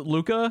 People,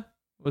 Luca,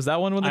 was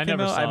that one when that came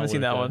never out? saw I haven't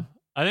seen that Luca. one.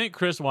 I think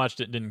Chris watched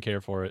it and didn't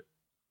care for it.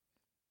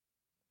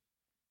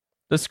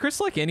 Does Chris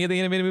like any of the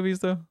animated movies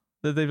though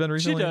that they've done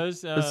recently?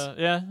 She does.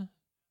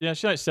 Yeah,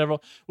 she likes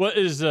several. What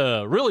is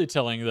really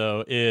telling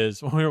though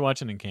is when we were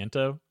watching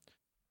Encanto,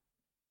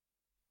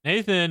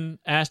 Nathan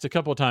asked a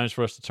couple of times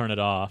for us to turn it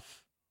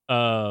off.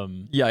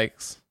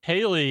 Yikes.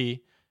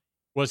 Haley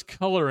was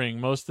coloring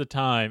most of the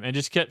time and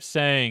just kept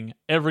saying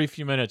every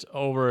few minutes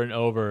over and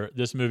over,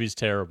 "This movie's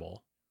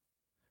terrible."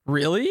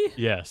 Really?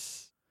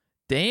 Yes.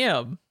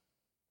 Damn.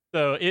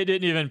 So it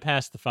didn't even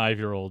pass the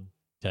 5-year-old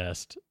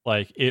test.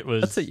 Like it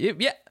was.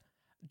 Yeah.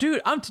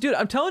 Dude, I'm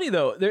telling you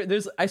though,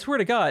 there's I swear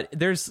to God,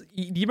 do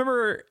you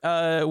remember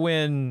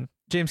when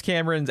James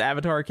Cameron's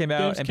Avatar came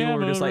out and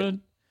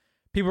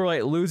people were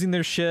like losing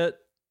their shit,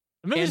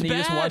 the and you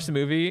just watch the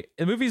movie.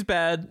 The movie's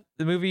bad.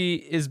 The movie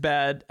is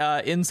bad.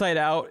 Inside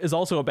Out is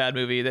also a bad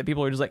movie that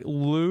people are just like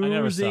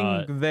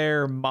losing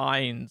their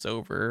minds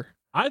over.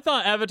 I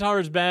thought Avatar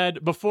was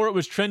bad before it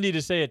was trendy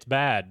to say it's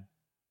bad.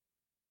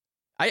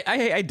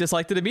 I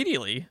disliked it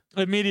immediately.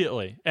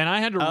 And I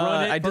had to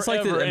run it. I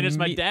disliked it, and it's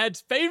my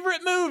dad's favorite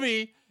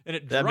movie, and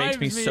it drives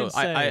makes me so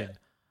insane.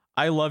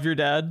 I love your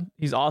dad.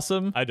 He's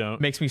awesome. I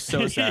don't. Makes me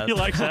so sad. He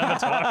likes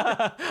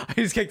Avatar.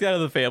 He's kicked out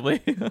of the family.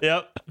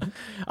 Yep.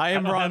 I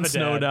am Ron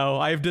Snow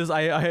now. I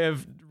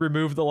have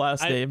removed the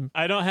last name.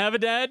 I don't have a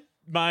dad.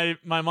 My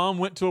mom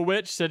went to a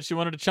witch, said she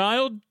wanted a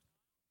child,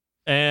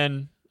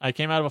 and I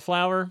came out of a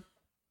flower.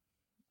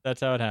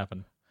 That's how it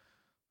happened.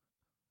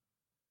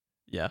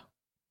 Yeah.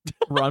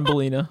 Ron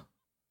Bellina.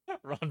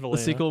 Ron Bellina. The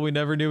sequel we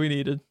never knew we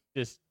needed.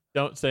 Just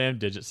don't say I'm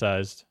digit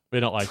sized. We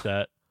don't like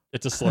that.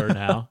 It's a slur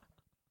now.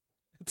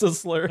 It's a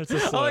slur. It's a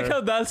slur. I like how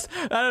that's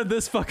out of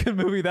this fucking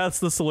movie. That's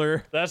the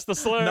slur. That's the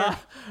slur. Not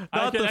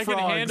I the can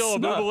handle a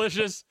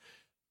boobalicious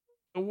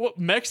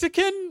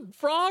Mexican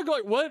frog.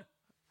 Like what?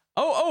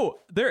 Oh,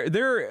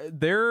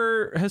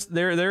 they're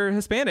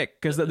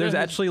Hispanic because there's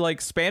actually like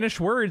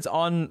Spanish words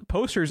on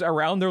posters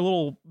around their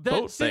little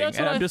boat thing,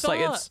 and I'm just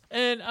like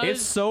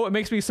it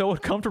makes me so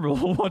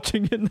uncomfortable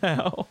watching it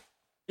now.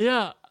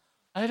 Yeah,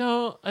 I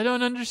don't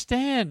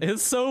understand.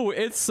 It's so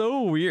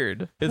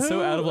weird. It's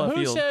so out of left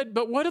field. Who said?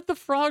 But what if the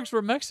frogs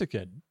were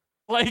Mexican?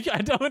 Like I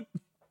don't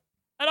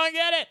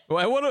get it.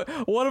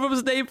 One of them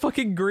is named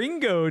fucking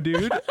Gringo,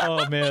 dude.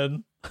 Oh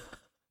man.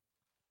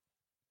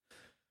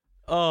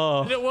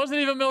 Oh, and it wasn't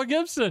even Mel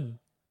Gibson.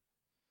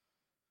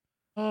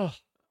 Oh,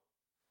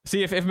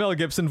 see if Mel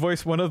Gibson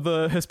voiced one of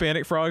the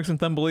Hispanic frogs in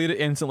Thumbelina,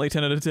 instantly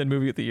 10 out of 10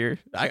 movie of the year.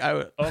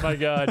 Oh my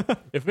god!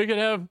 If we could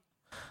have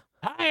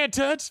Hi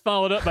Toots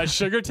followed up by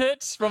Sugar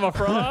Tits from a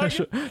frog.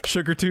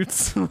 Sugar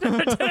Toots.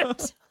 Sugar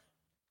Tits.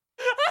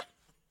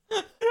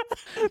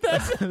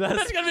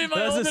 that's gonna be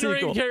my Elden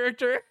Ring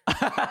character.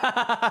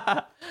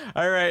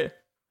 All right.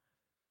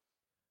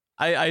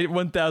 I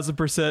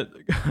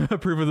 1000%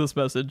 approve of this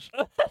message.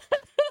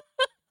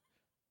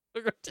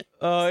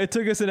 It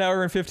took us an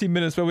hour and 15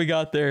 minutes, but we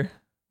got there.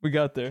 Is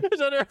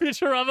that our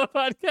Futurama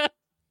podcast?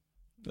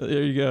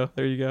 There you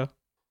go.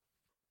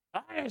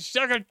 Hi,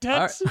 Sugar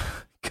Tits. Right.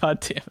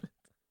 God damn it.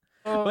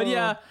 Oh. But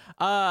yeah,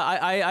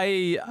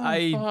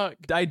 I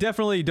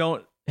definitely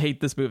don't hate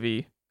this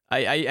movie.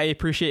 I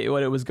appreciate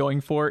what it was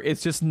going for.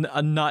 It's just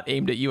not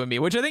aimed at you and me,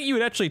 which I think you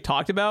had actually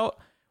talked about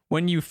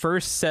when you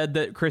first said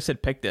that Chris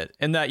had picked it,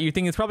 and that you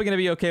think it's probably going to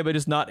be okay, but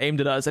just not aimed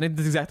at us. I think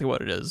that's exactly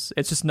what it is.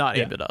 It's just not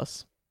aimed at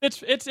us. It's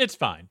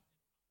fine.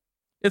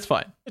 It's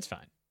fine. It's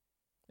fine.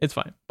 It's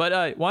fine.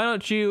 But why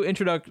don't you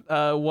introduce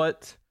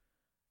what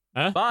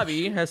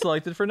Bobby has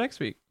selected for next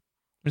week?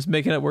 I'm just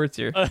making up words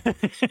here.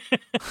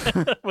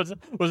 Was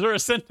there a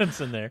sentence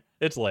in there?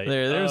 It's late.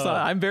 There's not.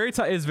 I'm very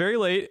tired. It's very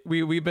late.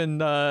 We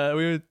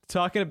were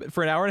talking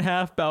for an hour and a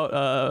half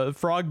about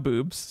frog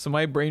boobs, so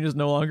my brain just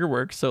no longer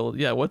works. So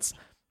yeah, what's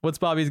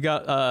Bobby's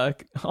got on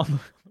the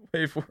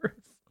way for us?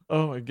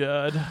 Oh my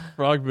god,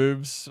 frog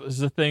boobs is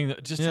the thing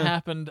that just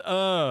happened.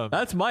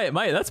 That's my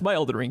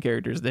Elden Ring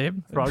character's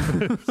name. Frog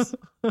boobs.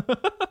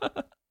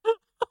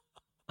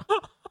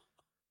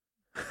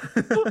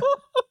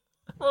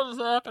 What is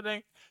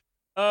happening?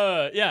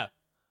 Yeah.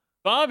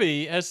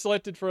 Bobby has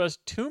selected for us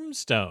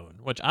Tombstone,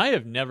 which I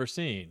have never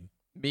seen.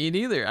 Me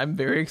neither. I'm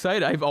very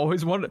excited. I've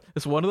always wanted.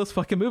 It's one of those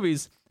fucking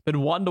movies.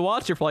 Been wanting to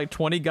watch it for like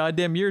 20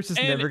 goddamn years,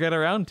 just never got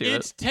around to it.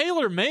 It's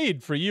tailor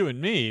made for you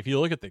and me. If you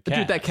look at the cast,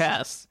 dude, that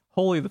cast.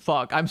 Holy the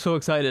fuck! I'm so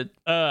excited.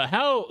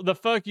 How the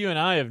fuck you and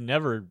I have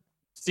never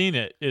seen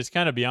it is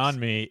kind of beyond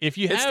me. If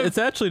you have, it's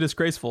actually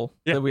disgraceful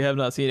that we have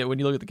not seen it. When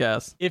you look at the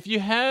cast, if you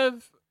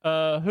have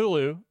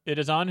Hulu, it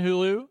is on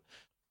Hulu.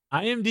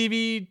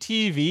 IMDb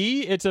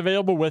TV, it's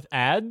available with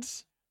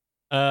ads,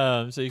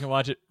 so you can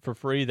watch it for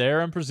free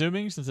there. I'm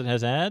presuming since it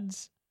has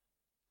ads.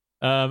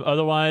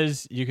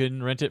 Otherwise, you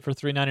can rent it for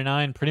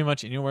 $3.99 pretty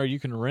much anywhere you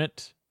can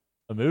rent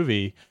a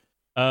movie.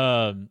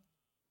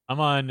 I'm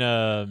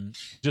on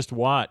Just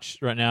Watch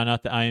right now,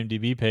 not the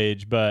IMDb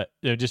page, but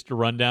just to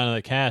run down of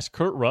the cast: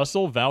 Kurt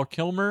Russell, Val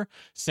Kilmer,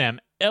 Sam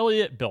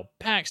Elliott, Bill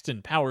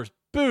Paxton, Powers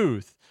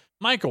Booth,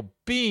 Michael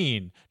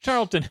Biehn,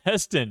 Charlton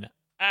Heston.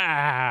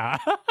 Yeah,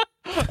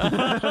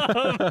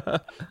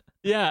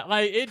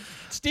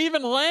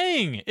 Stephen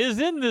Lang is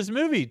in this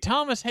movie.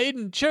 Thomas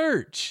Hayden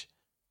Church.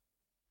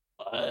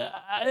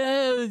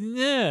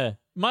 Yeah.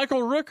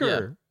 Michael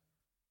Rooker.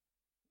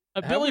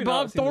 Billy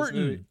Bob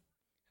Thornton.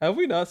 Have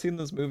we not seen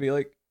this movie?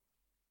 Like,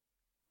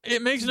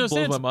 it makes no blows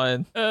sense. my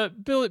mind.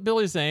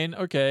 Billy Zane,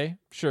 okay,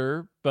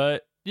 sure,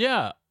 but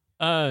yeah,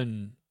 I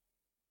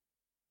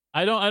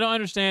don't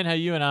understand how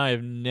you and I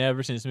have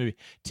never seen this movie.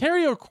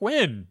 Terry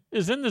O'Quinn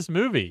is in this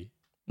movie.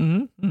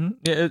 Mm-hmm, mm-hmm.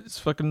 Yeah, it's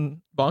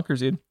fucking bonkers,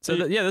 dude. So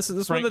this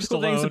is one of the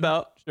cool things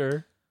about.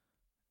 Sure.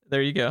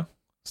 There you go.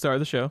 Star of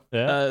the show.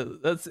 Yeah.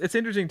 It's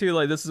interesting too.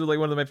 Like, this is like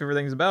one of my favorite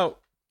things about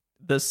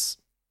this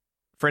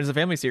Friends and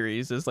Family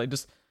series is like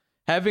just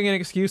having an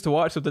excuse to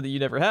watch something that you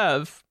never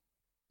have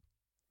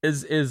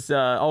is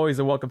always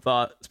a welcome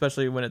thought,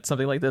 especially when it's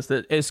something like this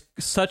that is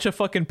such a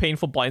fucking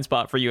painful blind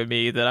spot for you and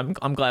me that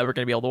I'm glad we're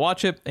gonna be able to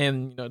watch it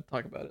and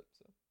talk about it.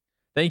 So,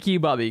 thank you,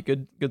 Bobby.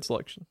 Good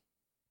selection.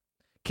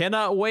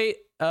 Cannot wait.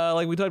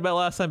 Like we talked about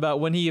last time about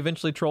when he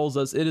eventually trolls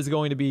us, it is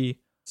going to be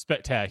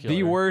spectacular.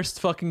 The worst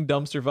fucking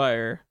dumpster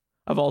fire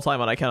of all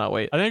time, and I cannot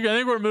wait. I think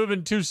we're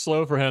moving too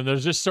slow for him.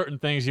 There's just certain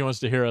things he wants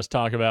to hear us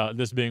talk about,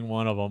 this being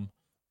one of them.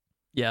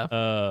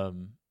 Yeah.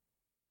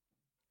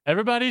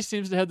 Everybody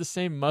seems to have the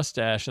same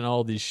mustache in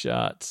all these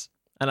shots.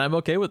 And I'm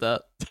okay with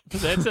that.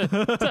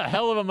 It's a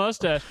hell of a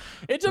mustache.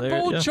 It's a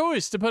bold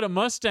choice to put a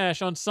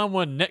mustache on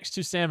someone next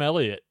to Sam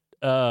Elliott.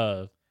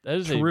 That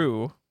is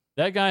true.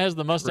 That guy has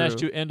the mustache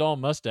to end all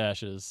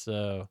mustaches.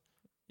 So,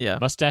 yeah.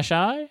 Mustache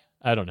eye?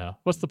 I don't know.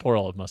 What's the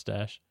plural of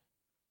mustache?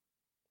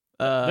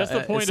 That's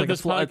the point of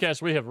this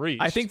podcast we have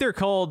reached. I think they're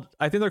called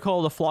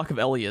a flock of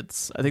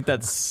Elliots. I think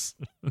that's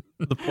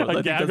the point.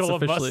 A gaggle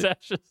of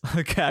mustaches.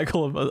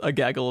 A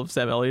gaggle of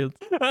Sam Elliots.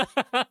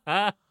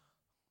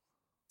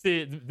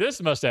 See, this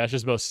mustache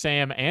is both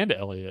Sam and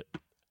Elliot.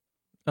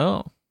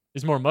 Oh,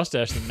 he's more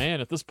mustache than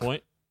man at this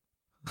point.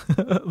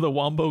 The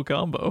Wombo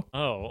combo.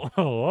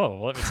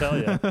 Oh, let me tell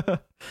you.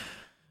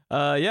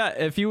 Yeah,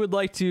 if you would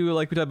like to,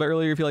 like we talked about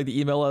earlier, if you'd like to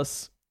email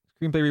us,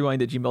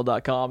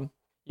 screenplayrewind@gmail.com.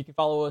 You can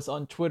follow us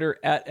on Twitter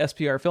at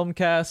SPR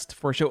Filmcast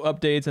for show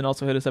updates, and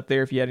also hit us up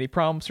there if you had any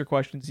prompts or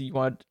questions you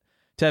want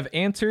to have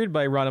answered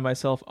by Ron and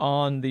myself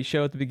on the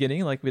show at the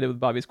beginning, like we did with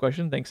Bobby's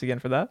question. Thanks again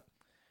for that.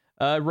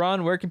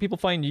 Ron, where can people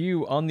find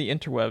you on the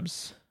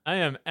interwebs? I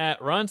am at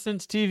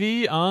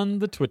RonSenseTV on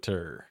the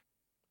Twitter.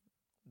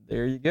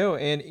 There you go.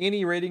 And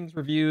any ratings,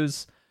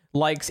 reviews,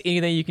 likes,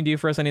 anything you can do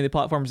for us on any of the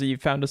platforms that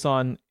you've found us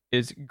on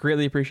is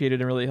greatly appreciated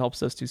and really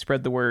helps us to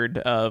spread the word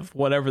of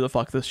whatever the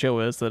fuck this show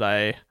is that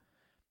I'm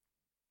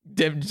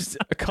just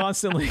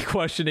constantly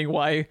questioning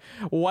why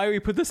we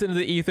put this into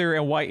the ether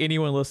and why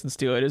anyone listens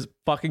to it is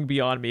fucking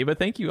beyond me. But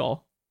thank you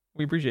all.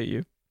 We appreciate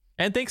you.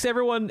 And thanks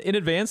everyone in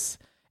advance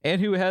and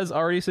who has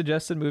already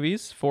suggested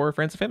movies for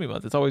Friends and Family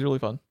Month. It's always really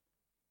fun.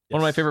 Yes.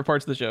 One of my favorite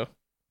parts of the show.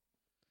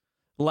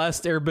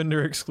 Last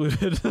Airbender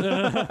excluded.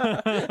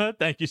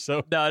 Thank you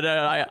so. No,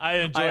 I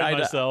enjoyed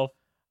myself.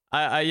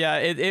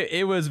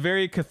 It was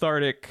very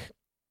cathartic.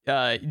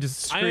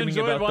 Just screaming I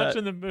enjoyed about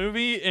watching the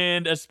movie,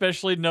 and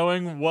especially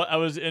knowing what I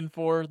was in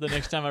for the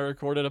next time I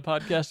recorded a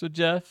podcast with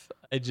Jeff.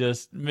 It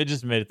just made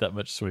it that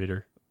much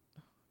sweeter.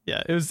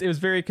 Yeah, it was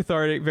very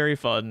cathartic, very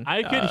fun.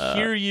 I could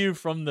hear you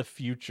from the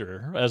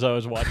future as I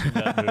was watching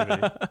that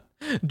movie.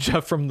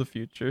 Jeff from the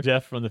future.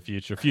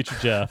 Future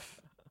Jeff.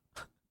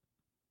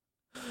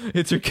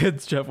 It's your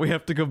kids, Jeff. We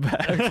have to go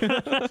back.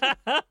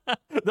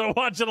 They're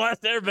watching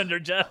Last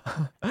Airbender, Jeff.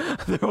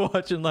 They're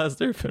watching Last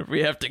Airbender.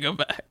 We have to go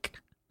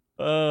back.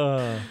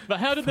 But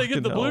how did they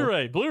get the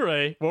Blu-ray?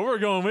 Blu-ray? Where we're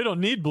going, we don't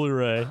need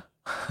Blu-ray.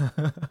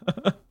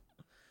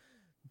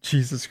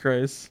 Jesus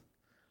Christ.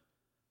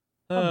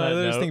 I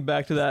just think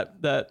back to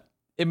that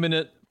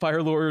imminent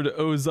Fire Lord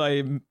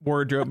Ozai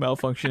wardrobe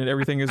malfunction and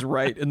everything is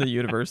right in the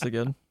universe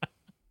again.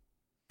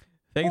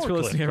 Thanks for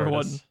listening,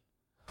 everyone.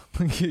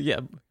 Yeah,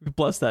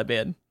 bless that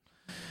man.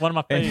 One of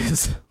my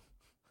favorites.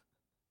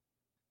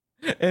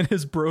 And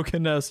his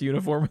broken ass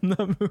uniform in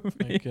that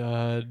movie. My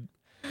God.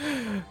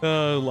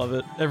 Oh, love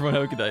it. Everyone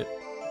have a good night.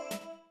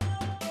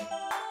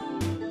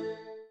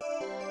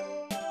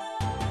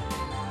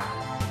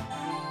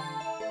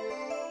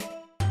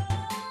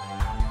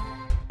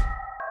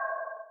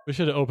 We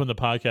should have opened the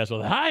podcast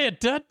with "Hiya,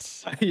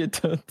 Tuts." Hiya,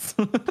 Tuts.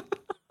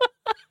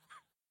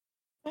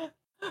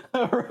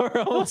 Or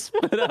I'll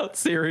spit out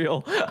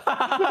cereal.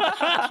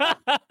 Are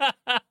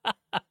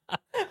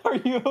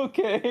you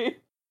okay?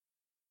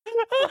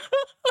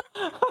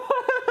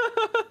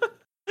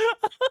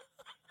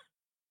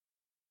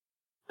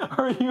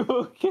 Are you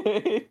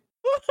okay?